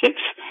 all with 6.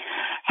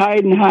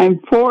 Heidenheim,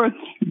 4.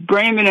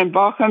 Bremen and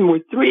Bochum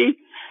with 3.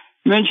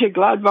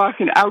 Mönchengladbach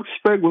and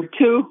Augsburg with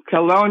 2.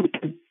 Cologne,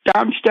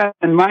 Darmstadt,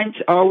 and Mainz,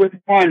 all with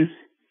 1.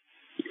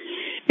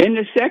 In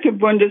the second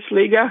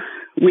Bundesliga,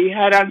 we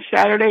had on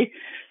Saturday,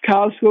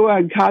 Karlsruhe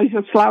and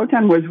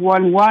Kaiserslautern was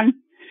 1-1.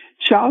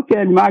 Schalke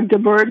and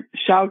Magdeburg,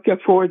 Schalke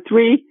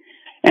 4-3.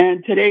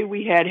 And today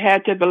we had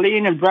Hertha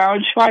Berlin and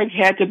Braunschweig.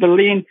 Hertha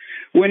Berlin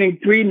winning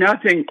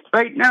 3-0.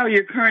 Right now,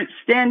 your current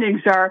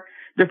standings are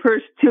the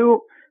first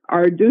two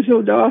are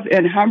Dusseldorf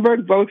and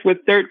Hamburg, both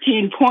with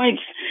 13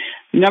 points.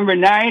 Number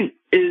 9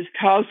 is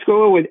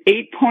Karlsruhe with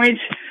 8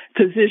 points.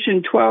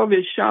 Position 12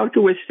 is Schalke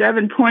with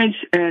 7 points,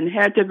 and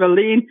Hertha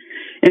Berlin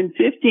in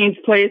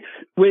 15th place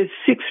with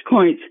 6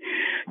 points.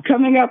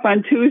 Coming up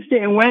on Tuesday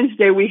and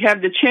Wednesday, we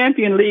have the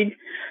Champion League.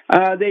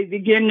 They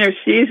begin their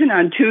season.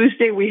 On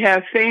Tuesday, we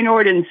have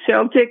Feyenoord and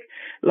Celtic,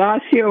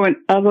 Lazio and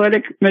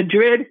Athletic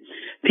Madrid,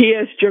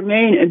 PS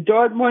Germain and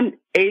Dortmund,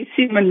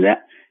 AC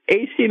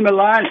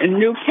Milan and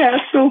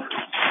Newcastle,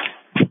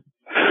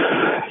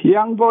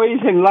 Young Boys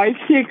and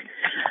Leipzig,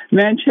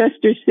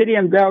 Manchester City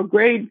and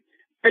Belgrade,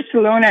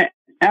 Barcelona,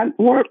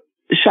 Antwerp,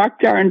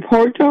 Shakhtar and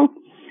Porto.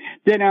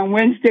 Then on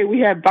Wednesday, we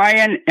have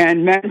Bayern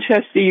and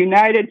Manchester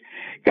United,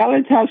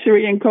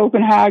 Galatasaray and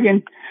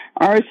Copenhagen,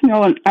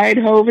 Arsenal and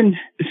Eindhoven,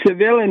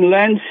 Seville and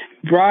Lens,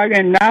 Braga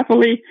and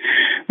Napoli,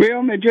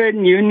 Real Madrid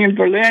and Union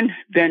Berlin,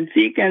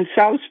 Benfica and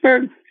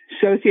Salzburg,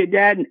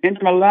 Sociedad and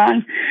Inter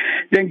Milan.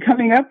 Then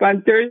coming up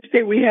on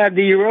Thursday, we have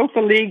the Europa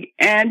League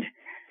and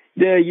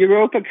the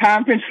Europa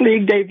Conference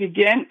League. They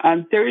begin.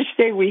 On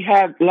Thursday, we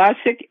have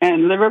Leipzig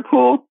and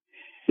Liverpool,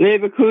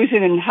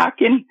 Leverkusen and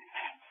Hacken,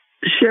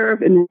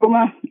 Sheriff and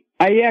Roma,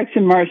 Ajax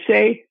and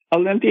Marseille,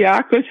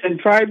 Olympiacos and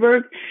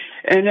Freiburg.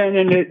 And then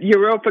in the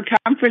Europa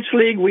Conference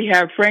League, we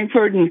have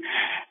Frankfurt and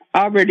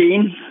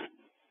Aberdeen.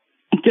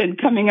 Then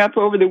coming up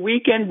over the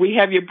weekend, we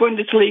have your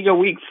Bundesliga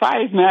Week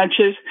 5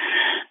 matches.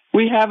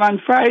 We have on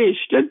Friday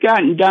Stuttgart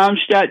and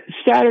Darmstadt,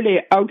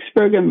 Saturday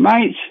Augsburg and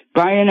Mainz,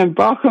 Bayern and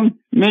Bochum,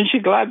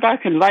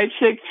 Mönchengladbach and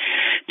Leipzig,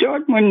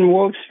 Dortmund and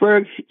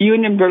Wolfsburg,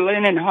 Union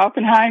Berlin and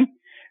Hoffenheim,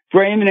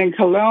 Bremen and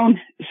Cologne.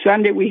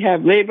 Sunday we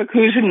have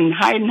Leverkusen and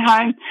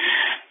Heidenheim,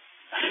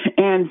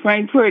 and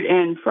Frankfurt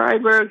and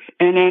Freiburg.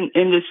 And then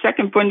in the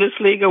second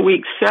Bundesliga,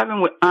 Week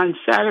 7 on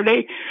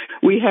Saturday,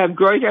 we have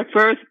Greuther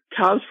Fürth,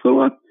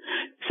 Karlsruhe,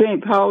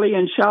 St. Pauli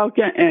and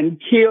Schalke, and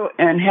Kiel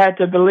and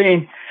Hertha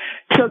Berlin.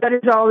 So that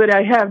is all that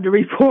I have to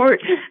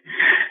report.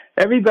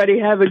 Everybody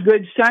have a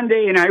good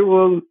Sunday, and I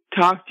will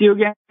talk to you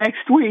again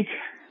next week.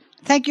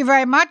 Thank you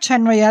very much,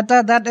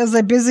 Henrietta. That is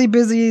a busy,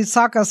 busy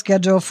soccer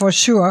schedule for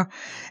sure.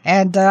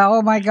 And,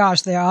 oh my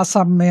gosh, there are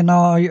some,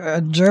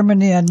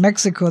 Germany and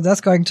Mexico.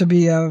 That's going to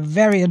be a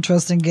very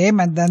interesting game.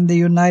 And then the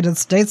United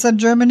States and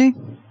Germany.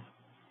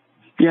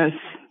 Yes.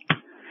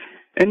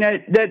 And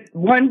that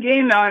one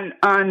game on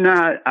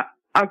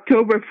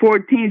October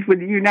 14th with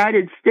the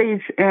United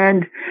States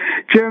and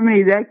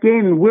Germany, that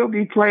game will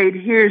be played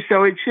here,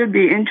 so it should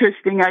be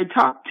interesting. I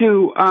talked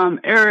to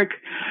Eric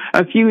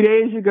a few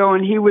days ago,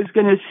 and he was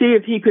going to see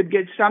if he could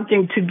get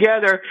something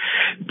together,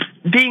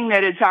 being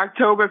that it's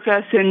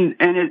Oktoberfest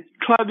and his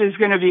club is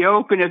going to be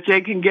open, if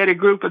they can get a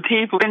group of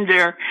people in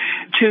there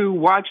to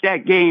watch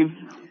that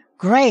game.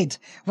 Great.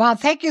 Well,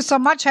 thank you so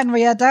much,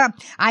 Henrietta.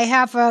 I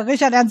have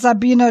Richard and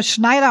Sabine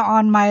Schneider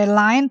on my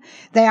line.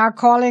 They are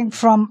calling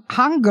from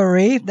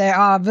Hungary. They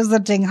are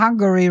visiting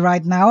Hungary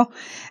right now.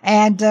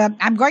 And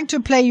I'm going to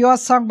play your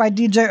song by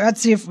DJ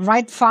Ötzi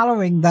right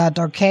following that,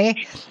 okay?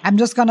 I'm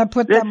just going to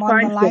put them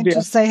on the line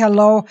to say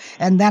hello.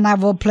 And then I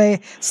will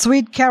play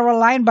Sweet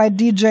Caroline by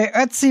DJ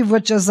Ötzi,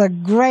 which is a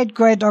great,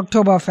 great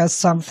Oktoberfest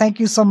song. Thank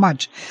you so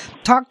much.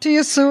 Talk to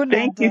you soon.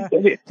 Thank you.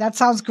 That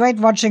sounds great,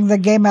 watching the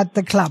game at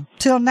the club.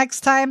 Till next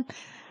time.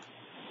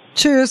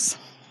 Tschüss.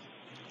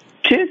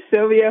 Tschüss,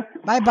 Silvia.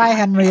 Bye-bye,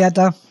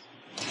 Henrietta.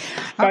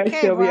 Bye,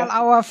 Okay, Silvia. well,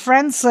 our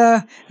friends,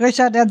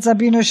 Richard and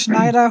Sabine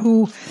Schneider,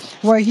 who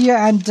were here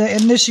and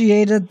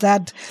initiated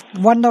that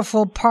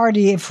wonderful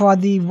party for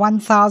the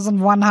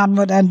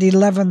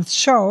 1111th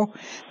show,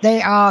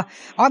 they are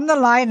on the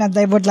line and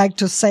they would like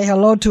to say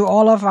hello to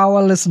all of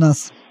our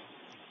listeners.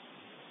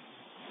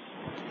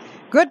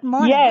 Good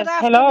morning. Yes, good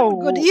afternoon,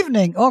 hello. Good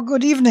evening. Or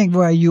good evening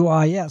where you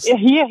are, yes.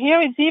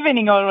 Here it's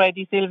evening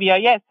already, Silvia.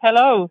 Yes,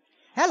 hello.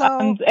 Hello.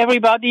 And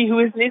everybody who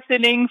is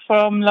listening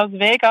from Las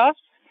Vegas.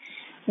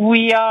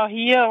 We are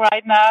here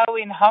right now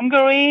in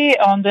Hungary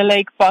on the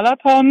Lake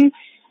Balaton,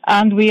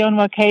 and we are on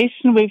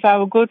vacation with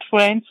our good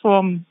friends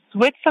from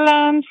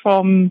Switzerland,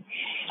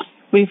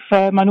 with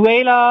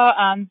Manuela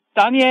and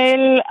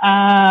Daniel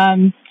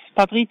and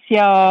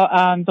Patricia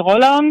and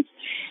Roland.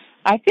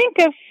 I think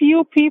a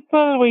few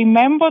people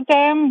remember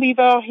them. We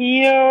were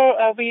here,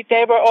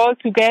 they were all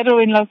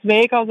together in Las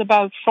Vegas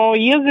about 4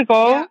 years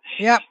ago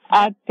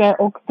at the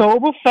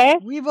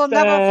Oktoberfest. We will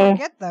never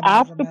forget them.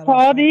 After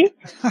party.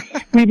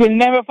 We will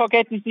never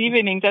forget this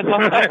evening. That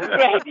was a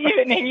great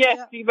evening. Yes,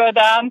 we were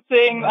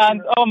dancing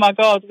and oh my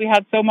God, we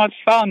had so much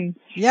fun.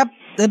 Yep,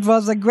 it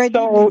was a great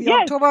evening. The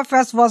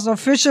Oktoberfest was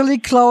officially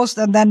closed,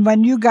 and then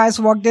when you guys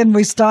walked in,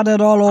 we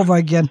started all over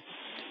again.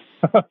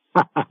 It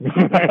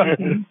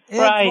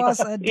was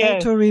a day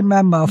to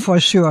remember, for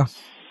sure.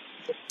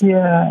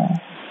 Yeah.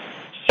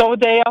 So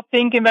they are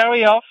thinking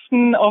very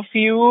often of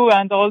you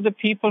and all the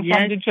people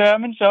from the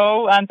German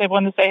show, and they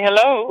want to say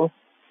hello.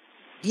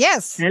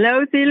 Yes.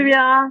 Hello,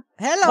 Silvia.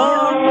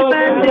 Hello.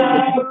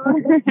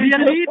 Wir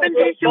lieben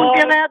dich und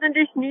wir werden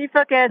dich nie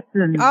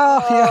vergessen. Oh,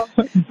 ja.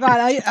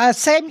 Well,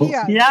 same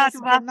here. Ja, Das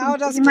du warst genau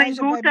das immer in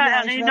Gleiche bei guter mir. Ich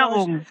werde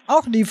Erinnerung. euch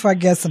auch nie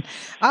vergessen.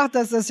 Ach,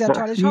 das ist ja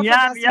toll. Ich hoffe,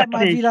 Ja, dass ihr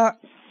mal wirklich. wieder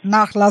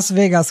nach Las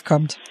Vegas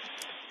kommt.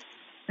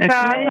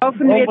 Ja,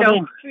 hoffen wir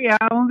doch. Ja,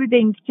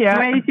 unbedingt. Ja.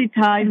 Crazy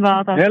time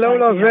war das. Hello,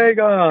 Las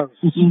Vegas.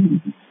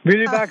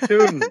 We'll be back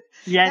soon.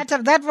 Yes.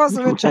 That was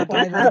Richard,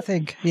 I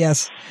think.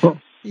 Yes.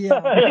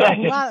 Yeah.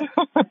 Well,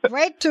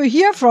 great to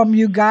hear from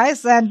you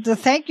guys, and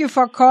thank you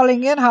for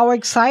calling in. How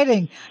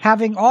exciting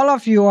having all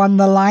of you on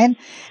the line,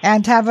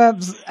 and have a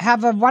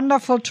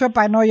wonderful trip.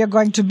 I know you're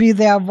going to be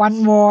there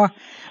one more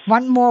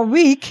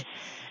week.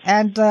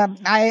 And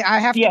I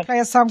have to play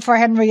a song for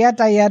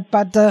Henrietta yet,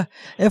 but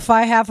if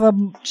I have a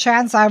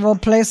chance, I will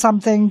play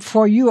something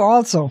for you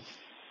also.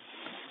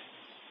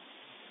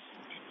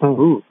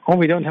 Oh,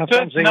 we don't have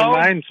something in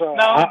mind for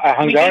a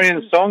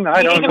Hungarian song?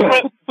 I don't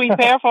know.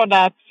 Prepare for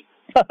that.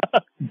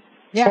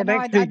 Yeah, for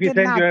next week, we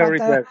send you a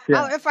request.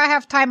 If I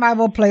have time, I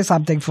will play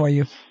something for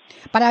you.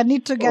 But I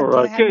need to get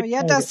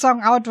Henrietta's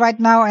song out right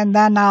now, and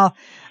then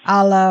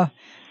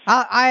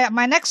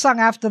my next song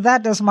after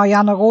that is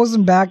Marianne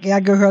Rosenberg,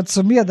 Er gehört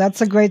zu mir.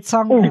 That's a great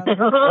song.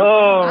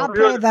 I'll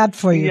play that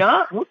for you.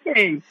 Yeah,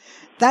 okay.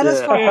 That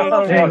is for all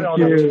of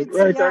you.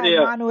 Patricia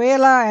and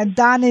Manuela and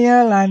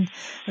Daniel and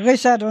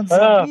Richard und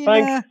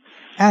Sabine.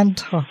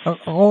 and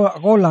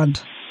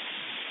Roland.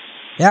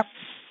 Yep.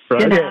 Right.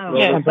 Genau.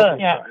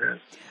 Yeah.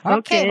 Okay,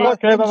 Okay. well,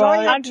 Okay, enjoy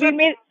bye-bye. your And trip.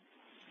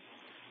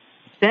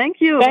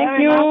 Thank you. thank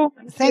very you. much.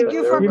 Thank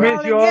you for We miss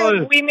calling you all.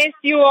 in. We miss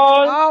you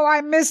all. Oh,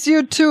 I miss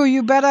you too.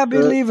 You better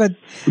believe it.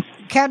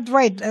 Can't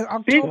wait.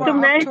 October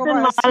zum nächsten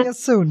is Mal. here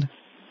soon.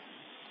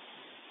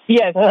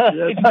 Yes,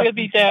 it will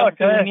be there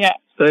soon. Yeah.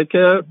 Take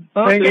care.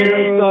 Thank you.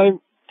 Next time.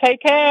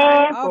 Take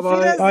care. Auf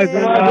Bye-bye.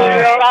 Wiedersehen. Bye.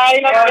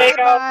 Bye, Las Bye Vegas.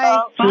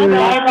 bye.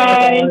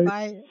 Bye.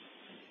 Bye.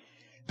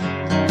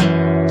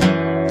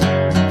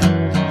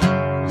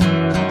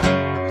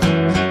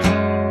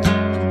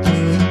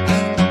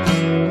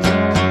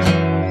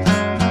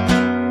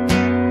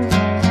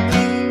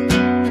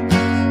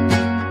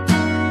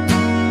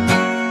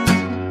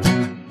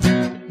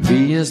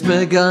 Wie es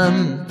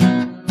begann,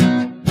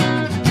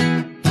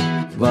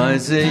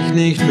 weiß ich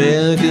nicht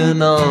mehr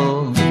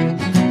genau.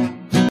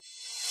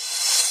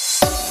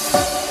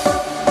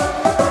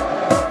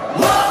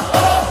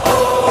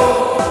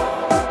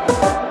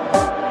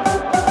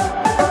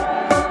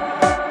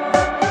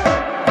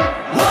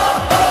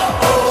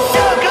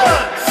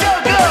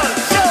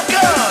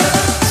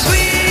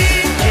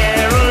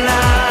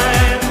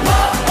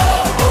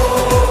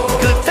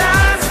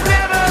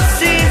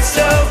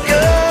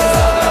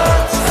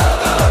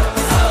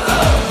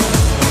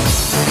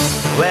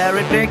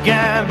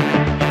 Began,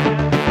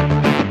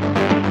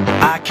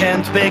 I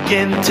can't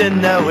begin to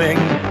knowing,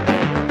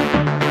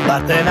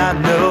 but then I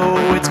know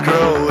it's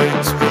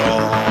growing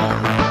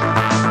strong.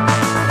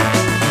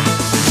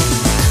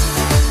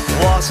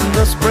 Wasn't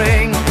the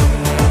spring,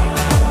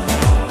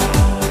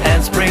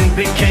 and spring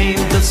became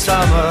the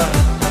summer.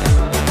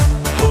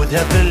 Who'd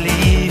have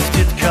believed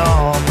it'd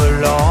come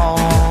along?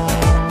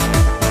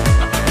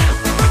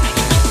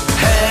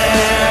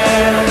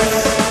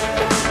 Hands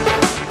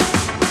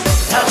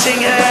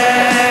touching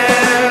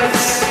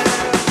hands,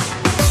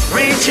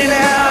 reaching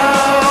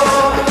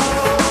out,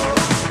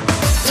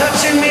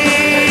 touching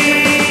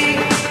me,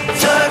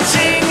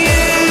 touching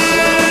you.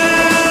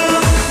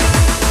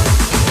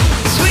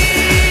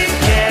 Sweet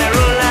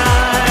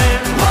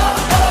Caroline,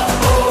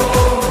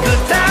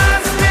 good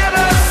times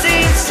never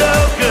seem so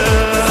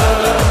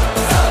good.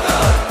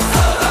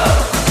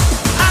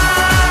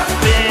 I've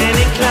been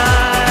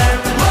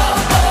inclined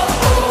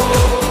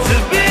to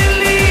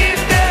believe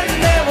that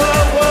never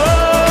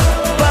was,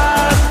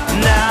 but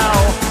now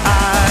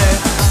I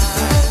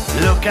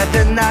look at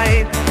the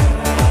night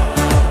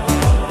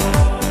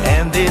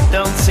and it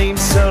don't seem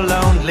so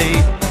lonely.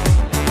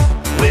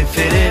 We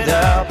fit it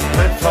up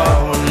with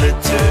only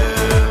two.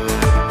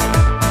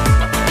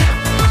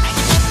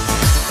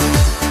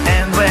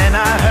 And when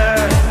I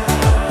heard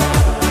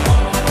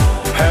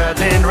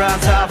hurting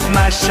runs off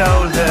my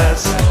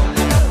shoulders,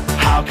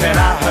 how can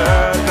I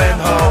hurt when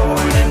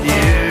holding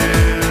you?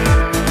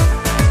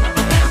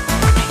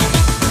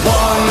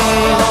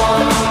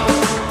 One,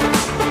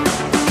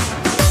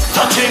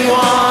 touching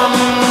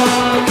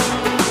one,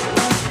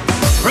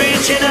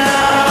 reaching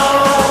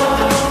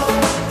out,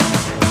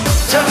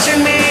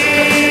 touching me,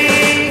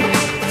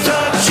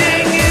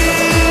 touching you.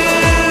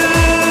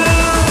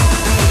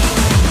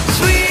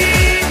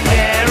 Sweet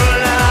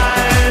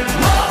Caroline,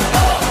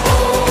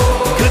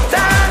 good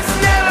times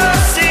never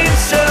seem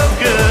so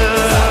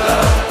good.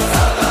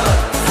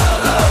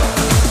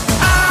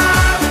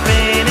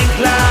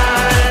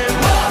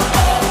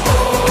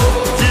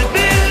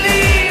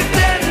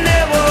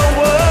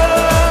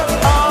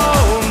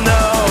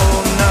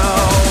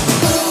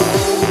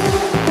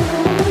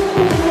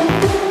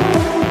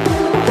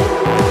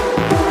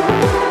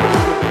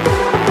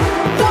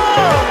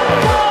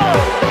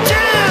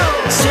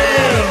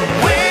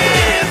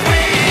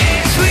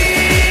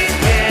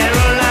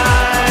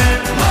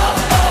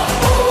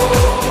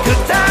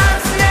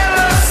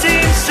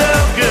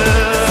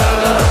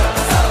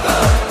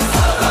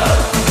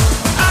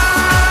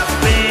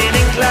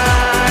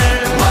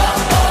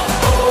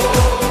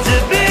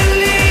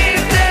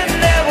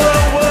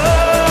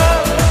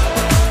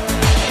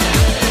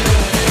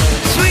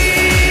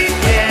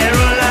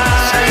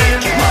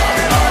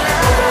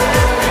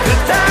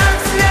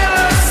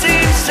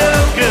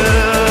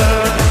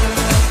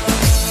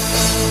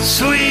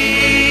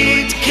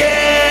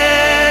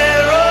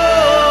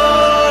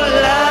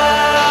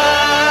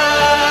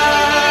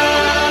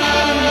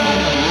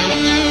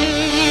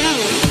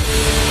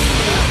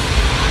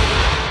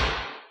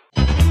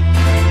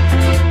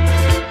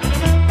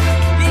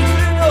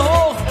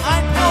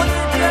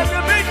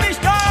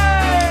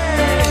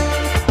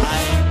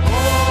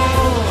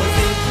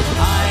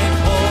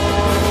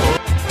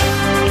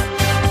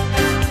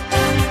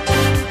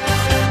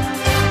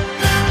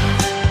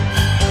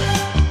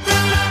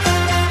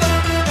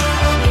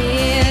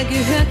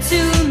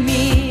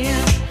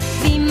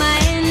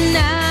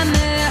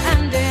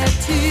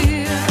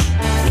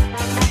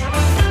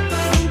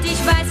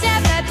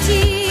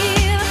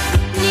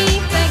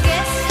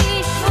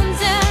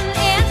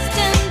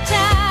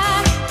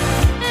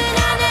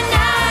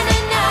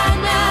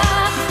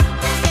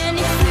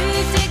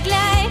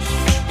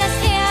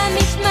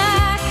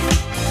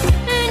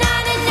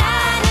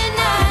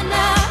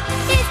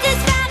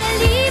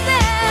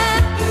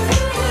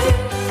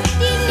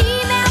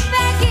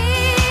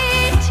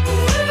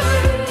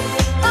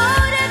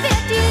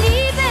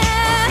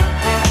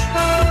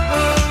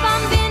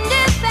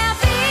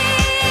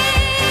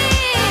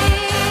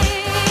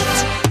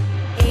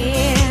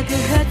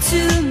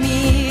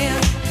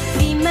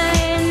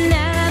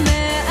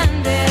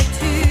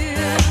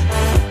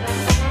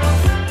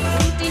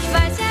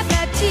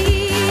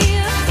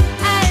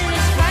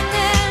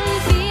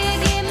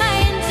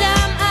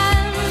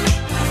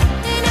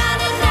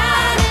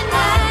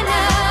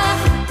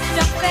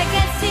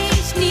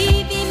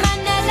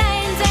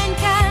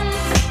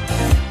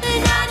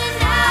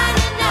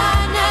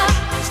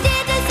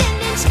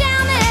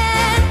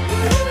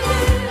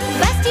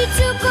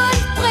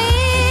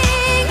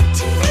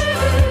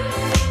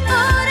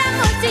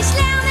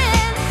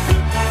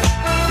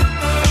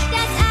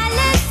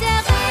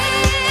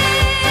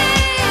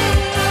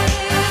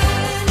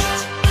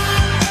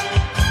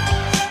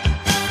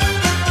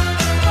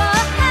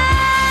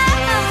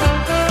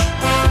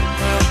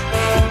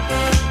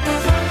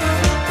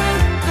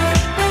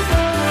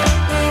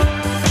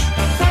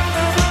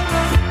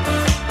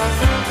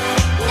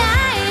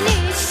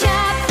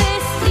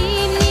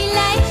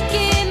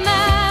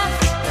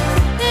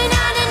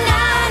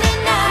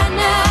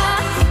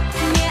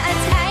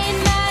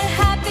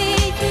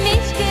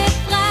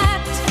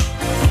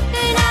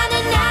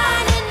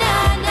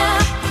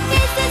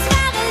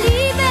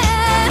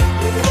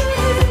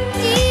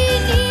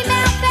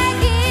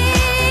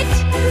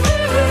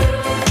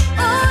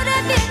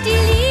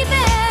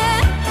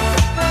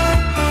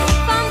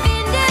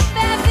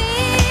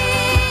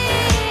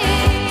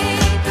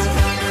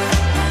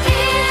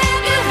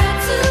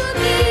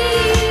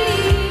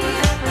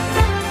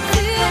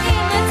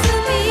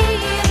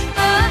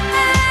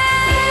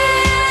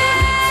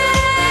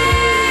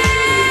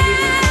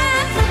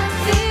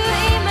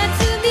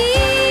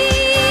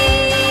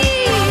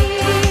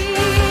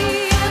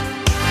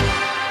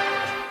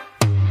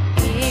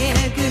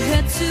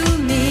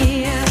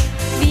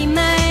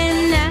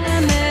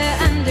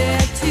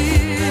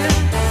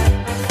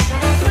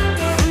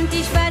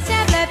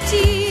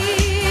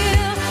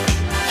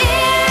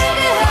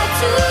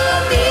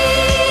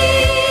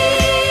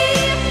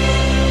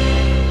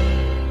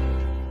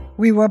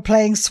 we were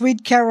playing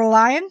Sweet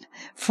Caroline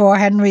for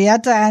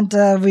Henrietta,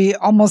 and we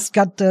almost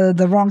got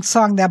the wrong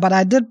song there, but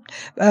I did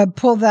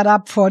pull that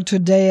up for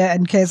today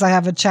in case I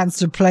have a chance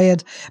to play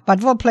it.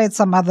 But we'll play it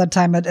some other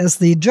time. It is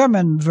the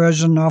German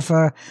version of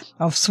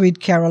Sweet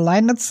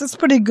Caroline. It's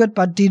pretty good,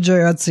 but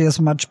DJ Ötzi is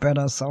much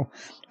better, so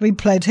we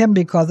played him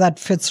because that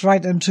fits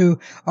right into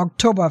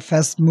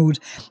Oktoberfest mood.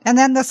 And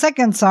then the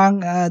second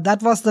song, that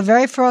was the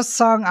very first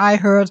song I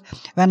heard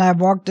when I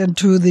walked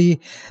into the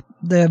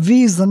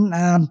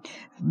Wiesen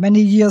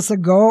many years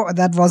ago.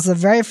 That was the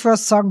very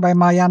first song by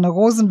Marianne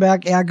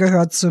Rosenberg, Er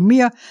gehört zu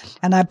mir.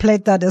 And I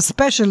played that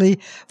especially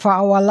for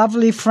our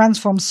lovely friends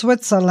from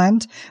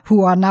Switzerland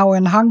who are now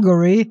in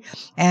Hungary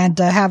and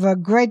have a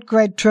great,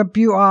 great trip.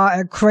 You are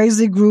a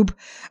crazy group.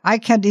 I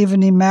can't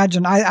even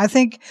imagine. I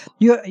think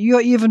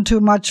you're even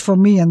too much for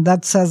me, and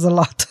that says a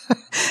lot.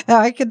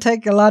 I can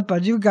take a lot,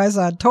 but you guys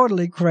are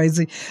totally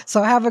crazy.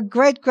 So have a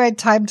great, great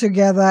time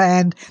together,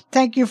 and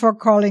thank you for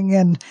calling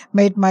in.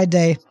 Made my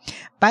day.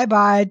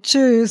 Bye-bye.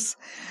 Tschüss.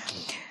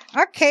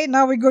 Okay,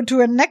 now we go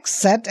to a next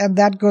set, and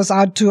that goes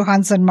out to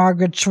Hans and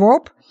Margaret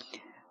Schwab.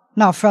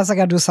 Now, first I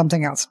gotta do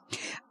something else.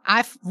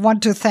 I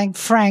want to thank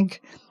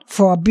Frank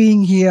for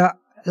being here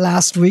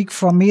last week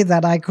for me,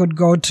 that I could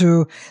go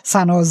to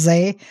San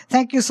Jose.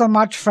 Thank you so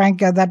much, Frank.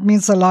 That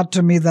means a lot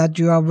to me that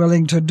you are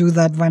willing to do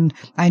that when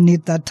I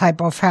need that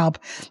type of help.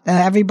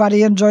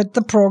 Everybody enjoyed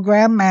the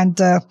program, and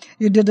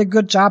you did a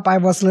good job. I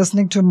was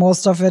listening to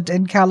most of it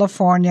in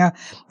California.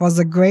 It was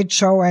a great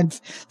show, and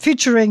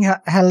featuring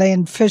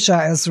Helene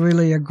Fischer is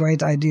really a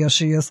great idea.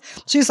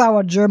 She's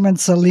our German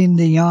Celine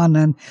Dion,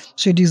 and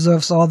she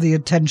deserves all the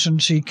attention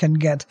she can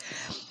get.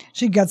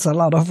 She gets a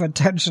lot of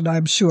attention,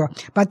 I'm sure.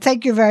 But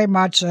thank you very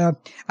much.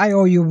 I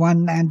owe you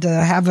one, and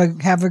have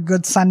a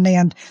good Sunday.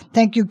 And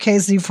thank you,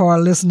 Casey, for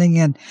listening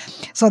in.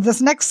 So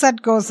this next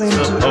set goes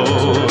into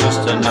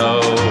Supposed to know.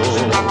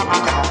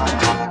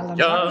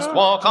 Just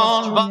walk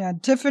on by.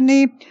 And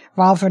Tiffany,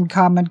 Ralph and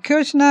Carmen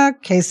Kirchner,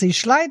 Casey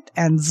Schleit,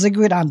 and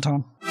Sigrid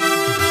Anton.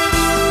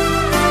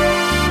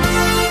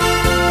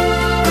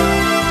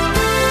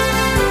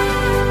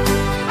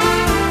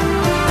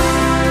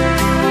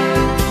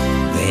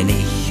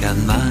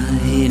 An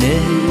meine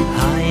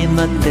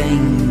Heimat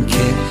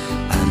denke,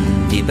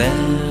 an die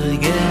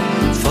Berge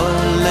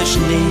voller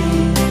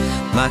Schnee,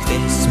 macht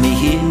es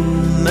mich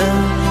immer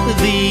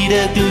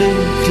wieder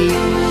glücklich,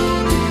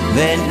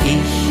 wenn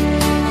ich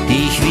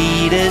dich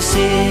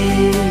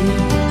wiedersehe.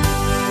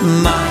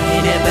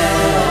 Meine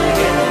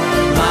Berge,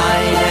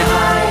 meine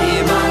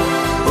Heimat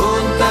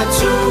und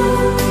dazu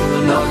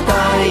noch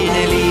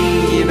deine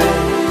Liebe.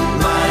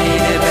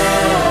 Meine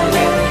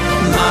Berge,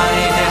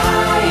 meine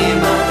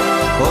Heimat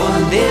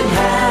und im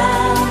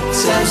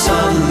Herzen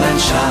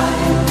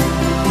Sonnenschein.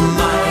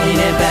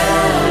 Meine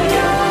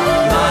Berge,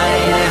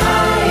 meine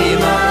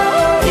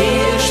Heimat,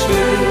 hier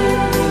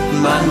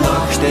spürt man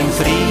noch den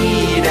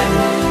Frieden.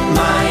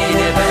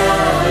 Meine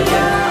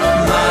Berge,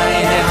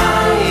 meine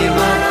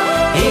Heimat,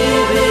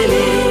 hier will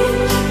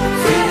ich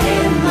für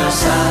immer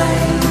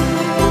sein.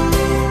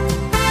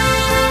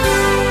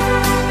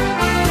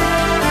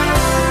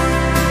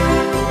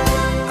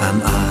 Am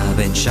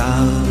Abend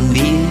schauen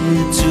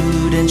wir zu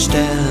den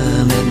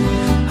Sternen,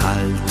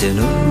 halten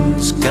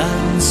uns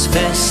ganz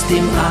fest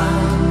im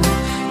Arm.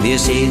 Wir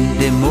sehen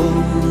den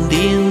Mond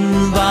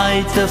in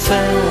weiter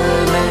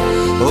Ferne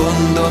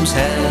und ums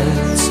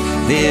Herz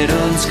wird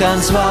uns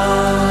ganz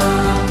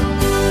warm.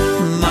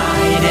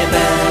 Meine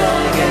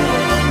Berge,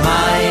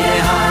 meine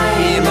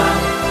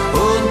Heimat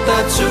und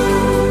dazu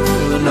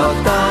noch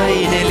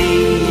deine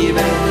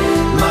Liebe.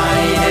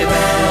 Meine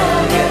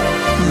Berge,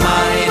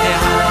 meine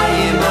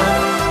Heimat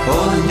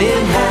und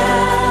im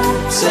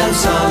Herzen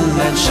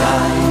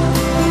Sonnenschein.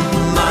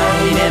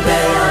 Meine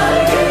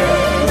Berge,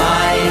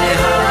 meine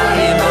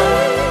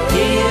Heimat,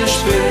 hier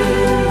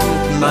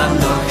spürt man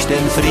noch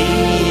den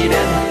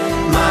Frieden.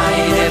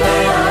 Meine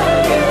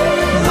Berge,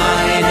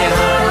 meine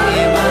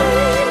Heimat,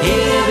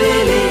 hier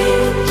will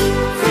ich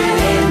für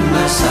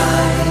immer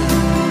sein.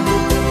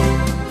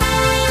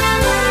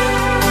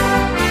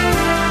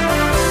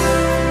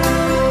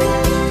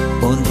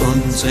 Und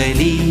unsere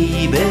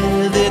Liebe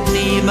wird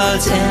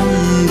niemals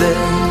enden,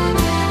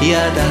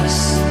 ja,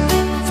 das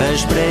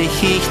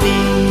verspreche ich dir.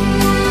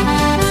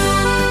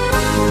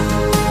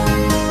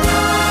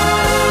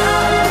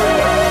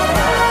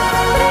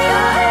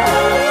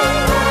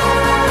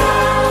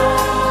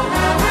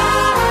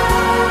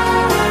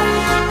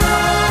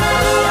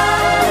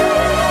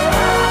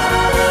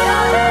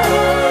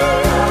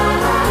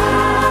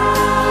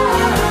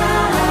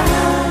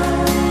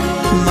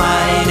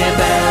 Meine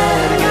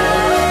Berge,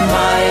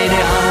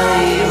 meine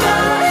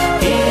Heimat,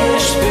 hier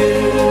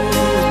spürt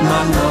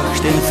man noch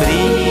den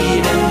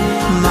Frieden.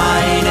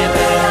 Meine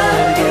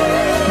Berge,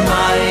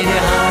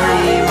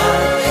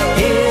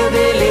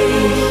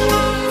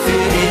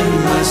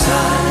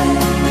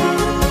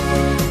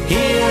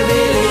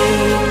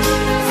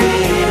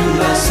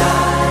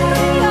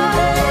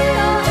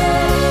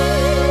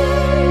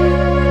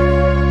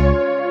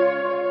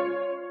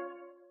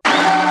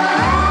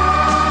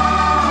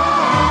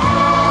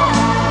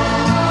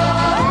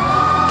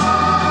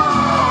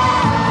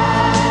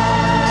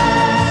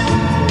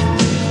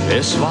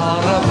 Es war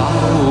ein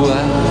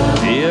Bauer,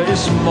 der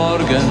ist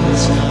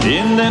morgens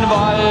in den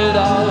Wald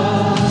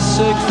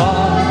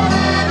ausgefahren.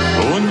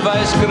 Und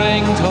weil's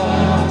geregnet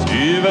hat,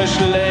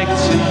 überschlägt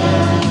sich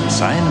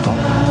sein Baum.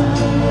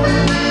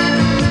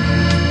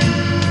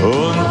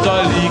 Und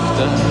da liegt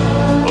er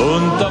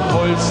unterm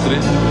Holz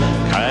drin,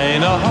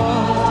 keiner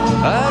hat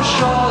eine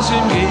Chance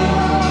ihm gehen,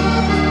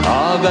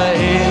 aber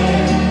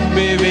er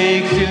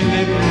bewegt die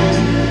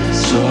Lippen,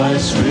 so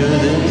als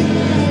würde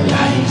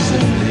leise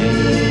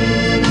reden.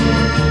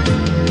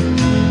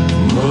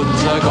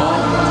 Mutter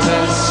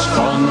Gottes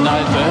von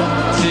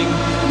Altötting,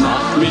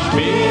 mach mich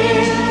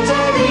bitte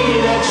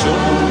wieder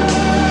gesund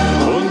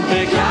und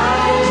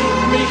begleit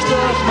mich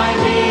durch mein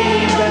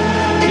Leben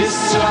bis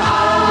zur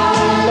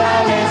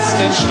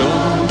allerletzten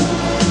Stunde.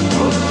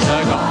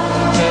 Mutter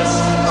Gottes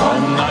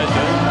von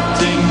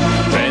Altötting,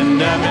 wenn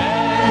der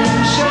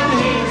Menschen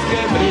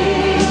Hilfe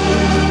bringt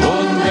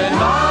und wenn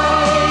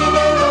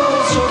meine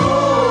Not so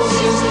groß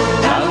ist,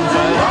 dann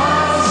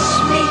verlass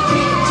mich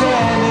bitte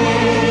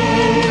nicht.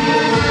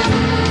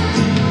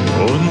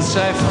 Und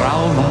seine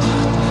Frau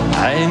macht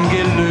ein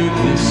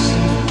Gelöbnis,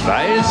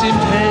 weil's ihm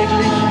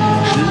täglich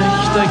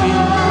schlechter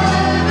geht,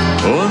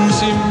 und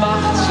sie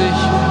macht sich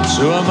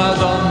zur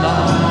Madonna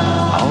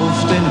auf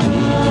den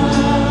Weg.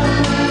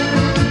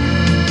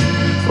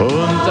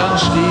 Und dann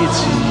steht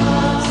sie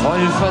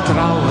voll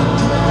Vertrauen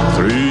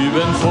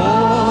drüben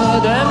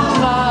vor dem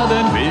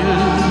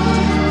Gnadenbild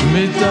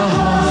mit der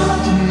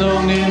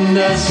Hoffnung in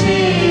der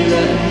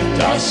Seele,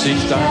 dass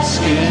sich das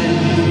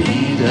Geld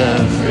wieder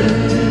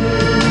füllt.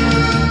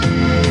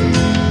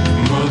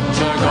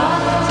 Mutter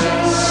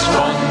Gottes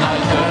von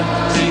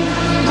Altötting,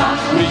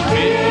 mach mich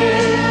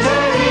bitte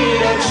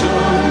wieder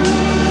gesund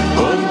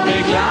und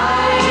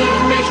begleit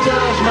mich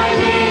durch mein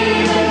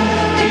Leben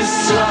bis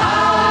zur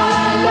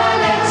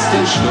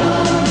allerletzten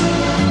Stunde.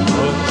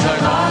 Mutter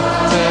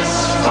Gottes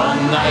von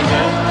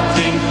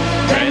Altötting,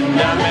 wenn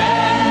der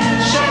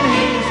Menschen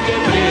Hilfe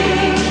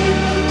bringt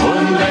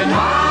und wenn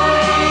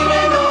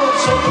meine Not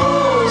so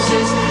groß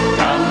ist,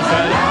 dann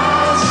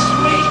verlass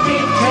mich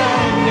bitte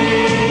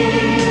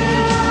nicht.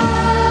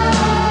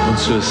 Und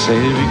zur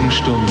selbigen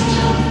Stunde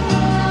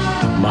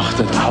macht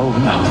er die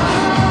Augen auf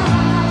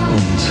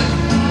und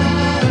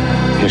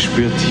er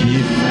spürt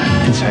tief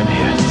in sein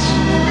Herz,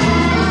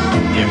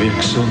 er wird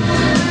gesund.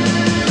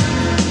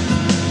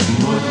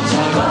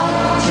 Mutter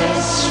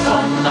Gottes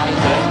von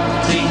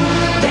Altötting,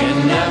 wenn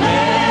der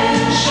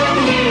Menschen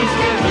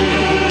Hilfe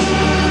bringt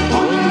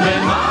und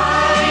wenn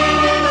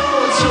meine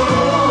Not so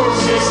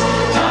groß ist,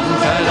 dann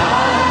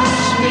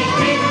verlass mich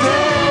bitte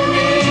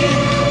nicht.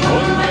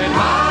 Und wenn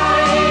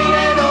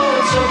meine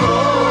Not so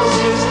groß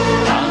ist,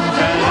 dann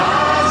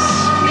verlass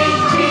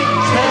mich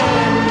bitte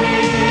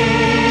nicht.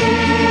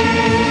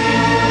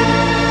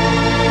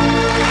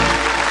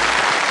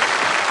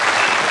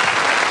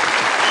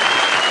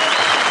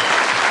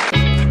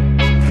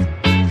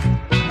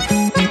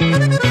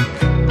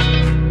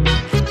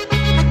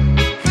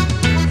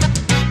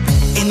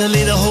 In der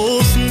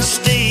Lederhosen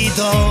steh ich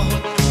da,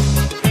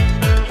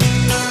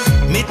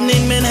 mitten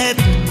in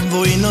Manhattan,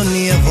 wo ich noch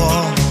nie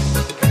war.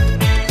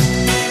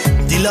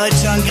 Die Leute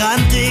schauen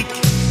grantig,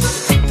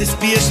 das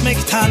Bier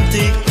schmeckt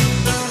handig.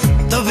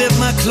 Da wird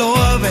man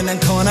klar, wenn ein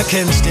keiner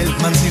kennt,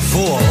 stellt man sie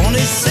vor. Und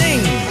ich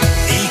sing,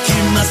 ich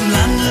komm aus dem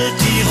Lande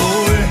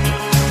Tirol.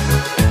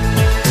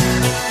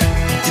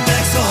 Die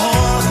Berge so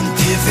hoch und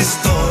tief ist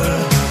toll.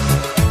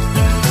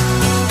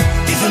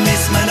 Ich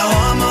vermiss meine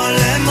Arme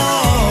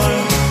allemal.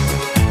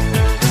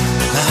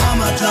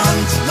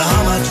 Mein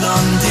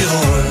Heimatland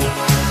Tirol.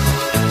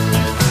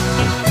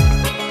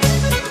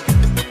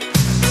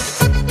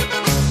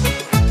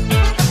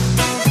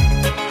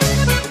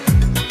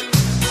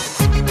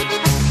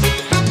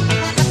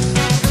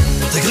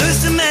 Der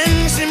größte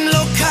Mensch im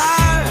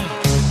Lokal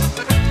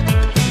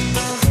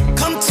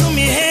kommt zu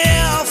mir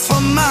her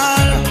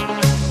formal.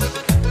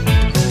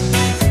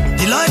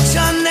 Die Leute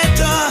schauen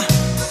netter,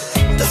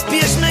 das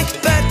Bier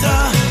schmeckt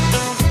besser.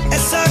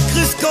 Es sagt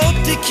grüß Gott,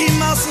 ich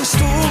komm aus dem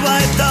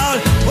Stubaital.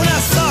 Und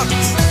er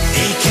sagt,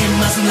 ich komm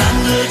aus dem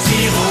Lande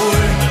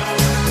Tirol.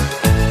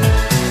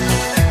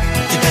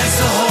 Die Berge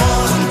so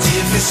hoch und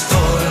tief ist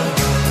toll.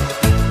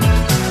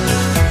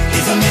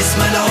 Ich vermiss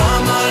meine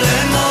Arme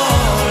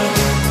allemal.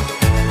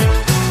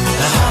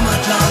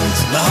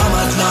 Mein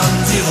Heimatland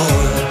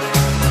Tirol.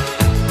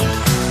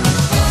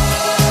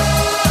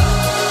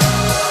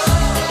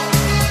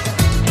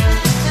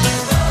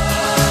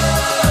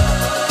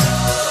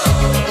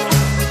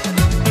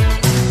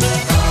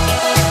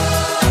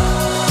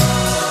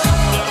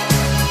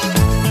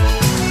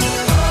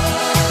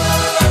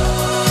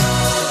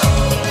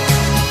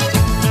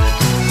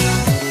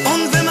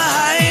 Und wenn man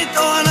heut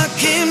einer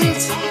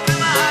kommt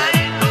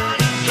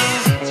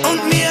und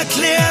mir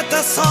erklärt,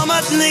 dass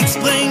Heimat nix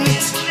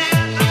bringt,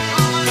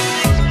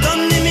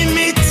 dann nimm ich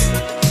mit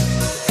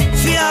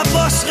für ein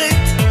paar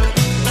Schritt.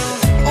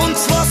 Und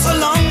zwar so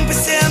lang,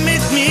 bis er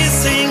mit mir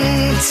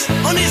singt.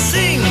 Und ich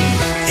sing,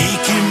 ich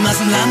komm aus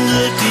dem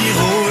Lande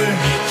Tirol.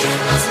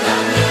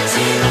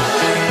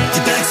 Die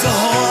Berge so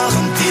hoch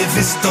und tief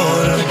ist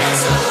toll.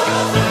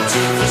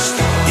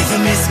 Ich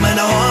vermiss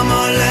meine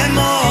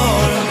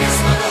allemal.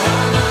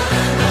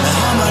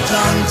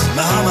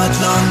 Mein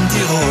Heimatland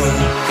Tirol.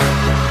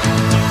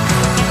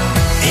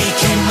 Ich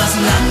komm aus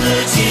dem Lande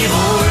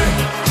Tirol.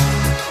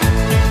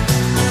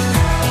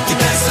 Die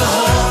Berge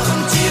hoch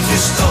und tief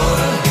ist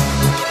toll.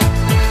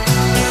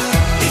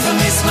 Ich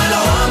vermiss meine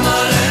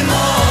allemal.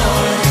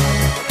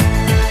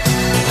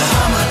 Mein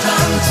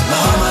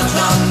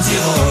Heimatland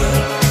Tirol.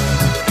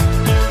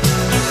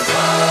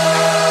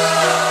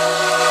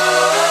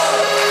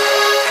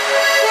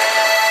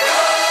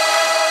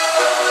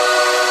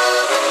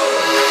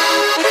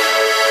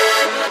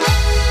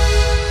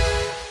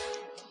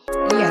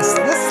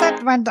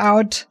 Went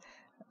out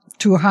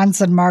to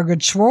Hans and Margaret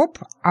Schwob,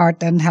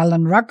 Art and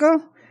Helen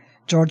Ruckel,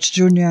 George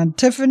Jr. and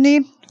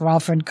Tiffany,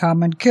 Ralph and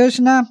Carmen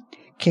Kirchner,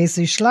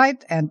 Casey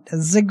Schleit, and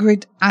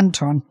Sigrid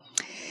Anton.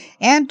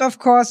 And, of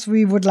course,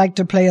 we would like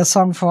to play a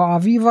song for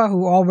Aviva,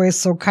 who always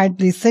so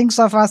kindly thinks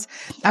of us.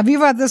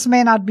 Aviva, this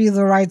may not be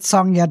the right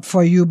song yet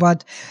for you,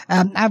 but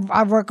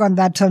I work on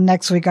that till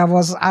next week. I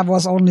was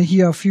only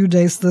here a few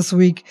days this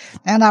week,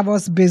 and I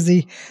was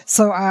busy.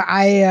 So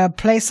I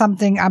play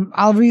something.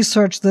 I'll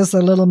research this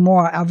a little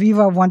more.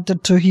 Aviva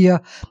wanted to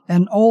hear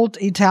an old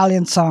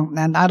Italian song,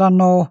 and I don't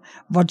know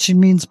what she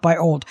means by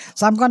old.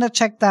 So I'm going to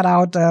check that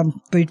out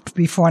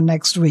before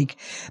next week.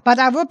 But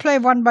I will play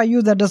one by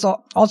you that is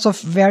also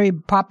very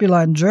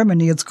popular in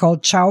Germany. It's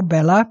called Ciao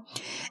Bella,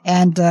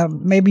 and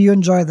maybe you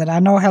enjoy that. I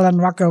know Helen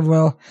Ruckel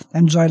will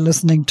enjoy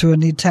listening to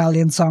an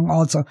Italian song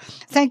also.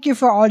 Thank you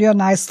for all your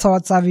nice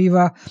thoughts,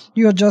 Aviva.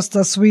 You're just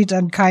a sweet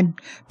and kind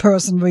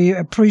person. We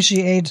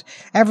appreciate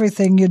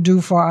everything you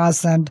do for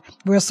us, and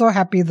we're so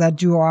happy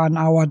that you are on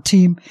our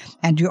team,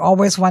 and you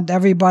always want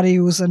everybody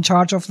who's in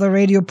charge of the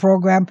radio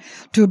program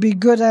to be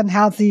good and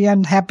healthy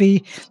and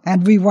happy,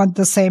 and we want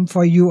the same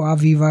for you,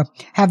 Aviva.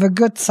 Have a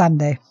good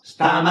Sunday.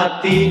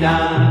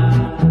 Stamattina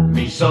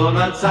mi sono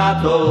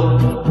alzato,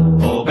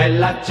 oh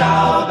bella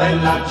ciao,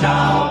 bella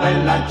ciao,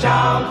 bella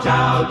ciao,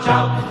 ciao,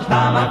 ciao.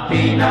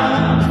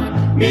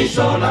 Stamattina mi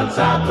sono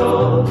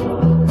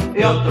alzato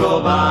e ho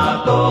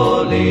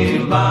trovato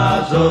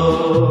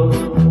l'invaso,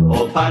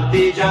 oh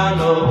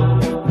partigiano,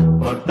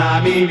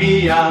 portami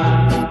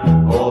via,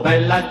 oh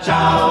bella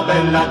ciao,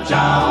 bella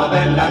ciao,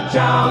 bella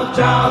ciao,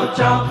 ciao,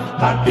 ciao.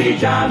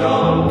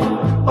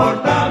 Partigiano,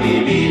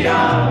 portami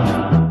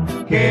via,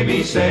 che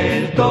mi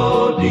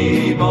sento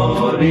di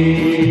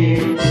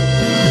morire.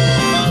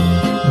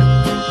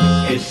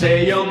 E se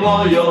io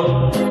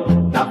muoio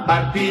da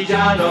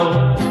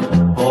partigiano,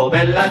 oh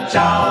bella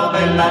ciao,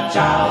 bella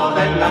ciao,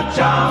 bella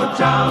ciao,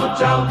 ciao,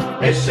 ciao.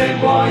 E se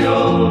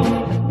muoio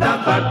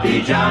da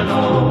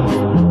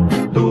partigiano,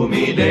 tu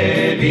mi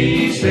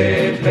devi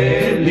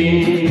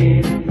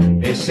seppellire,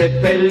 e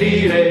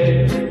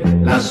seppellire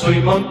lassù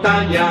in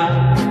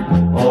montagna,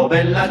 oh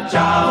bella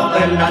ciao,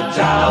 bella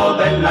ciao,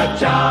 bella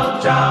ciao,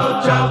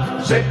 ciao,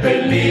 ciao.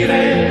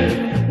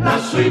 Seppellire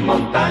lassù in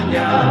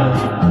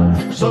montagna,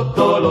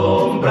 sotto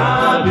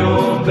l'ombra di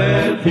un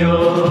bel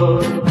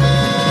fior.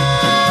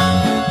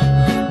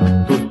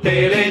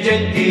 Tutte le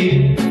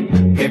genti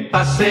che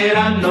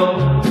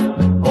passeranno,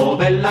 oh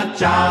bella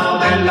ciao,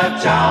 bella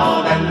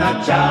ciao, bella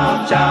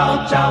ciao,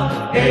 ciao,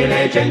 ciao. E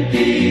le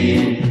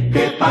genti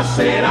che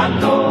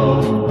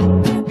passeranno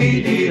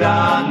ti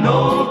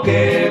diranno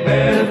che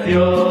bel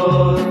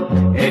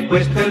fior, e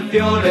questo è il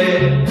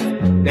fiore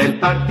del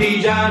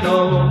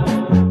partigiano,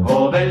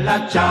 oh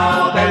bella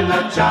ciao,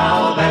 bella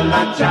ciao,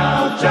 bella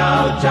ciao,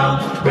 ciao, ciao.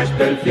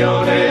 Questo è il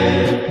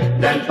fiore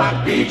del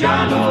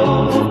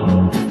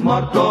partigiano,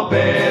 morto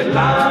per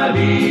la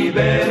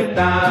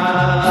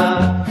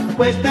libertà.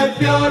 Questo è il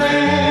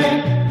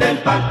fiore del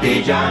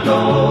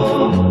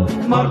partigiano,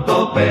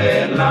 morto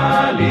per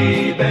la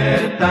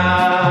libertà.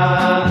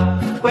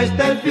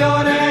 Questo è il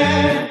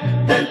fiore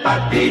del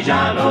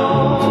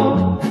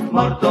partigiano,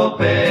 morto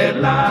per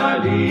la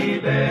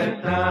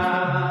libertà.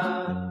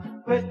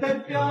 Questo è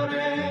il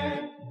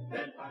fiore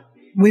del partigiano.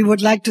 We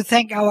would like to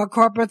thank our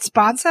corporate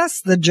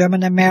sponsors, the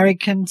German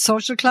American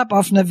Social Club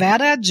of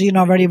Nevada. Jean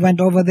already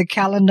went over the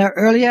calendar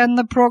earlier in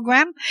the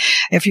program.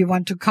 If you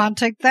want to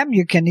contact them,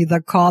 you can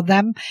either call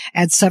them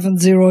at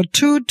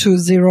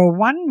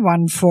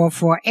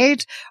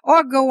 702-201-1448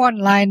 or go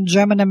online,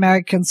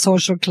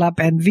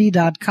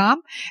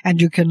 GermanAmericanSocialClubNV.com, and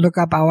you can look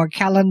up our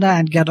calendar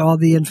and get all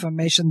the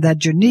information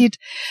that you need.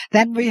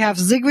 Then we have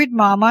Sigrid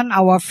Marman,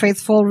 our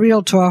faithful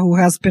realtor who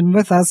has been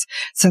with us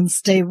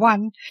since day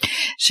one.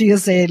 She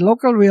is a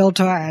local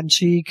realtor and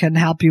she can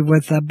help you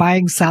with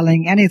buying,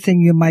 selling, anything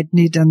you might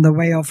need in the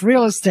way of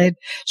real estate.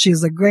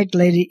 She's a great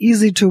lady,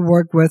 easy to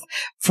work with.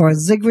 For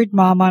Sigrid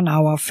Marman,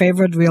 our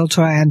favorite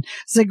realtor. And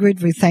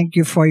Sigrid, we thank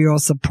you for your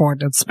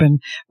support. It's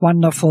been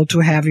wonderful to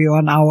have you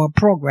on our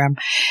program.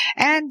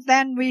 And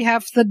then we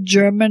have the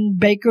German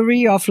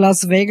Bakery of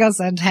Las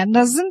Vegas and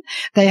Henderson.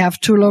 They have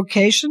two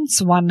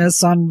locations. One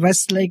is on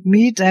Westlake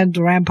Mead and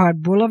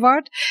Rampart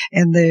Boulevard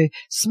in the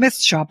Smith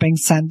Shopping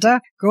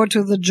Center. Go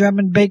to the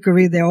German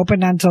Bakery. They're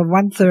open until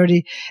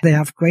 1:30. They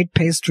have great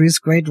pastries,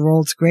 great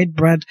rolls, great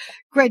bread,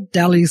 great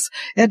delis.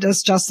 It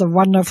is just a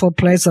wonderful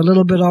place, a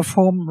little bit of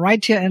home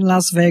right here in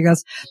Las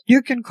Vegas.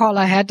 You can call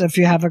ahead if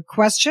you have a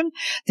question.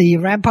 The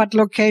Rampart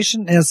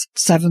location is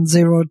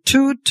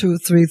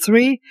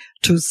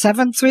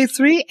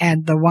 702-233-2733,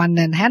 and the one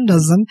in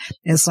Henderson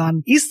is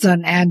on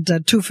Eastern and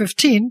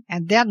 215,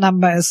 and their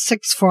number is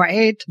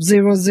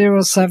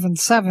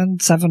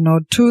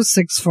 648-0077,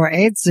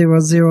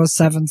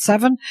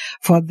 702-648-0077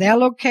 for their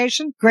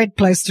location. Great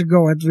place to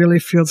go. It really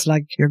feels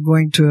like you're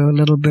going to a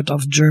little bit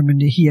of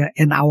Germany here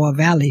in our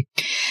valley.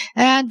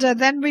 And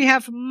then we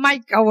have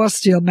Mike, our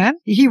steelman.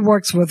 He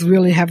works with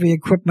really heavy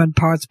equipment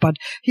parts, but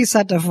he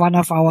said if one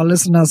of our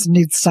listeners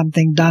needs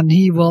something done,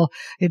 he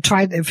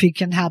try if he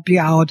can help you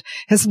out.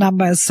 His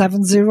number is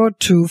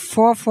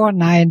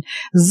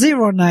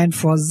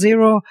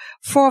 702-449-0940,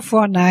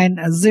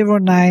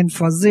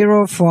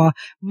 449-0940 for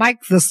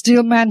Mike the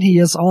Steelman. He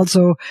is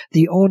also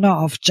the owner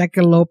of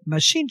Jackalope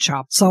Machine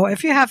Shop. So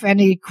if you have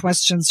any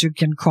questions, you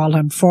can call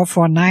him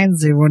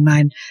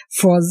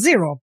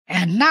 449-0940.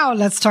 And now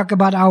let's talk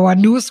about our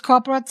newest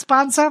corporate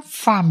sponsor,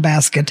 Farm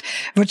Basket,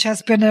 which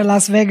has been a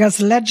Las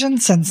Vegas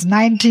legend since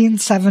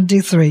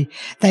 1973.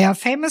 They are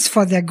famous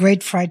for their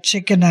great fried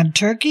chicken and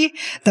turkey,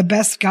 the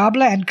best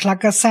gobbler and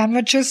clucker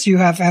sandwiches you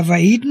have ever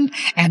eaten,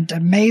 and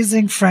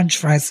amazing French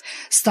fries.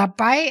 Stop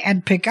by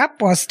and pick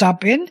up or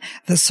stop in.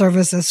 The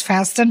service is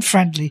fast and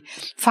friendly.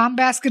 Farm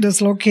Basket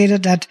is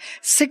located at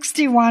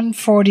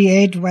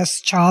 6148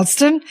 West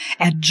Charleston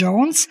at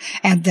Jones,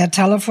 and their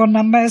telephone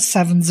number is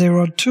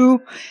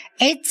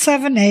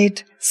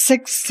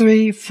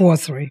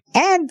 702-878-6343.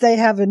 And they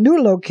have a new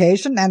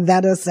location, and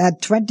that is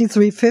at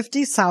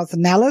 2350 South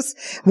Nellis,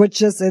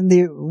 which is in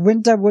the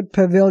Winterwood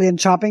Pavilion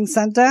Shopping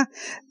Center,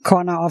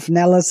 corner of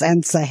Nellis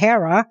and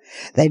Sahara.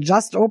 They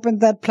just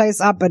opened that place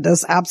up. It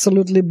is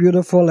absolutely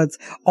beautiful. It's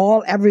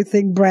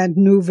everything brand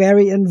new,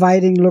 very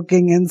inviting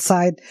looking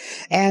inside.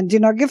 And,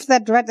 give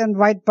that red and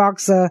white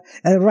box a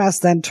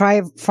rest and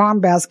try Farm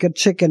Basket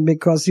chicken,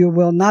 because you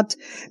will not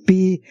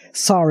be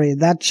sorry.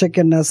 That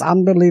chicken is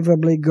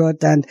unbelievably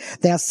good, and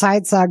their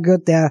sides are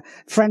good. Their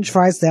French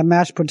fries, their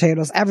mashed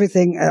potatoes,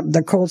 everything,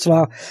 the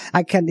coleslaw,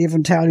 I can't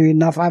even tell you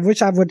enough. I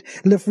wish I would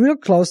live real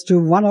close to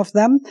one of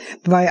them,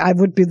 but I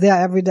would be there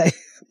every day.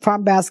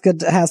 Farm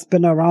Basket has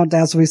been around,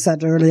 as we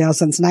said earlier,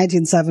 since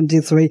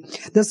 1973.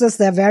 This is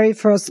their very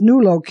first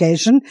new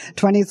location,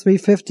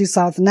 2350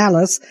 South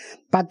Nellis,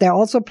 but they're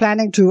also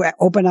planning to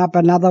open up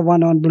another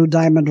one on Blue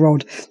Diamond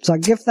Road. So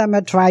give them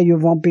a try. You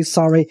won't be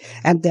sorry.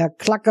 And their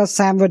clucker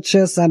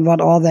sandwiches and what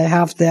all they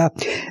have there,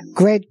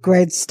 great,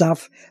 great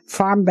stuff.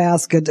 Farm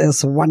Basket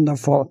is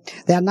wonderful.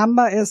 Their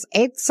number is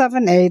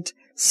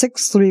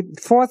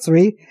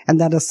 878-6343, and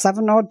that is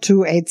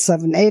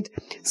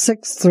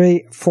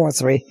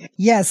 702-878-6343.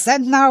 Yes,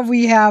 and now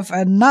we have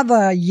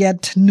another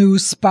yet new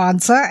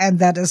sponsor, and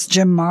that is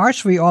Jim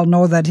Marsh. We all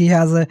know that he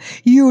has a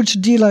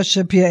huge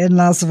dealership here in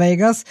Las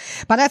Vegas,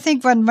 but I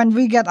think when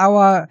we get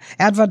our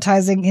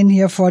advertising in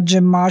here for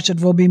Jim Marsh,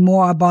 it will be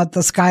more about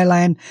the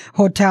Skyline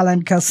Hotel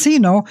and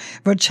Casino,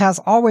 which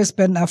has always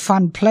been a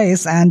fun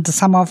place, and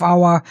some of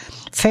our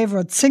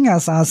favorite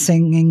singers are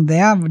singing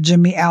there,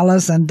 Jimmy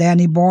Ellis and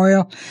Danny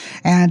Boyle.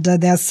 And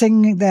they're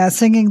singing there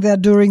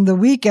during the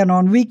week and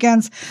on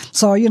weekends.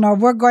 So,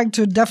 we're going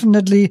to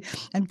definitely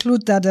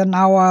include that in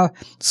our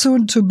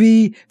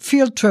soon-to-be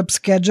field trip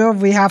schedule.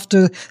 We have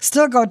to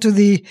still go to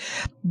the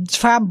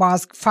Farm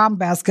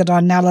Basket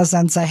on Nellis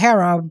and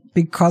Sahara,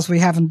 because we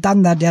haven't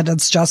done that yet.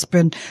 It's just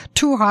been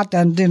too hot,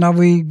 and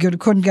we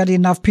couldn't get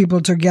enough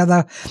people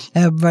together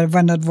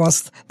when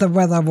the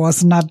weather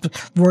was not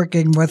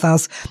working with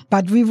us.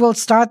 But we will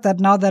start that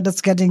now that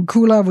it's getting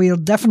cooler. We'll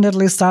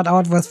definitely start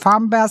out with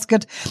Farm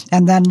Basket,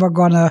 and then we're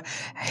gonna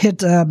hit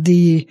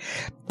the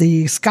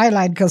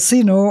Skyline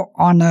Casino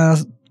on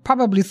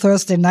probably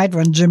Thursday night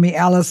when Jimmy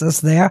Ellis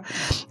is there.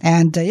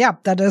 And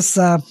that is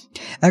a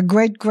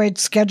great, great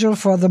schedule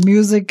for the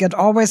music. It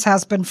always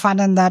has been fun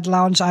in that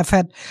lounge. I've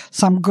had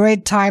some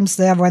great times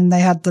there when they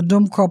had the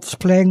Doomkorps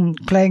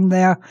playing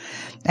there.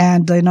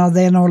 And, they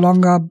no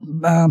longer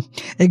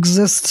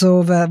exist,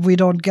 so that we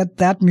don't get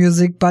that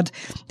music. But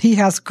he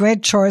has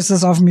great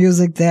choices of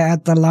music there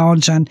at the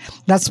lounge, and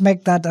let's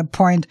make that a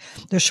point.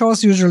 The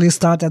shows usually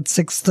start at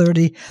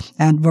 6:30,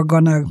 and we're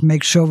gonna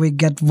make sure we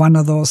get one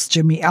of those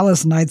Jimmy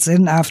Ellis nights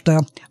in after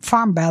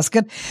Farm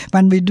Basket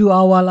when we do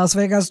our Las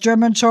Vegas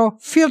German show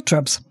field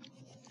trips.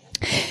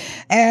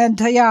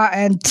 And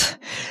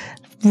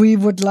we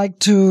would like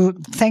to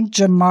thank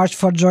Jim Marsh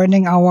for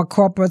joining our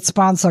corporate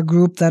sponsor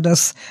group. That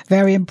is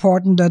very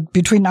important. That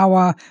between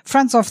our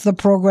friends of the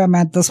program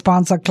and the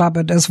sponsor club,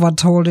 it is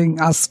what's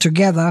holding us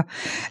together.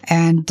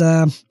 And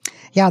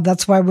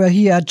that's why we're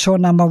here at show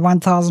number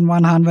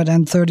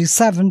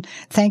 1137.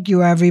 Thank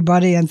you,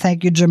 everybody, and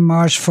thank you, Jim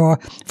Marsh, for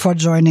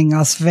joining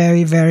us.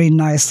 Very, very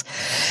nice.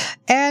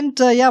 And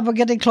we're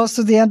getting close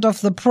to the end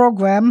of the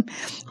program.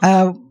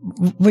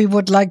 We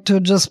would like to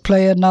just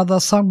play another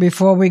song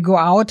before we go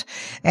out.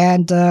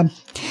 And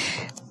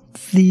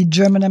the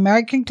German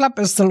American Club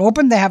is still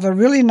open. They have a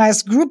really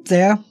nice group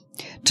there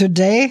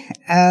today.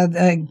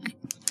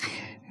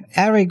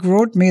 Eric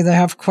wrote me, they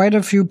have quite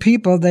a few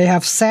people. They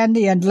have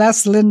Sandy and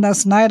Les, Linda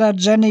Snyder,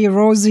 Jenny,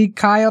 Rosie,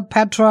 Kyle,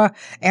 Petra,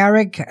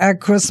 Eric,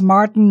 Chris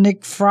Martin,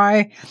 Nick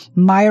Fry,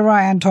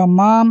 Myra and her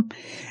mom,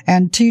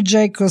 and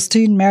TJ,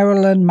 Christine,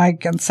 Marilyn,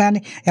 Mike and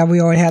Sandy. Yeah, we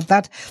already had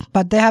that.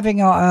 But they're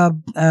having a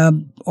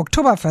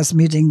Oktoberfest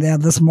meeting there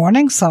this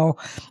morning, so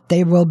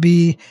they will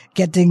be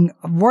getting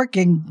work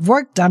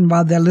done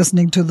while they're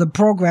listening to the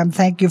program.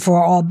 Thank you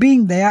for all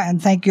being there,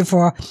 and thank you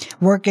for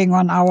working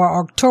on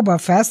our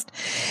Oktoberfest.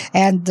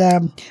 And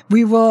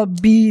we will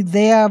be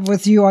there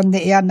with you on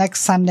the air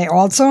next Sunday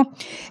also.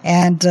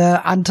 And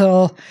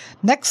until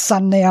next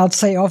Sunday, I'll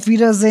say auf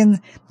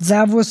Wiedersehen,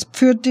 Servus,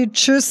 Pfirti,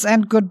 Tschüss,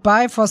 and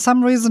goodbye. For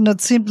some reason,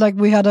 it seemed like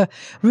we had a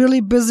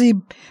really busy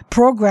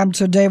program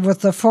today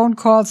with the phone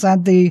calls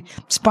and the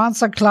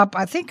sponsor club.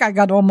 I think I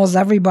got almost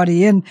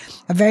everybody in.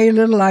 Very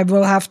little I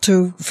will have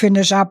to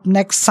finish up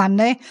next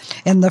Sunday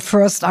in the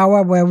first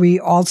hour, where we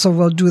also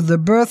will do the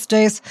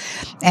birthdays.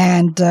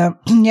 And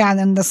and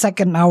in the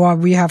second hour,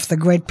 we have the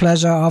great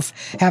pleasure of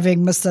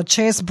having Mr.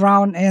 Chase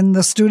Brunn in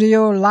the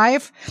studio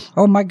live.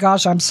 Oh my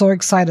gosh, I'm so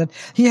excited.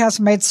 He has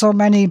made so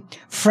many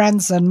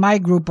friends in my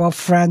group of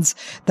friends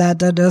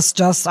that it is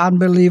just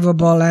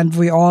unbelievable, and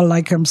we all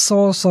like him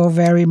so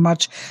very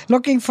much.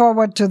 Looking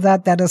forward to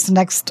that. That is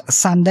next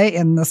Sunday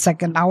in the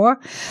second hour.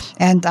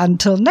 And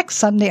until next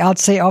Sunday, I'll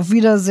say auf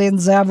Wiedersehen,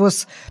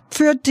 Servus,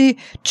 Pfirti,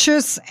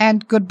 Tschüss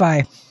and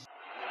goodbye.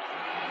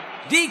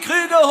 Die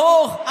Krüge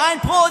hoch,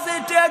 ein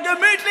Prosit der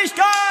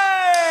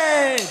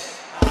Gemütlichkeit!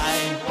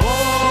 Ein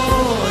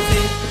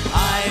Prosit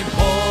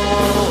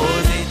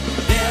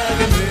der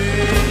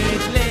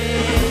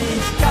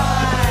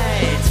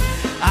Gemütlichkeit!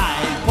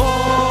 Ein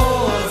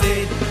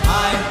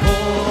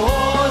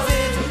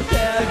Prosit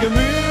der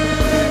Gemütlichkeit!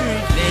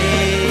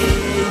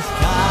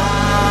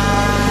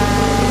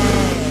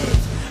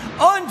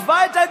 Und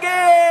weiter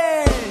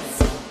geht's!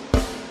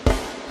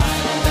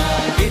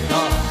 Einer geht noch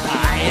rein.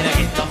 Einer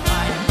geht noch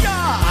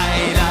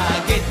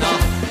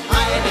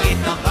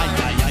rein,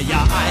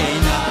 ja, einer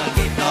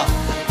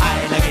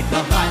geht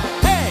noch rein,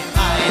 hey,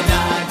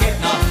 einer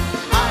geht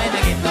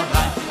noch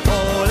rein,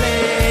 ole,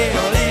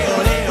 ole,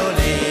 ole,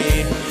 ole,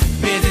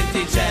 wir sind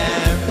die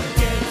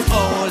Champions,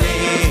 ole,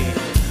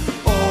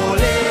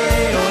 ole,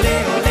 ole,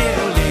 ole,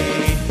 ole,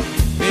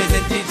 wir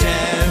sind die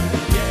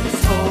Champions,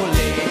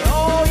 ole,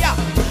 oh ja,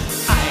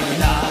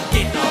 einer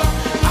geht noch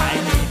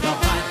rein,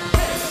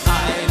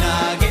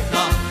 einer geht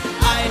noch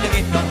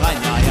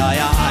rein,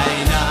 ja,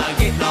 einer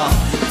geht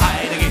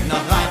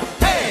noch rein,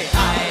 hey,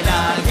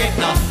 einer geht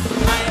noch rein.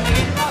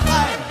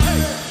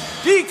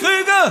 Die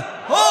Krüge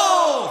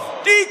hoch,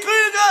 die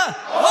Krüge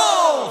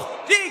hoch,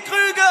 die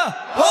Krüge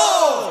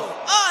hoch.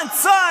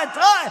 1, 2,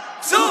 3,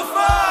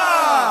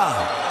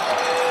 super!